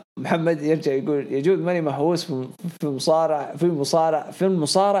 محمد يرجع يقول يجوز ماني محوس في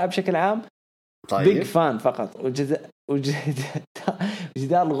المصارعة بشكل عام. طيب. بيج فان فقط.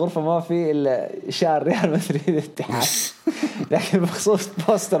 وجدار الغرفة ما في إلا شعار ريال مدريد الاتحاد. لكن بخصوص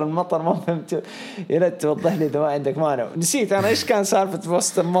بوستر المطر ما فهمت، يا ريت توضح لي إذا ما عندك مانع. نسيت أنا إيش كان سالفة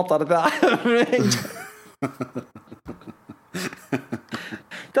بوستر المطر ذا.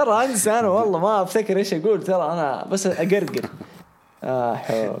 ترى أنسى أنا والله ما أفتكر إيش أقول، ترى أنا بس أقرقر.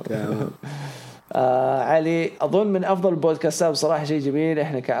 علي، أظن من أفضل البودكاستات بصراحة. شيء جميل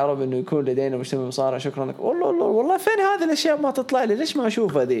إحنا كعرب إنه يكون لدينا مجتمع مصارع. شكرا لك. والله فين هذه الأشياء ما تطلع لي؟ ليش ما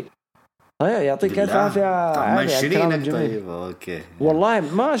أشوفها ذي؟ يعطيك ألف عافية. طيب أوكي. والله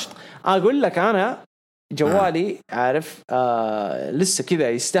ما أقول لك أنا جوالي عارف لسه كذا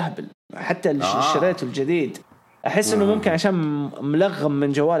يستهبل. حتى شريته الجديد أحس إنه ممكن عشان ملغم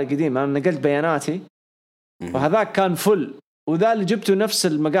من جوالي قديم. أنا نقلت بياناتي وهذاك كان فل، وذا اللي جبته نفس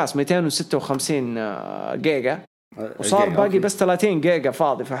المقاس 256 جيجا، وصار باقي بس 30 جيجا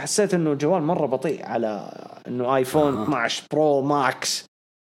فاضي. فحسيت إنه الجوال مرة بطيء على إنه آيفون 12 برو ماكس.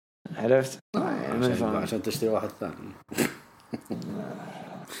 عرفت؟ عشان تشتري واحد ثاني.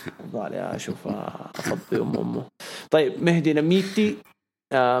 ضالي أشوف أفضي أمه. طيب مهدي نميتي،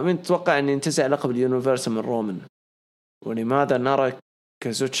 من تتوقع أن ينتزع لقب اليونيفرس من رومان؟ ولماذا نرى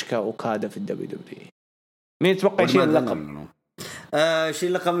كازوتشكا وكادا في الدبليو؟ مين تتوقع شيء اللقب؟ شيء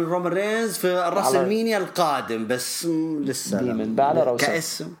اللقب من رومان رينز في الراسلمانيا القادم، بس لسه من بالر أو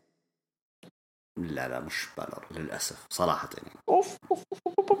كاسم. لا مش بالر للأسف صراحة يعني.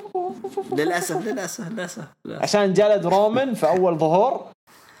 للأسف عشان جلد رومان في أول ظهور.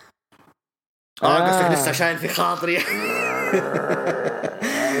 قصدك لسه عشان في خاطري.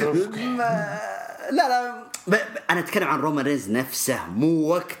 لا أنا أتكلم عن رومان رينز نفسه، مو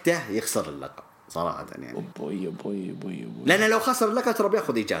وقته يخسر اللقب صراحة يعني. بوي. لأن لو خسر اللقب ترى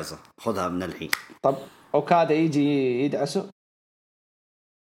بياخذ إجازة، خذها من الحين. طب أوكادا يجي يدعسه.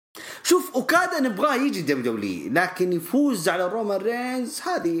 شوف أوكادا نبغاه يجي دبليو، لكن يفوز على رومان رينز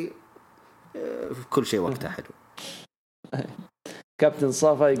هذه كل شيء وقتها حلو. كابتن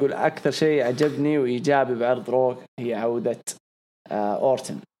صافا يقول أكثر شيء عجبني وإيجابي بعرض روك هي عودة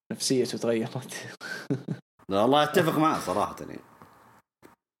أورتن، نفسيته تغيرت. والله أتفق معه صراحة يعني.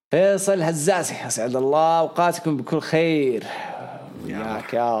 فيصل هزازي، أسعد الله أوقاتكم بكل خير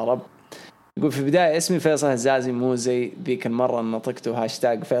ياك يا رب. يقول في بداية اسمي فيصل هزازي، مو زي ذيك المرة نطقته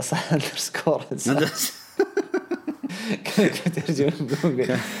هاشتاج فيصل _ كنت ترجم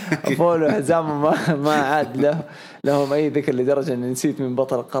جوجل أفولو حزام ما عاد لهم أي ذكر، لدرجة أن نسيت من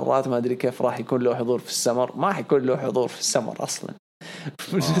بطل القارات. ما أدري كيف راح يكون له حضور في السمر. ما حيكون له حضور في السمر أصلا.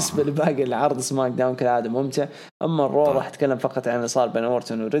 بالنسبة لباقي العرض سماك داون كالعادة ممتع. أما الرو راح أتكلم فقط عن اللي صار بين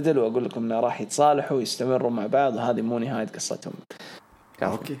أورتن وريدل، وأقول لكم أنه راح يتصالحوا ويستمروا مع بعض، وهذه مو نهاية قصتهم.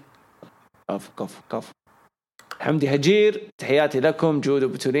 أوكي. كفو. حمدي هجير، تحياتي لكم. جود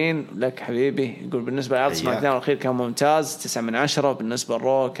وبتولين لك حبيبي. يقول بالنسبة لعرض سماك داون الأخير كان ممتاز 9 من 10، بالنسبة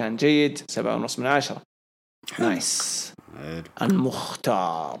للرو كان جيد 7.5 من 10. نايس.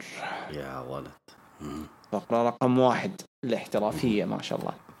 المختار يا ولد. فقرة رقم 1 الاحترافية ما شاء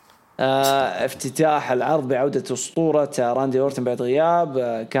الله. افتتاح العرض بعودة أسطورة راندي أورتن بعد غياب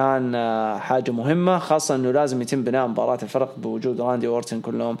كان حاجة مهمة، خاصة أنه لازم يتم بناء مباراة الفرق بوجود راندي أورتن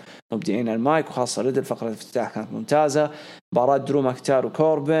كلهم مبدعين على المايك، وخاصة ريدل. فقرة الافتتاح كانت ممتازة. مباراة درو ماكتار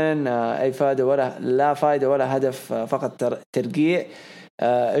وكوربن أي فائدة ولا لا فائدة ولا هدف، فقط ترقيع.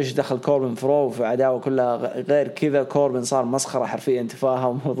 إيش دخل كوربن فرو في عداوة كلها غير كذا. كوربن صار مسخرة حرفيا تفاهة،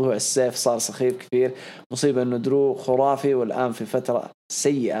 وموضوع السيف صار سخيف كثير. مصيبة إنه درو خرافي والآن في فترة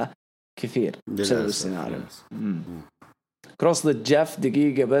سيئة كثير بسبب السيناريو. كروس ضد جيف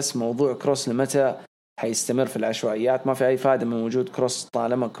دقيقة بس. موضوع كروس لمتى حيستمر في العشوائيات؟ ما في أي فائدة من وجود كروس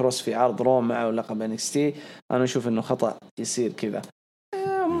طالما كروس في عرض رو معه لقب NXT. أنا أشوف إنه خطأ يصير كذا،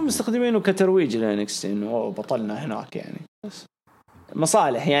 مستخدمينه كترويج لNXT إنه بطلنا هناك يعني. بس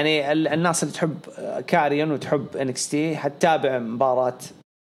مصالح يعني الناس اللي تحب كاريان وتحب NXT حتتابع مباراة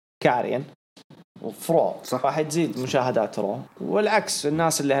كاريان وفرو، راح تزيد مشاهدات رو. والعكس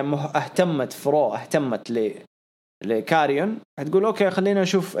الناس اللي اهتمت فرو اهتمت لكاريون هتقول اوكي خلينا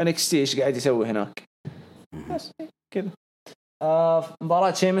نشوف NXT ايش قاعد يسوي هناك. بس كذا.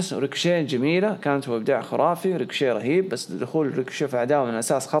 مباراة شيمس وريكوشيه جميلة كانت، وابداع خرافي. ريكوشيه رهيب، بس دخول ريكوشيه في عداوة من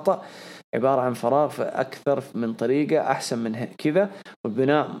اساس خطأ، عبارة عن فراغ في أكثر من طريقة أحسن من كذا.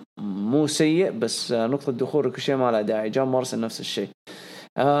 والبناء مو سيء، بس نقطة دخول ريكوشيه ما لها داعي. جون مورسون نفس الشيء.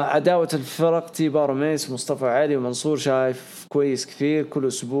 عداوة الفرق تيبار وميس، مصطفى علي ومنصور شايف كويس كثير كل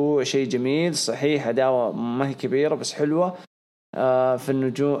أسبوع، شيء جميل صحيح. عداوة ما هي كبيرة بس حلوة. في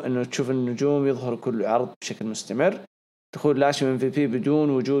النجوم إنه تشوف النجوم يظهر كل عرض بشكل مستمر. دخول لاشي MVP بدون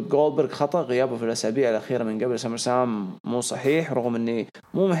وجود جولدبرغ خطأ. غيابه في الأسابيع الأخيرة من قبل سمر سام مو صحيح، رغم إني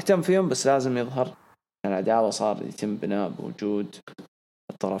مو مهتم فيهم بس لازم يظهر. العداوة صار يتم بناء بوجود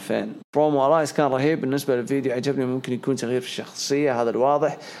الطرفين. برومو رايس كان رهيب بالنسبة للفيديو، عجبني. ممكن يكون تغيير في الشخصية، هذا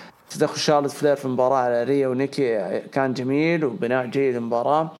الواضح. تدخل شارلوت فلير في المباراة على ريا ونيكي كان جميل وبناء جيد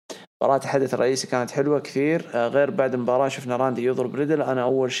المباراة. مباراة الحدث الرئيسي كانت حلوة كثير. غير بعد المباراة شفنا راندي يضرب ريدل. أنا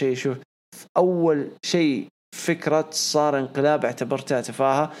أول شيء فكرة صار انقلاب اعتبرتها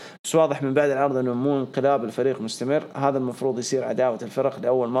تفاهة، بس واضح من بعد العرض أنه مو انقلاب، الفريق مستمر. هذا المفروض يصير عداوة الفرق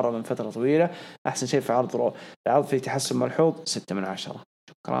لأول مرة من فترة طويلة. أحسن شيء في عرض رو، العرض فيه تحسن ملحوظ. 6/10.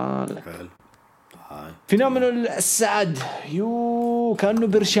 شكرا لك. في نوع من السعد كأنه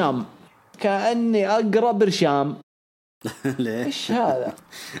برشام، كأني أقرأ برشام. إيش هذا؟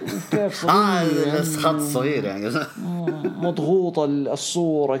 كيف صغير خط صغير يعني مضغوطة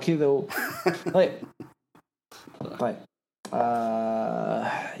الصورة كذا طيب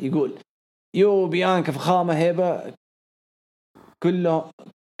يقول بيانكا فخامة هيبة كلتهم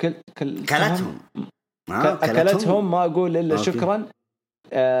ما أقول إلا شكرا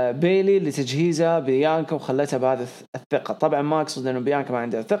بيلي لتجهيزها بيانكا وخلتها بهذا الثقة. طبعا ما أقصد أنه بيانكا ما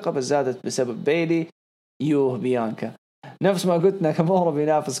عندها ثقة، بس زادت بسبب بيلي. بيانكا نفس ما قلت ناكامورا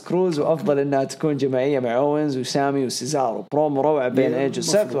بينافس كروز، وأفضل أنها تكون جماعية مع أوينز وسامي وسيزارو. برومو روعة بين إيج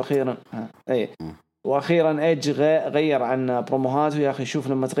وسيث. وأخيرا إيج غير عن بروموهاته. يا أخي شوف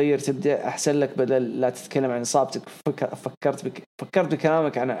لما تغير تبدأ أحسن لك، بدل لا تتكلم عن إصابتك. فكرت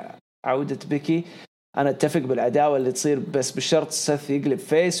بكلامك عن عودة بيكي. أنا أتفق بالعداوة اللي تصير، بس بالشرط سيث يقلب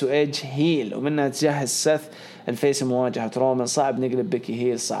فيس وإيج هيل، ومنها تجهز سيث الفيس مواجهة رومان. صعب نقلب بيكي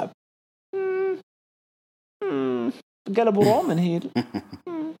هيل، صعب. قلبوا رومان هيل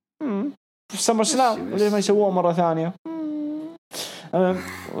في سمر سلام، وليه ما يسووه مرة ثانية؟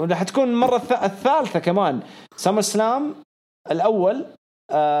 وراح تكون مرة الثالثة كمان. سمر سلام الأول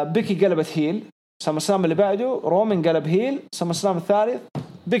بيكي قلبت هيل، سمر سلام اللي بعده رومان قلب هيل، سمر سلام الثالث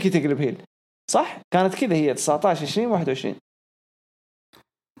بيكي تقلب هيل. صح؟ كانت كذا هي 19 20 21.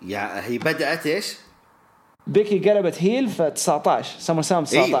 يا هي بدأت إيش؟ بيكي قلبت هيل في 19، سمر سلام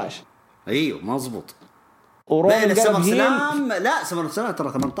 19. أيوه مظبوط. ورومان قلب هيل. لا سمر سلام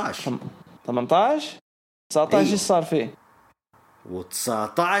ترى 18 19 ايش صار فيه؟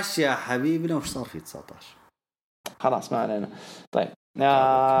 و19 يا حبيبنا وش صار فيه 19؟ خلاص ما علينا. طيب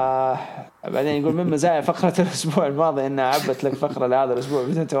بعدين يقول من مزايا فقرة الأسبوع الماضي إنها عبت لك فقرة لهذا الأسبوع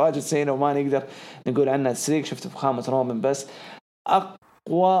بدون تواجد سينا، وما نقدر نقول عنها تسريق. شفت فخامة رومان بس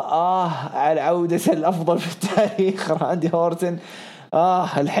أقوى على عودة الأفضل في التاريخ راندي هورتن.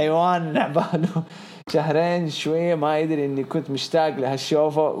 الحيوان نعباله شهرين شوية ما يدري إني كنت مشتاق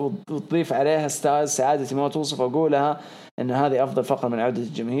لهالشوفة، وتضيف عليها ستايل سعادتي ما توصف. أقولها إن هذه أفضل فقرة من عودة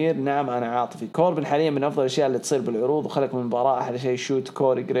الجماهير. نعم أنا عاطفي. كوربن حاليا من أفضل الأشياء اللي تصير بالعروض، وخلق من المباراة أحلى شيء شوت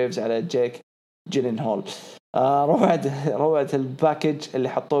كوري جريفز على جيك جيلين هول. روعة الباكج اللي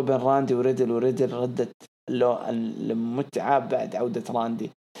حطوه بين راندي وريدل ردت المتعة بعد عودة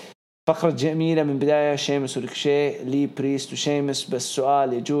راندي. فقرة جميلة من بداية. شيمس وريكشي لي بريست وشيمس. بس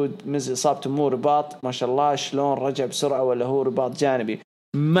سؤال يجود مز إصابته مو رباط ما شاء الله، شلون رجع بسرعة ولا هو رباط جانبي؟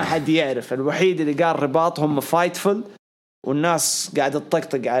 ما حد يعرف. الوحيد اللي قال رباط هم فايتفل، والناس قاعدة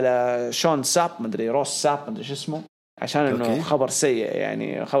تطقطق على شون ساب مدري روس ساب مدري شو اسمه، عشان انه خبر سيء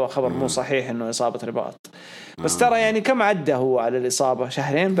يعني، خبر مو صحيح انه إصابة رباط. بس ترى يعني كم عدى هو على الإصابة؟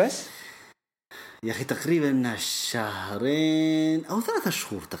 شهرين بس يا أخي تقريبا شهرين أو 3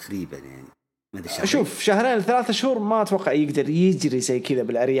 شهور تقريبا يعني. شوف 2-3 شهور ما أتوقع يقدر يجري زي كذا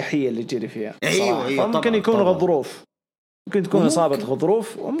بالأريحية اللي يجري فيها. أيوة ممكن يكون غضروف، ممكن تكون إصابة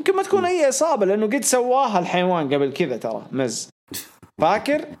غضروف، وممكن ما تكون أي إصابة لأنه قد سواها الحيوان قبل كذا ترى مز.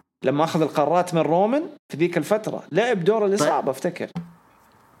 فاكر لما أخذ القارات من رومان في ذيك الفترة لعب دور الإصابة افتكر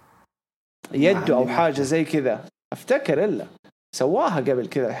يده أو حاجة زي كذا افتكر إلا سواها قبل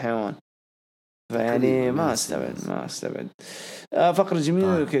كذا الحيوان. فيعني ما استبعد فقرة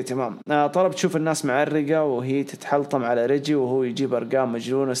جميلة. اوكي تمام. طلب تشوف الناس معرقة وهي تتحلطم على رجي وهو يجيب أرقام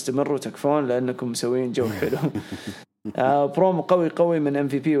مجنونة. استمروا تكفون لأنكم مسوين جو حلو. برومو قوي من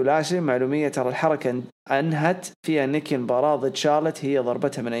MVP ولاشي. معلومية ترى الحركة أنهت فيها نيكي مباراة ضد شارلت هي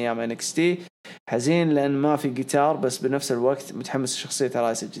ضربتها من أيام NXT. حزين لأن ما في جيتار بس بنفس الوقت متحمس لشخصية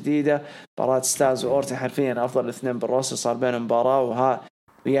رايس الجديدة. مباراة ستاز وأورتن حرفيا أفضل الاثنين بالروس صار بينهم مباراة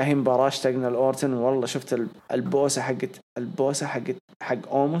ويا هي مباراة اشتقنا الأورتن. والله شفت البوسة حق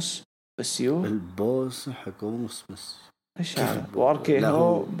أوموس بس البوسة حق أوموس بس إيش هذا وأركي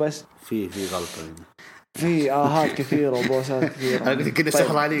هو بس في غلطة هنا. في آهات كثيرة وبوسات كثيرة. أنا قلت كده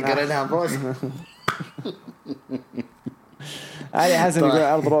سهل عليك قريناها بوس. علي حسن يقول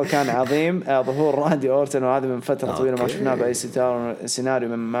عرض رو كان عظيم. ظهور راندي أورتن وهذا من فترة طويلة ما شفناه بأي سيناريو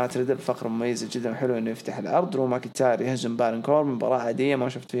من مات ريدل. فقرة مميزة جدا حلو إنه يفتح العرض. رو ماكنتاير يهزم بارن كوربن. مباراة عادية ما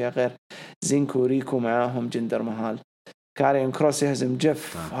شفت فيها غير زينكو وريكو معاهم جندر مهال. كارين كروس يهزم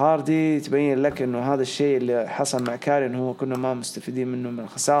جيف هاردي. تبين لك إنه هذا الشيء اللي حصل مع كارين هو كنا ما مستفيدين منه من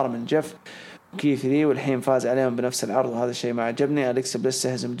الخسارة من جيف كيف لي والحين فاز عليهم بنفس العرض وهذا الشيء ما عجبني. أليكس بليس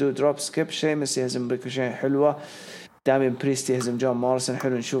يهزم دو دروب سكيب. شيمس يهزم ريكوشي حلوة. دامين بريست يهزم جون موريسون.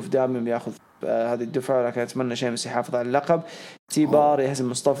 حلو نشوف دامين بياخذ هذه الدفعة لكن أتمنى شيمس يحافظ على اللقب. تي بار يهزم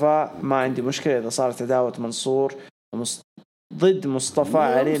مصطفى. ما عندي مشكلة إذا صارت عداوة منصور ضد مصطفى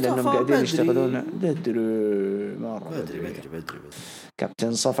علي لأنهم قاعدين يشتغلون بدري.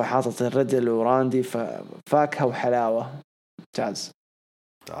 كابتن صفا حاطط الردل وراندي فاكهة وحلاوة ممتاز.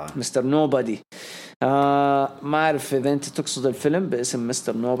 مستر نوبادي. ما أعرف إذا أنت تقصد الفيلم باسم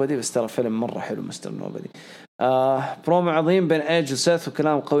مستر نوبادي بس ترى فيلم مرة حلو مستر نوبادي. برومو عظيم بين إيدج وسيث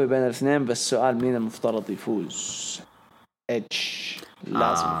وكلام قوي بين الاثنين بس سؤال مين المفترض يفوز؟ إيدج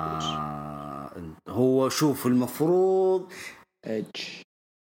لازم يفوز. هو شوف المفروض إيدج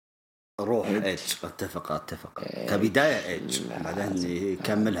روح إيدج. اتفق كبداية إيدج بعدين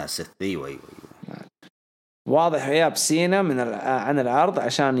يكملها سيث. أيوة. واضح غياب سينا عن العرض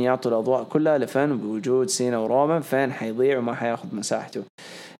عشان يعطوا الأضواء كلها لفن. بوجود سينا ورومان فين حيضيع وما حياخذ مساحته.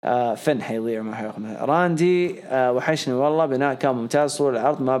 راندي وحشني والله. بناء كان ممتاز طول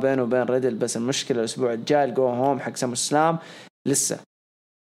العرض ما بينه وبين ريدل بس المشكلة الأسبوع الجاي الجو هوم حق سم السلام لسه.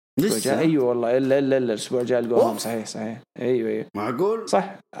 أيوة والله إلا الأسبوع الجاي الجو هوم. صحيح أيوة معقول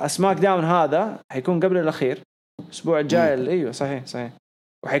صح. سماك داون هذا حيكون قبل الأخير الأسبوع الجاي. أيوة صحيح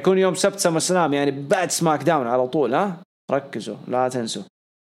وحيكون يوم سبت سم السلام يعني بعد سماك داون على طول. ركزوا لا تنسوا.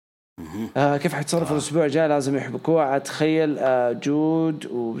 كيف حتصرف الأسبوع الجاي لازم يحبكوه. أتخيل جود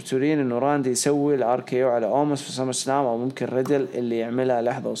وبتورين إنه راندي يسوي الاركيو على أومس في سم السلام أو ممكن ريدل اللي يعملها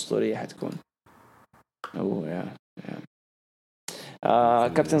لحظة أسطورية حتكون.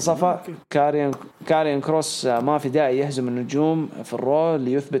 كابتن صفا. كارين كروس ما في داعي يهزم النجوم في الرو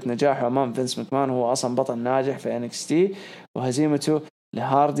ليثبت نجاحه أمام فينس مكمان. هو أصلا بطل ناجح في NXT وهزيمته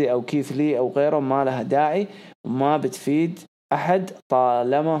لهاردي أو كيث لي أو غيره ما لها داعي وما بتفيد أحد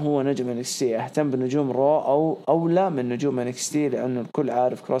طالما هو نجم NXT. أهتم بنجوم رو أو أولى من نجوم NXT لأنه الكل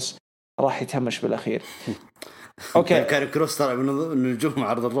عارف كروس راح يتهمش بالأخير. أوكي كان كروس ترى من نجوم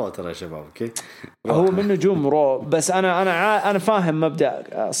عرض الرو ترى يا شباب. أوكي هو من نجوم رو بس أنا فاهم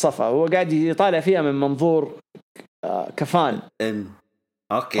مبدأ صفا. هو قاعد يطالع فيها من منظور كفان.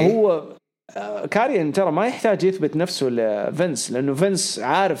 أوكي هو كاريان ترى ما يحتاج يثبت نفسه لفينس لأنه فينس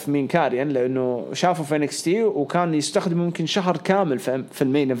عارف مين كاريان لأنه شافه في NXT وكان يستخدم ممكن شهر كامل في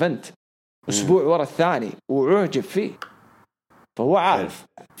المين إيفنت أسبوع ورا الثاني وعجب فيه. فهو عارف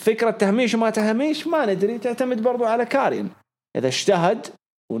فكرة تهميش وما تهميش ما ندري. تعتمد برضو على كاريان إذا اجتهد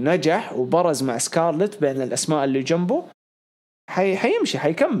ونجح وبرز مع سكارلت بين الأسماء اللي جنبه حيمشي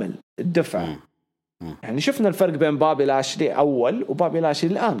حيكمل الدفعة. يعني شفنا الفرق بين بابي لاشلي أول وبابي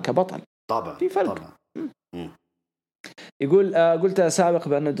لاشلي الآن كبطل. طبعا في فرق. يقول قلت سابق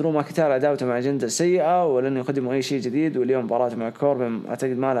بأن درو ماكنتاير عداوته مع جندر سيئة ولن يقدموا أي شيء جديد واليوم مباراة مع كوربن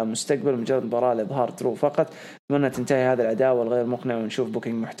أعتقد ما لها مستقبل مجرد مباراة لإظهار درو فقط. أتمنى تنتهي هذه العداوة الغير مقنعة ونشوف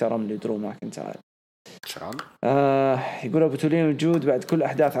بوكينج محترم لدرو ماكنتاير. يقول أبو تولين وجود بعد كل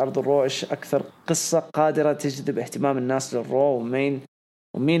أحداث عرض الرو إيش أكثر قصة قادرة تجذب اهتمام الناس للرو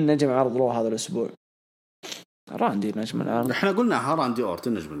ومين نجم عرض الرو هذا الأسبوع. راندي نجم العرض. احنا قلنا راندي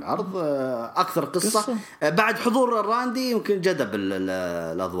اورتن نجم العرض اكثر قصة. بعد حضور الراندي يمكن جذب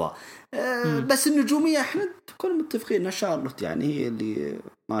الاضواء. بس النجومية احنا كلنا متفقين ان شارلوت يعني هي اللي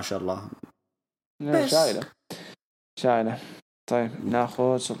ما شاء الله شايلة. طيب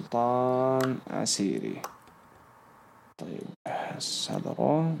ناخذ سلطان عسيري. طيب هذا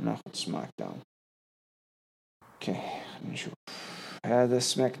رو، ناخذ سماك داون. اوكي نشوف هذا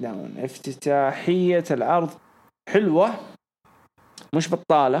سماك داون. افتتاحية العرض حلوة مش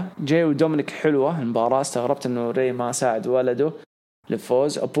بطالة. جاي ودومينيك حلوة المباراة. استغربت انه ري ما ساعد ولده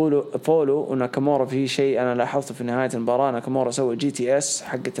للفوز. أبولو وناكامورا في شيء أنا لاحظته في نهاية المباراة. ناكامورا سوى GTS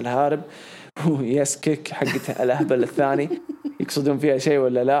حقة الهارب ويس كيك حقة الأهبل الثاني. يقصدون فيها شيء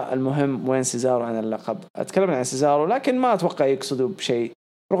ولا لا؟ المهم وين سيزارو عن اللقب؟ أتكلم عن سيزارو لكن ما أتوقع يقصدوا بشيء.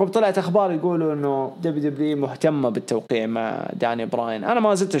 رغم طلعت أخبار يقولوا إنه WWE مهتمة بالتوقيع مع داني براين. أنا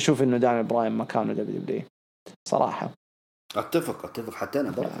ما زلت أشوف إنه داني براين مكانه WWE صراحة. أتفق حتى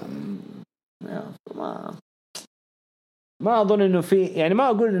أنا ما أظن إنه في يعني ما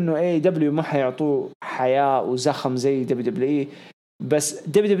أقول إنه AEW ما حيعطوه حياة وزخم زي WWE. بس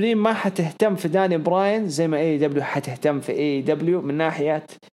WWE ما حتهتم في داني براين زي ما AEW حتهتم في AEW من ناحية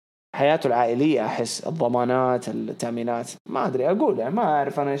حياته العائلية. أحس الضمانات التأمينات ما أدري أقول يعني ما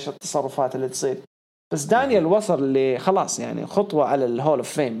أعرف أنا إيش التصرفات اللي تصير. بس دانيال وصل اللي خلاص يعني خطوة على الهول اوف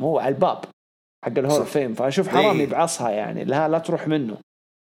فيم. هو على الباب حق الهول اوف فيم. فأشوف حرام يبعصها يعني لا تروح منه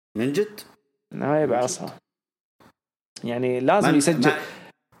من جد. لا يبعصها يعني لازم يسجل.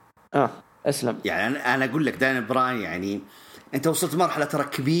 أسلم يعني أنا أقول لك داني براين يعني أنت وصلت مرحلة ترى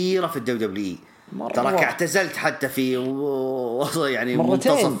كبيرة في WWE. تراك اعتزلت حتى في يعني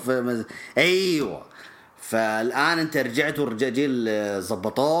منتصف. ايوه فالان انت رجعت ورجال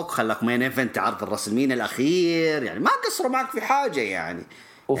زبطوك خلاك مين ايفنت عرض الرسمين الاخير. يعني ما قصروا معك في حاجه يعني.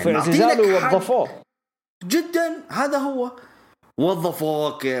 وفي اعتزاله وظفوه جدا. هذا هو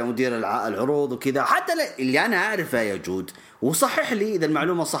وظفوك مدير العروض وكذا. حتى اللي انا اعرفه يا جود وصحح لي اذا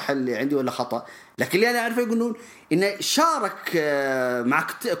المعلومه صح اللي عندي ولا خطا. لكن اللي انا اعرفه يقولون انه شارك مع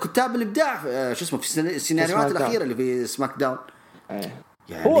كتاب الابداع شو اسمه في السيناريوهات الاخيره اللي في سماك داون.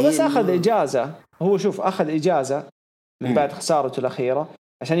 يعني هو بس اخذ اجازه. هو شوف اخذ اجازه من بعد خسارته الاخيره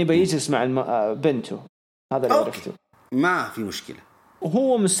عشان يبي يجلس مع بنته. هذا اللي عرفته. ما في مشكله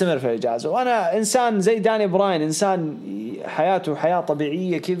وهو مستمر في الإجازة. وأنا إنسان زي داني براين إنسان حياته حياة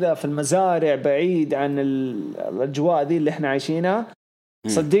طبيعية كذا في المزارع بعيد عن الأجواء ذي اللي إحنا عايشينها.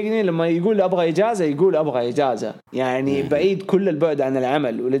 صدقني لما يقول أبغى إجازة يقول أبغى إجازة يعني بعيد كل البعد عن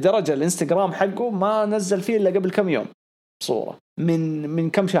العمل. ولدرجة الإنستغرام حقه ما نزل فيه إلا قبل كم يوم صورة من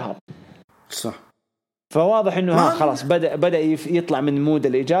كم شهر. صح. فواضح إنه خلاص بدأ يطلع من مود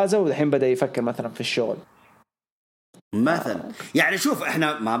الإجازة والحين بدأ يفكر مثلا في الشغل مثلا. يعني شوف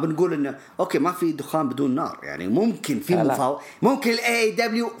احنا ما بنقول انه اوكي ما في دخان بدون نار. يعني ممكن في ممكن الاي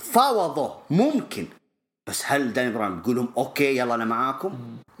دبليو فاوضوا ممكن. بس هل داني براين بيقول لهم اوكي يلا انا معاكم؟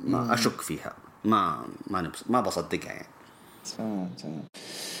 ما اشك فيها. ما بصدقها يعني. تمام.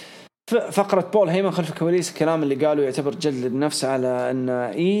 فقرة بول هيمن خلف الكواليس. الكلام اللي قالوا يعتبر جلد نفسه على ان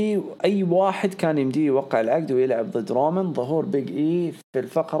اي واحد كان يمديه يوقع العقد ويلعب ضد رومان. ظهور بيج في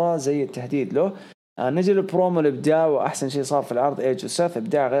الفقرة زي التهديد له. نجي للبرومو الابداع واحسن شيء صار في العرض ايج وسيث.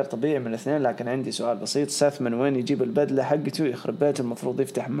 ابداع غير طبيعي من الاثنين. لكن عندي سؤال بسيط. سيث من وين يجيب البدله حقته؟ يخرب بيته المفروض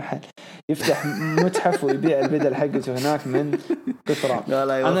يفتح متحف ويبيع البدل حقته هناك من كثرة.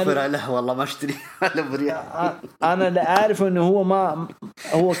 لا يوفر له والله ما اشتري على بريال. انا لا اعرف انه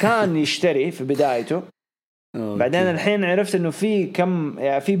هو كان يشتري في بدايته. بعدين الحين عرفت انه في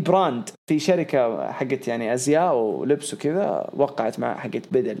في براند في شركه حقت يعني ازياء ولبس وكذا وقعت مع حقت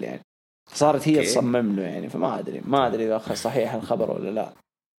بدل يعني صارت هي تصمم له يعني. فما ادري اذا صحيح الخبر ولا لا.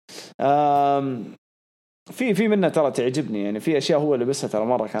 في منها ترى تعجبني يعني. في اشياء هو لبسها ترى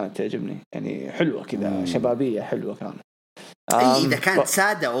مره كانت تعجبني يعني حلوه كذا شبابيه حلوه كانت. اذا كانت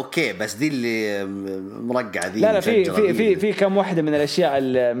ساده اوكي. بس دي اللي مرقعه ذي. لا في كم واحده من الاشياء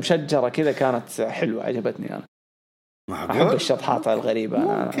المشجره كذا كانت حلوه عجبتني. انا احب الشطحات الغريبه.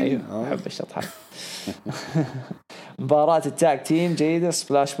 انا ايوه احب الشطحات. مباراة التاك تيم جيدة.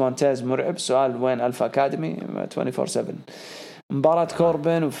 سبلاش مونتاز مرعب. سؤال وين ألفا أكاديمي 24/7. مباراة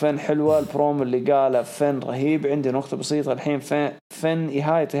كوربن وفن حلوة. البروم اللي قاله فن رهيب. عندي نقطة بسيطة الحين. فن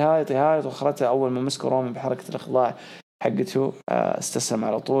يهايط وخرته أول ما مسكوا رومن بحركة الإخضاع حقته استسلم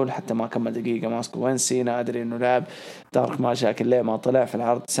على طول حتى ما كمل دقيقة. ماسكو وين سينا أدري إنه لعب دارك ما شاكل ليه ما طلع في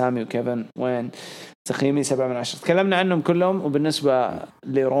العرض. سامي وكيفن وين؟ تقييمي 7/10. تكلمنا عنهم كلهم. وبالنسبة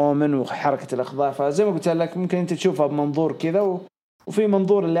لرومان وحركة الإخضاع فزي ما قلت لك ممكن أنت تشوفها بمنظور كذا وفي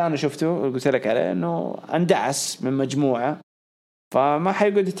منظور اللي أنا شفته قلت لك عليه إنه اندعس من مجموعة فما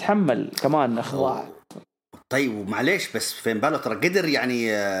حيقعد يتحمل كمان إخضاع. طيب ومعليش بس فين باله ترى قدر يعني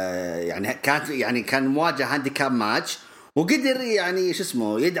كان مواجهة هانديكاب ماتش وقدر يعني شو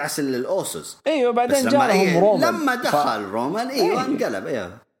اسمه يدعس الأوسوس. ايوه بعدين جاءهم رومان لما دخل رومان ايوه انقلب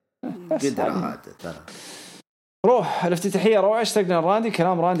ايوه قدر هذا ترى. روح الافتتاحية روعة. اشتقنا راندي.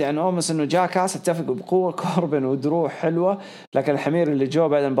 كلام راندي عن أومس إنه جاء كاس. اتفق بقوة. كوربن ودرو حلوة لكن الحمير اللي جو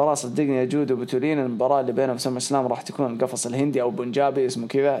بعد المباراة صدقني يا جود وبتولين المباراة اللي بينهم في سم الإسلام راح تكون القفص الهندي أو بنجابي اسمه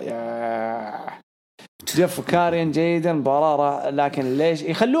كذا. جيف وكارين جيدا مباراة لكن ليش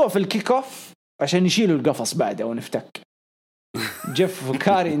يخلوها في الكيك اوف عشان يشيلوا القفص بعده ونفتك. جيف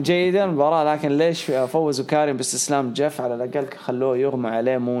وكارين جيدا مباراة لكن ليش فوزوا كارين باستسلام جيف؟ على الأقل خلوه يغمى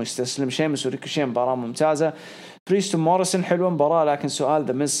عليه مو يستسلم. شيمس وريكوشي مباراة ممتازة. بريستون موريسون حلوة مباراة لكن سؤال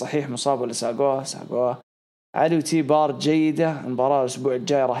ذا ميز صحيح مصاب ولا ساقوه. علي وتي بار جيدة. المباراة الأسبوع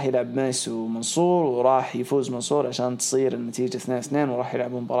الجاي راح يلعب ميس ومنصور وراح يفوز منصور عشان تصير النتيجة 2-2 وراح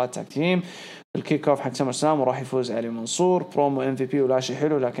يلعبوا مباراة تاكتيم الكيك اوف حق سمر سلام وراح يفوز علي منصور. برومو MVP ولا شيء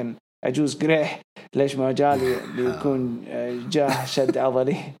حلو لكن عجوز قريح ليش ما جالي بيكون جاه شد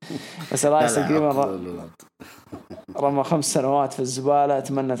عضلي. بس رايس تقريبا رمى 5 سنوات في الزبالة.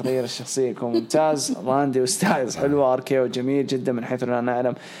 أتمنى تغير الشخصية يكون ممتاز. راندي وستايلز حلوة. أركيو جميل جدا من حيث لا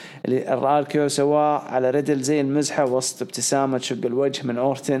نعلم. اللي الأركيو سواه على ريدل زي المزحة وسط ابتسامة شق الوجه من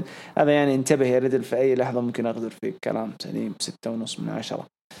أورتن. هذا يعني انتبه يا ريدل في أي لحظة ممكن أقدر فيك. كلام سليم 6.5 من 10.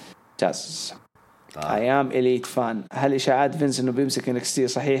 ممتاز. أيام إليت فان. هل إشاعات فينس إنه بيمسك NXT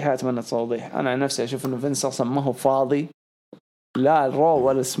صحيحة؟ أتمنى توضيح. أنا عن نفسي أشوف إنه فينس أصلا ما هو فاضي لا الرو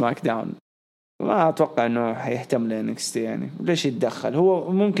ولا سماك داون. ما أتوقع إنه هيهتم لNXT يعني ليش يتدخل.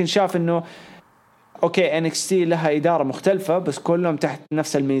 هو ممكن شاف إنه أوكي NXT لها إدارة مختلفة بس كلهم تحت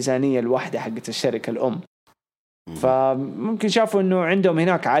نفس الميزانية الواحدة حقت الشركة الأم. فممكن شافوا إنه عندهم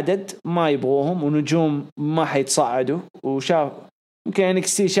هناك عدد ما يبغوهم ونجوم ما حيتصاعدوا. وشاف ممكن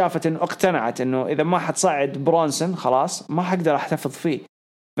NXT شافت إنه اقتنعت إنه إذا ما حتصعد برونسون خلاص ما حقدر أحتفظ فيه.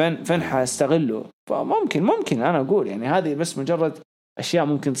 فين حاستغله. فممكن أنا أقول يعني هذه بس مجرد أشياء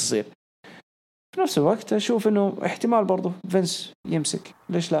ممكن تصير. في نفس الوقت أشوف إنه احتمال برضو فينس يمسك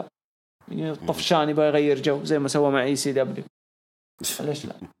ليش لا. طفشان يبغى يغير جو زي ما سوى مع ECW ليش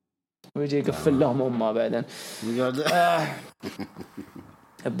لا ويجي يقفل لهم أمه بعدين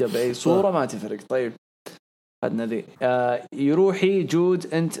أبدأ بأي صورة ما تفرق. طيب خدنا ذي يروحي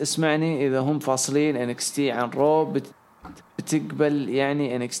جود أنت اسمعني إذا هم فاصلين NXT عن رو بتقبل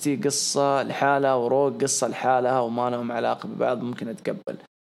يعني NXT قصة لحالها ورو قصة لحالها وما لهم علاقة ببعض ممكن أتقبل.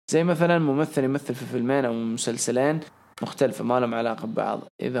 زي مثلا ممثل يمثل في فيلمين أو مسلسلين مختلفة ما لهم علاقة ببعض.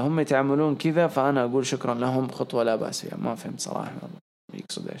 إذا هم يتعاملون كذا فأنا أقول شكرا لهم خطوة لا بأس فيها. ما فهمت صراحة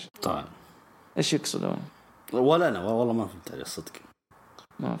يقصد إيش. طيب إيش يقصدون؟ ولا أنا والله ما فهمت على الصدق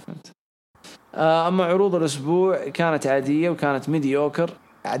ما فهمت. أما عروض الأسبوع كانت عادية وكانت ميديوكر.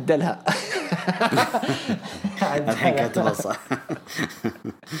 عدلها الحين كاتبها صح.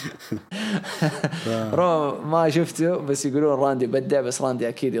 رو ما شفته بس يقولون راندي بدع بس راندي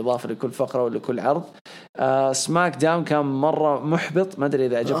أكيد إضافة لكل فقرة ولكل عرض. سماك داون كان مرة محبط ما أدري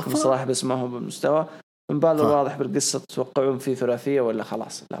إذا عجبكم صراحة بس ما هو بالمستوى. مبالغ واضح بالقصة. تتوقعون في ثلاثية ولا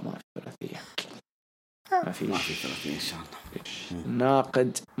خلاص؟ لا ما في ثلاثية. ما في ثلاثية إن شاء الله.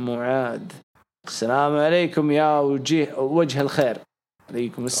 ناقد معاذ السلام عليكم يا وجه الخير.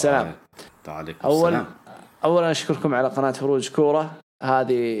 عليكم السلام. أولا أشكركم على قناة هروج كورة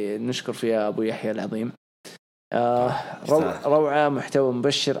هذه نشكر فيها أبو يحيى العظيم. روعة محتوى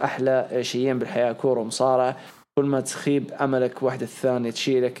مبشر أحلى شيئين بالحياة كورة ومصارعة. كل ما تخيب أملك واحدة الثانية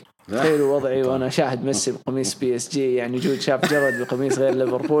تشيلك. تخيل وضعي وأنا شاهد ميسي بقميص PSG يعني جود شاف جرد بقميص غير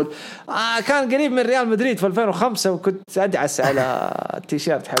ليفربول. كان قريب من ريال مدريد في 2005 وكنت أدعس على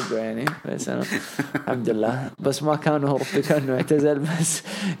التيشيرت حقه يعني بس أنا الحمد لله بس ما كان هو كأنه اعتزل بس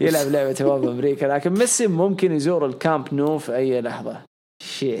يلعب لعبة هواب أمريكا. لكن ميسي ممكن يزور الكامب نو في أي لحظة.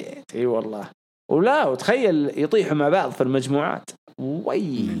 شيء أي والله. ولا وتخيل يطيحوا مع بعض في المجموعات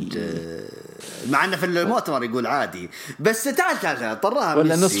مع أنه في المؤتمر يقول عادي بس تعال طرها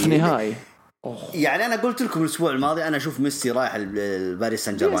ولا نصف نهائي. يعني أنا قلت لكم الأسبوع الماضي أنا أشوف ميسي رايح الباريس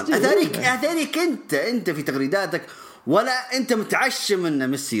سان جيرمان. أذاريك أنت في تغريداتك ولا أنت متعشم أن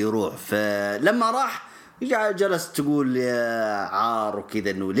ميسي يروح. فلما راح جلست تقول عار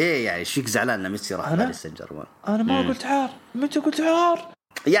وكذا إنه ليه يعني شيك زعلان أن ميسي راح باريس سان جيرمان. أنا ما قلت عار. متى قلت عار؟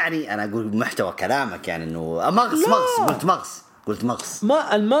 يعني أنا أقول محتوى كلامك يعني إنه قلت مغص.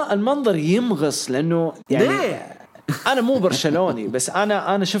 ما المنظر يمغص لأنه يعني ليه؟ أنا مو برشلوني بس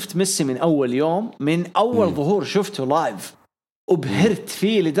أنا شفت ميسي من أول يوم من أول ظهور شفته لايف وبهرت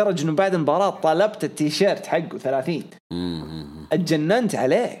فيه لدرجة إنه بعد المباراة طلبت التيشيرت حقه 30. اتجننت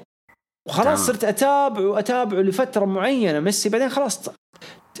عليه وخلاص صرت أتابعه لفترة معينة ميسي. بعدين خلاص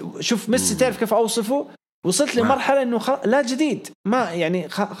شوف ميسي تعرف كيف أوصفه وصلت لمرحلة إنه لا جديد ما يعني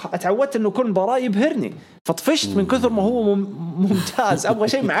اتعودت إنه كل مباراة يبهرني فطفشت من كثر ما هو ممتاز. أبغى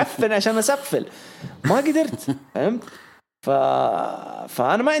شيء معفن عشان أسفل ما قدرت فهمت.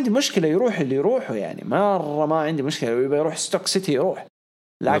 فأنا ما عندي مشكلة يروح اللي يروحه يعني مرة ما عندي مشكلة يبغى يروح ستوك سيتي يروح.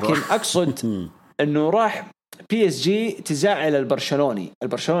 لكن أقصد إنه راح بي اس جي تزعل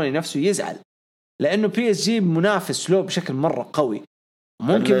البرشلوني نفسه يزعل لأنه بي اس جي منافس له بشكل مرة قوي.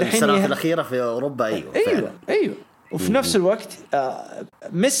 ممكن السنوات الأخيرة في أوروبا أيوة. وفي نفس الوقت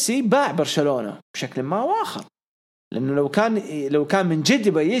ميسي باع برشلونة بشكل ما واخر لأنه لو كان من جد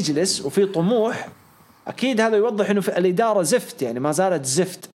يبغى يجلس وفي طموح أكيد هذا يوضح إنه في الإدارة زفت يعني ما زالت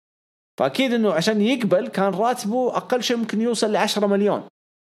زفت. فأكيد إنه عشان يقبل كان راتبه أقل شيء ممكن يوصل ل10 مليون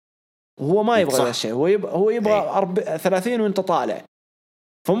وهو ما يبغى هذا الشيء. هو يبغى 30 وانت طالع.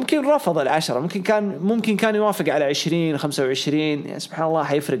 فممكن رفض 10 ممكن كان يوافق على 20 25 يعني سبحان الله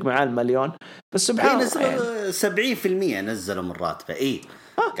حيفرق معاه المليون بس سبحان الله يعني 70% نزلوا من راتبه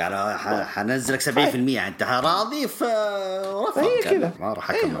قالوا حنزلك 70% انت راضي فرفض كذا ما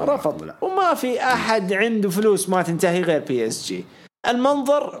راح رفض. وما في احد عنده فلوس ما تنتهي غير بي اس جي.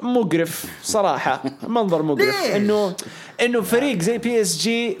 المنظر مقرف صراحة المنظر مقرف انه فريق زي بي اس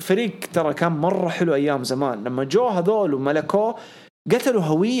جي فريق ترى كان مرة حلو ايام زمان لما جو هذول وملكوه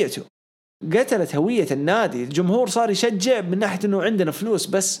قتلت هوية النادي. الجمهور صار يشجع من ناحية انه عندنا فلوس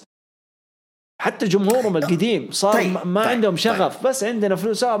بس حتى جمهورهم القديم صار ما عندهم شغف بس عندنا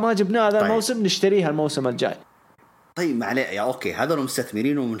فلوس ما جبناه هذا الموسم نشتريها الموسم الجاي. طيب ما عليه يا اوكي هذول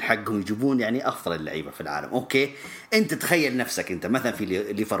مستثمرين ومن حقهم يجيبون يعني افضل اللعيبه في العالم. اوكي انت تخيل نفسك انت مثلا في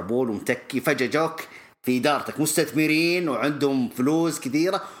ليفربول ومتكي فجأة جوك في ادارتك مستثمرين وعندهم فلوس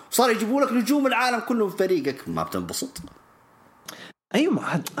كثيره وصار يجيبوا لك نجوم العالم كلهم في فريقك ما بتنبسط؟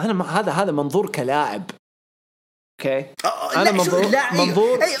 ايوه انا هذا منظور كلاعب. اوكي انا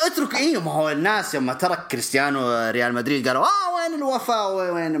منظور اي اترك ما هو الناس لما ترك كريستيانو ريال مدريد قالوا وين الوفاء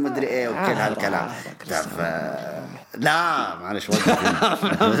وين مدري ايه وكل هالكلام. لا معلش وقف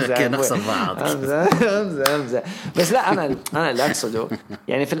نخسر بعض همزة. بس لا انا اللي اقصده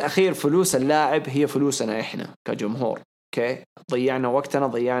يعني في الاخير فلوس اللاعب هي فلوسنا احنا كجمهور. اوكي ضيعنا وقتنا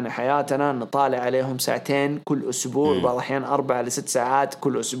ضيعنا حياتنا نطالع عليهم ساعتين كل اسبوع وبعض الاحيان 4 ل 6 ساعات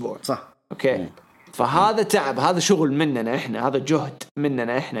كل اسبوع صح. اوكي فهذا تعب هذا شغل مننا احنا هذا جهد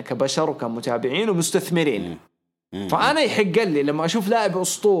مننا احنا كبشر وكمتابعين ومستثمرين. فانا يحق لي لما اشوف لاعب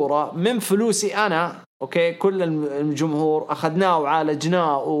اسطوره من فلوسي انا اوكي كل الجمهور اخذناه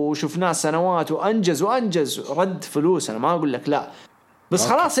وعالجناه وشفناه سنوات وانجز رد فلوس. انا ما اقول لك لا بس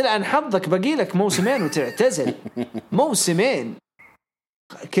خلاص الان حظك باقي لك موسمين وتعتزل موسمين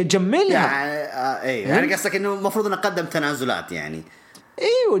كجملها يعني قصدك انه المفروض نقدم تنازلات يعني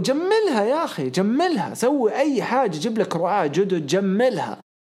ايوه جملها يا اخي جملها سوي اي حاجه جيب لك رعاة جدد جملها.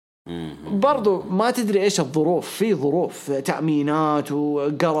 برضو ما تدري ايش الظروف في ظروف تأمينات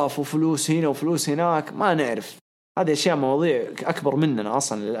وقرف وفلوس هنا وفلوس هناك ما نعرف هذه اشياء مواضيع اكبر مننا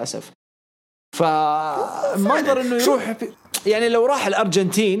اصلا للاسف. فمنظر انه يروح يعني لو راح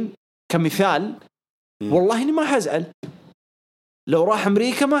الارجنتين كمثال والله اني ما حزعل. لو راح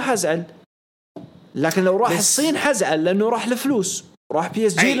امريكا ما حزعل لكن لو راح الصين حزعل لانه راح لفلوس. راح بي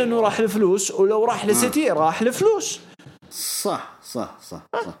اس جي لانه راح لفلوس ولو راح لسيتي راح لفلوس. صح.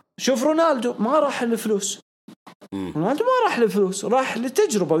 شوف رونالدو ما راح لفلوس. رونالدو ما راح لفلوس راح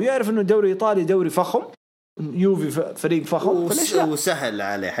لتجربة ويعرف انه الدوري الايطالي دوري فخم يوفي فريق فخم وسهل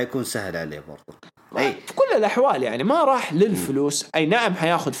عليه حيكون سهل عليه برضه في كل الاحوال يعني ما راح للفلوس. اي نعم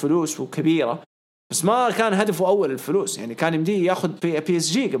حياخد فلوس وكبيرة بس ما كان هدفه اول الفلوس يعني كان يمديه ياخد بي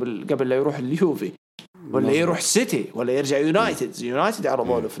اس جي قبل لا يروح اليوفي ولا يروح سيتي ولا يرجع يونايتد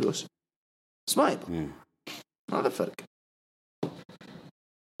عرضوا له فلوس بس ما يبغى. هذا الفرق.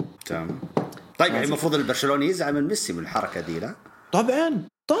 تمام. طيب يعني المفروض البرشلوني يزعل من ميسي من الحركة دي لا؟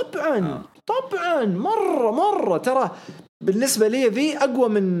 طبعا مرة ترى بالنسبة لي ذي أقوى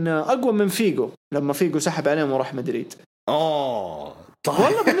من فيجو لما فيجو سحب عليهم وراح مدريد. طيب.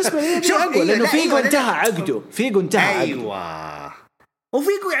 والله بالنسبة لي ذي أقوى لأنه فيجو انتهى عقده. أيوة.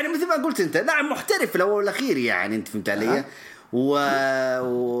 وفيجو يعني مثل ما قلت أنت لاعب محترف الأول والأخير يعني أنت فهمت علي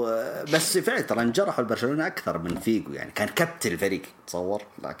بس فعلا ترى انجرحوا البرشلونة أكثر من فيجو يعني كان كابتن الفريق تصور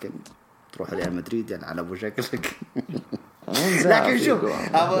لكن تروح ريال مدريد يعني على أبو شكلك لكن شوف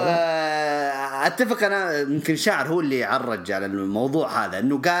أتفق أنا يمكن شاعر هو اللي عرج على الموضوع هذا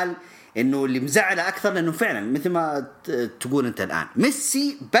إنه قال إنه اللي مزعله أكثر لأنه فعلا مثل ما تقول أنت الآن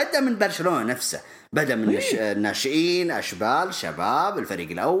ميسي بدأ من برشلونة نفسه بدأ من الناشئين أشبال شباب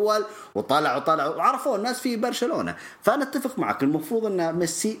الفريق الأول وطلعوا وعرفوا الناس في برشلونة. فأنا أتفق معك المفروض أن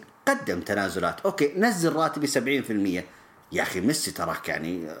ميسي قدم تنازلات. أوكي نزل راتبي 70% يا أخي ميسي تراك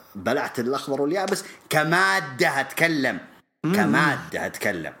يعني بلعت الأخضر واليابس كمادة هتكلم، كمادة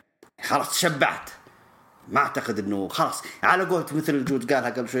هتكلم، خلاص شبعت. ما أعتقد إنه خلاص على قولت مثل الجود قالها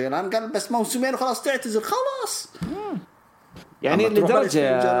قبل شوية، الآن قال بس موسمين وخلاص تعتزل خلاص. يعني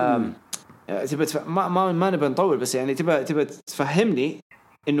لدرجة ما نبي نطول، بس يعني تبى تفهمني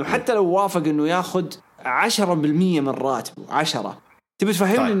إنه حتى لو وافق إنه ياخد 10% من راتبه 10، تبي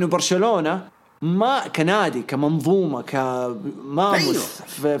تفهمني طيب. إنه برشلونة ما كنادي كمنظومة كماموس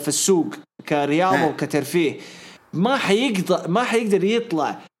في السوق كرياضة وكترفيه ما حيقدر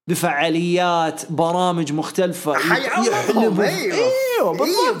يطلع بفعاليات برامج مختلفة حيعرضهم.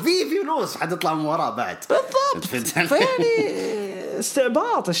 ايوه في فلوس حتطلع من وراه بعد بالضبط. فيعني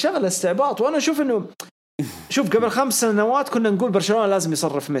استعباط، الشغله استعباط. وانا اشوف انه قبل 5 سنوات كنا نقول برشلونة لازم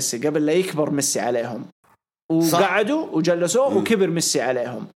يصرف ميسي قبل لا يكبر ميسي عليهم، وقعدوا وجلسوه وكبر ميسي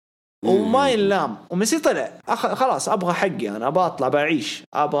عليهم وما ينلام. وميسي طلع خلاص أبغى حقي، أنا أبغى أطلع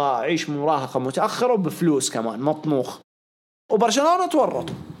أبغى أعيش مراهقة متأخرة وبفلوس كمان مطموخ. وبرشلونة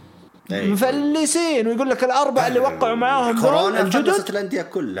تورطوا مفلسين، ويقول لك الأربعة اللي وقعوا معاهم كورونا الجدد الأندية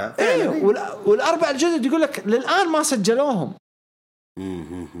كلها والأربعة الجدد يقول لك للآن ما سجلوهم.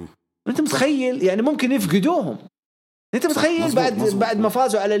 أنت متخيل يعني ممكن يفقدوهم؟ أنت متخيل بعد ما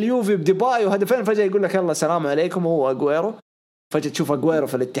فازوا على اليوفي بديباي وهدفين فجأة يقول لك يلا السلام عليكم هو أغويرو، فجأة تشوف أغويرو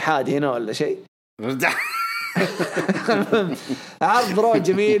في الاتحاد هنا ولا شيء. عرض روح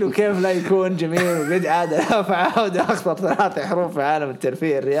جميل وكيف لا يكون جميل، وقد عاد أخطر 3 حروف في عالم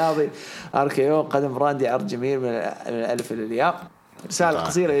الترفيه الرياضي أركيو قدم راندي، عرض جميل من الألف إلى الياء. رسالة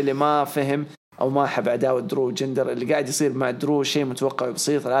قصيرة اللي ما فهم أو ما حب عداوة درو جندر. اللي قاعد يصير مع درو شيء متوقع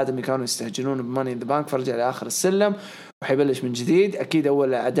وبسيط، الآدمي كانوا يستهجنون بماني إن ذا بانك، فرجع لآخر السلم وحيبلش من جديد. أكيد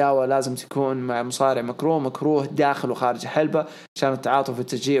أول عداوة لازم تكون مع مصارع مكروه داخل وخارج الحلبة عشان التعاطف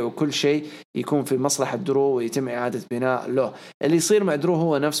والتشجيع وكل شيء يكون في مصلحة درو ويتم إعادة بناء له. اللي يصير مع درو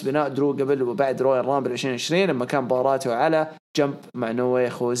هو نفس بناء درو قبل وبعد رويال رامبل 2020 لما كان مباراته على جمب مع نوي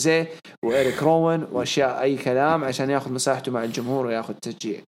خوزي وإيريك روين وأشياء أي كلام عشان ياخذ مساحته مع الجمهور وياخذ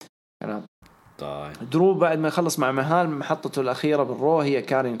تشجيع. كلام درو بعد ما يخلص مع مهال محطته الأخيرة بالرو هي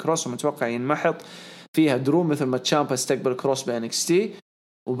كارين كروس، ومتوقع ينمحط فيها درو مثل ما تشامبا استقبل كروس ب-NXT،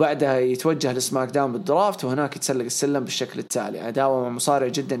 وبعدها يتوجه لسماك داون بالدرافت، وهناك يتسلق السلم بالشكل التالي: عداوة مع مصارع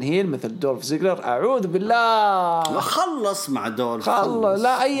جدا هيل مثل دولف زيجلر. أعوذ بالله خلص مع دولف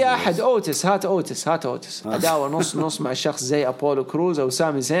لا أي أحد. أوتس عداوة نص مع شخص زي أبولو كروز أو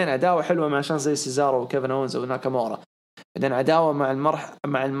سامي زين. عداوة حلوة مع شخص زي سيزارو وكيفن أونز وناكامورا. بعدين عداوة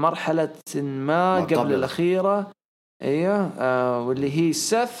مع المرحلة ما قبل الأخيرة واللي هي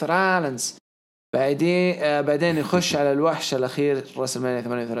سيث رالنز. بعدين يخش على الوحش الأخير رسلمانيا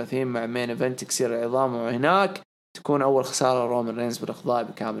 38 مع مين إيفنت يكسير العظام، وهناك تكون أول خسارة رومان رينز بالإخضاع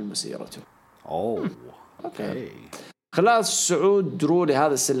بكامل مسيرته. أوكي. خلال صعود درو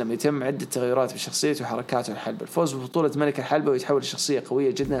لهذا السلم يتم عدة تغيرات بشخصيته وحركاته الحلبة. الفوز ببطولة ملك الحلبة ويتحول لشخصية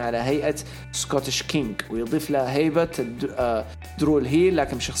قوية جدا على هيئة سكوتش كينج، ويضيف لها هيبة درو الهيل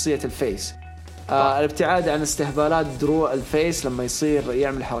لكن بشخصية الفيس. الابتعاد عن استهبالات درو الفيس لما يصير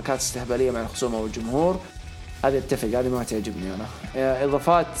يعمل حركات استهبالية مع الخصوم أو الجمهور، هذه اتفق، هذه ما تعجبني أنا.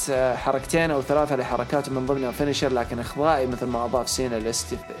 إضافات 2 أو 3 لحركاته من ضمنها فينيشر لكن إخضاعي مثل ما أضاف سينا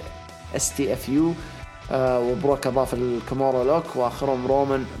STFU وبروك أضاف الكامورا لوك، وآخرهم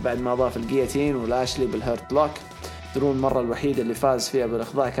رومان بعد ما أضاف الجياتين ولاشلي بالهيرت لوك. درو المرة الوحيدة اللي فاز فيها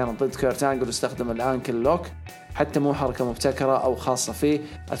بالإخضاع كانت ضد كيرت أنجل واستخدم الأنكل لوك، حتى مو حركة مبتكرة أو خاصة فيه.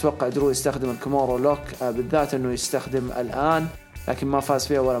 أتوقع درو يستخدم الكامورا لوك بالذات أنه يستخدم الآن، لكن ما فاز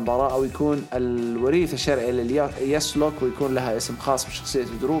فيها ولا مباراة، أو يكون الوريث الشرعي لليس لوك ويكون لها اسم خاص بشخصية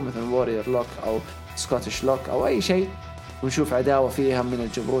درو مثل وورير لوك أو سكوتش لوك أو أي شيء، ونشوف عداوة فيها من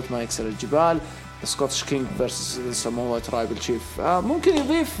الجبروت ما يكسر الجبال. سكوتش كينج versus سموه ترايبل شيف. ممكن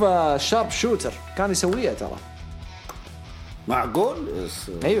يضيف شارب شوتر، كان يسويها ترى. معقول؟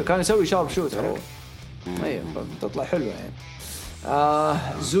 أيوة كان يسوي شارب شوتر. أيوة تطلع حلوة يعني.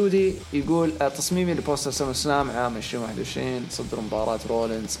 زودي يقول تصميمي لبوستر سمر سلام عام 2021 صدر مباراة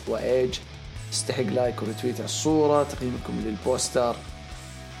رولينز وإيج، يستحق لايك وريتويت على الصورة. تقييمكم للبوستر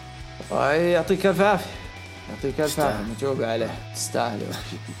يعطيك الف عافية، متعوب عليه، تستاهل.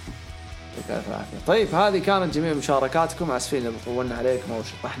 طيب هذه كانت جميع مشاركاتكم. اسفين اذا طولنا عليكم او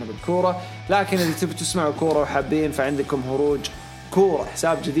شطحنا بالكوره، لكن اذا تبوا تسمعوا كوره وحابين فعندكم هروج كوره،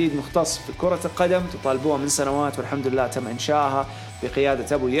 حساب جديد مختص في كرة القدم تطالبوها من سنوات، والحمد لله تم انشائها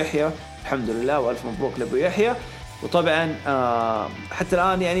بقيادة ابو يحيى، الحمد لله والف مبروك لابو يحيى. وطبعا حتى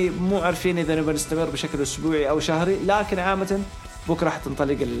الان يعني مو عارفين اذا نبغى نستمر بشكل اسبوعي او شهري، لكن عامة بكره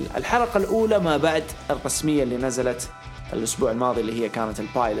حتنطلق الحلقة الاولى ما بعد الرسمية اللي نزلت الاسبوع الماضي اللي هي كانت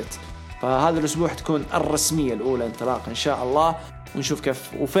البايلوت. فهذا الأسبوع تكون الرسمية الأولى انطلاق إن شاء الله، ونشوف كيف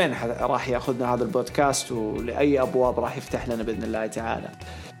وفين راح ياخذنا هذا البودكاست ولأي أبواب راح يفتح لنا بإذن الله تعالى.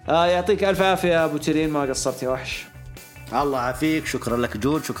 يعطيك ألف عافية أبو تيرين، ما قصرت يا وحش. الله يعافيك. شكرا لك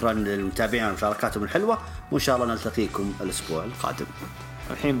جود، شكرا للمتابعين ومشاركاتهم الحلوة، وإن شاء الله نلتقيكم الأسبوع القادم.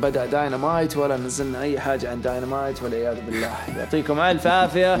 الحين بدأ داينامايت ولا نزلنا أي حاجة عن داينامايت والعياذ بالله. يعطيكم ألف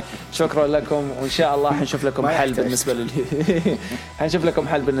عافية، شكرا لكم، وإن شاء الله حنشوف لكم حل بالنسبة حنشوف لكم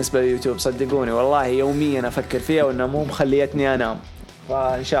حل بالنسبة لليوتيوب. صدقوني والله يوميا أفكر فيها وإنها مو مخليتني أنام،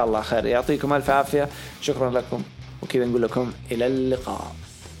 فإن شاء الله خير. يعطيكم ألف عافية، شكرا لكم، وكذا نقول لكم إلى اللقاء.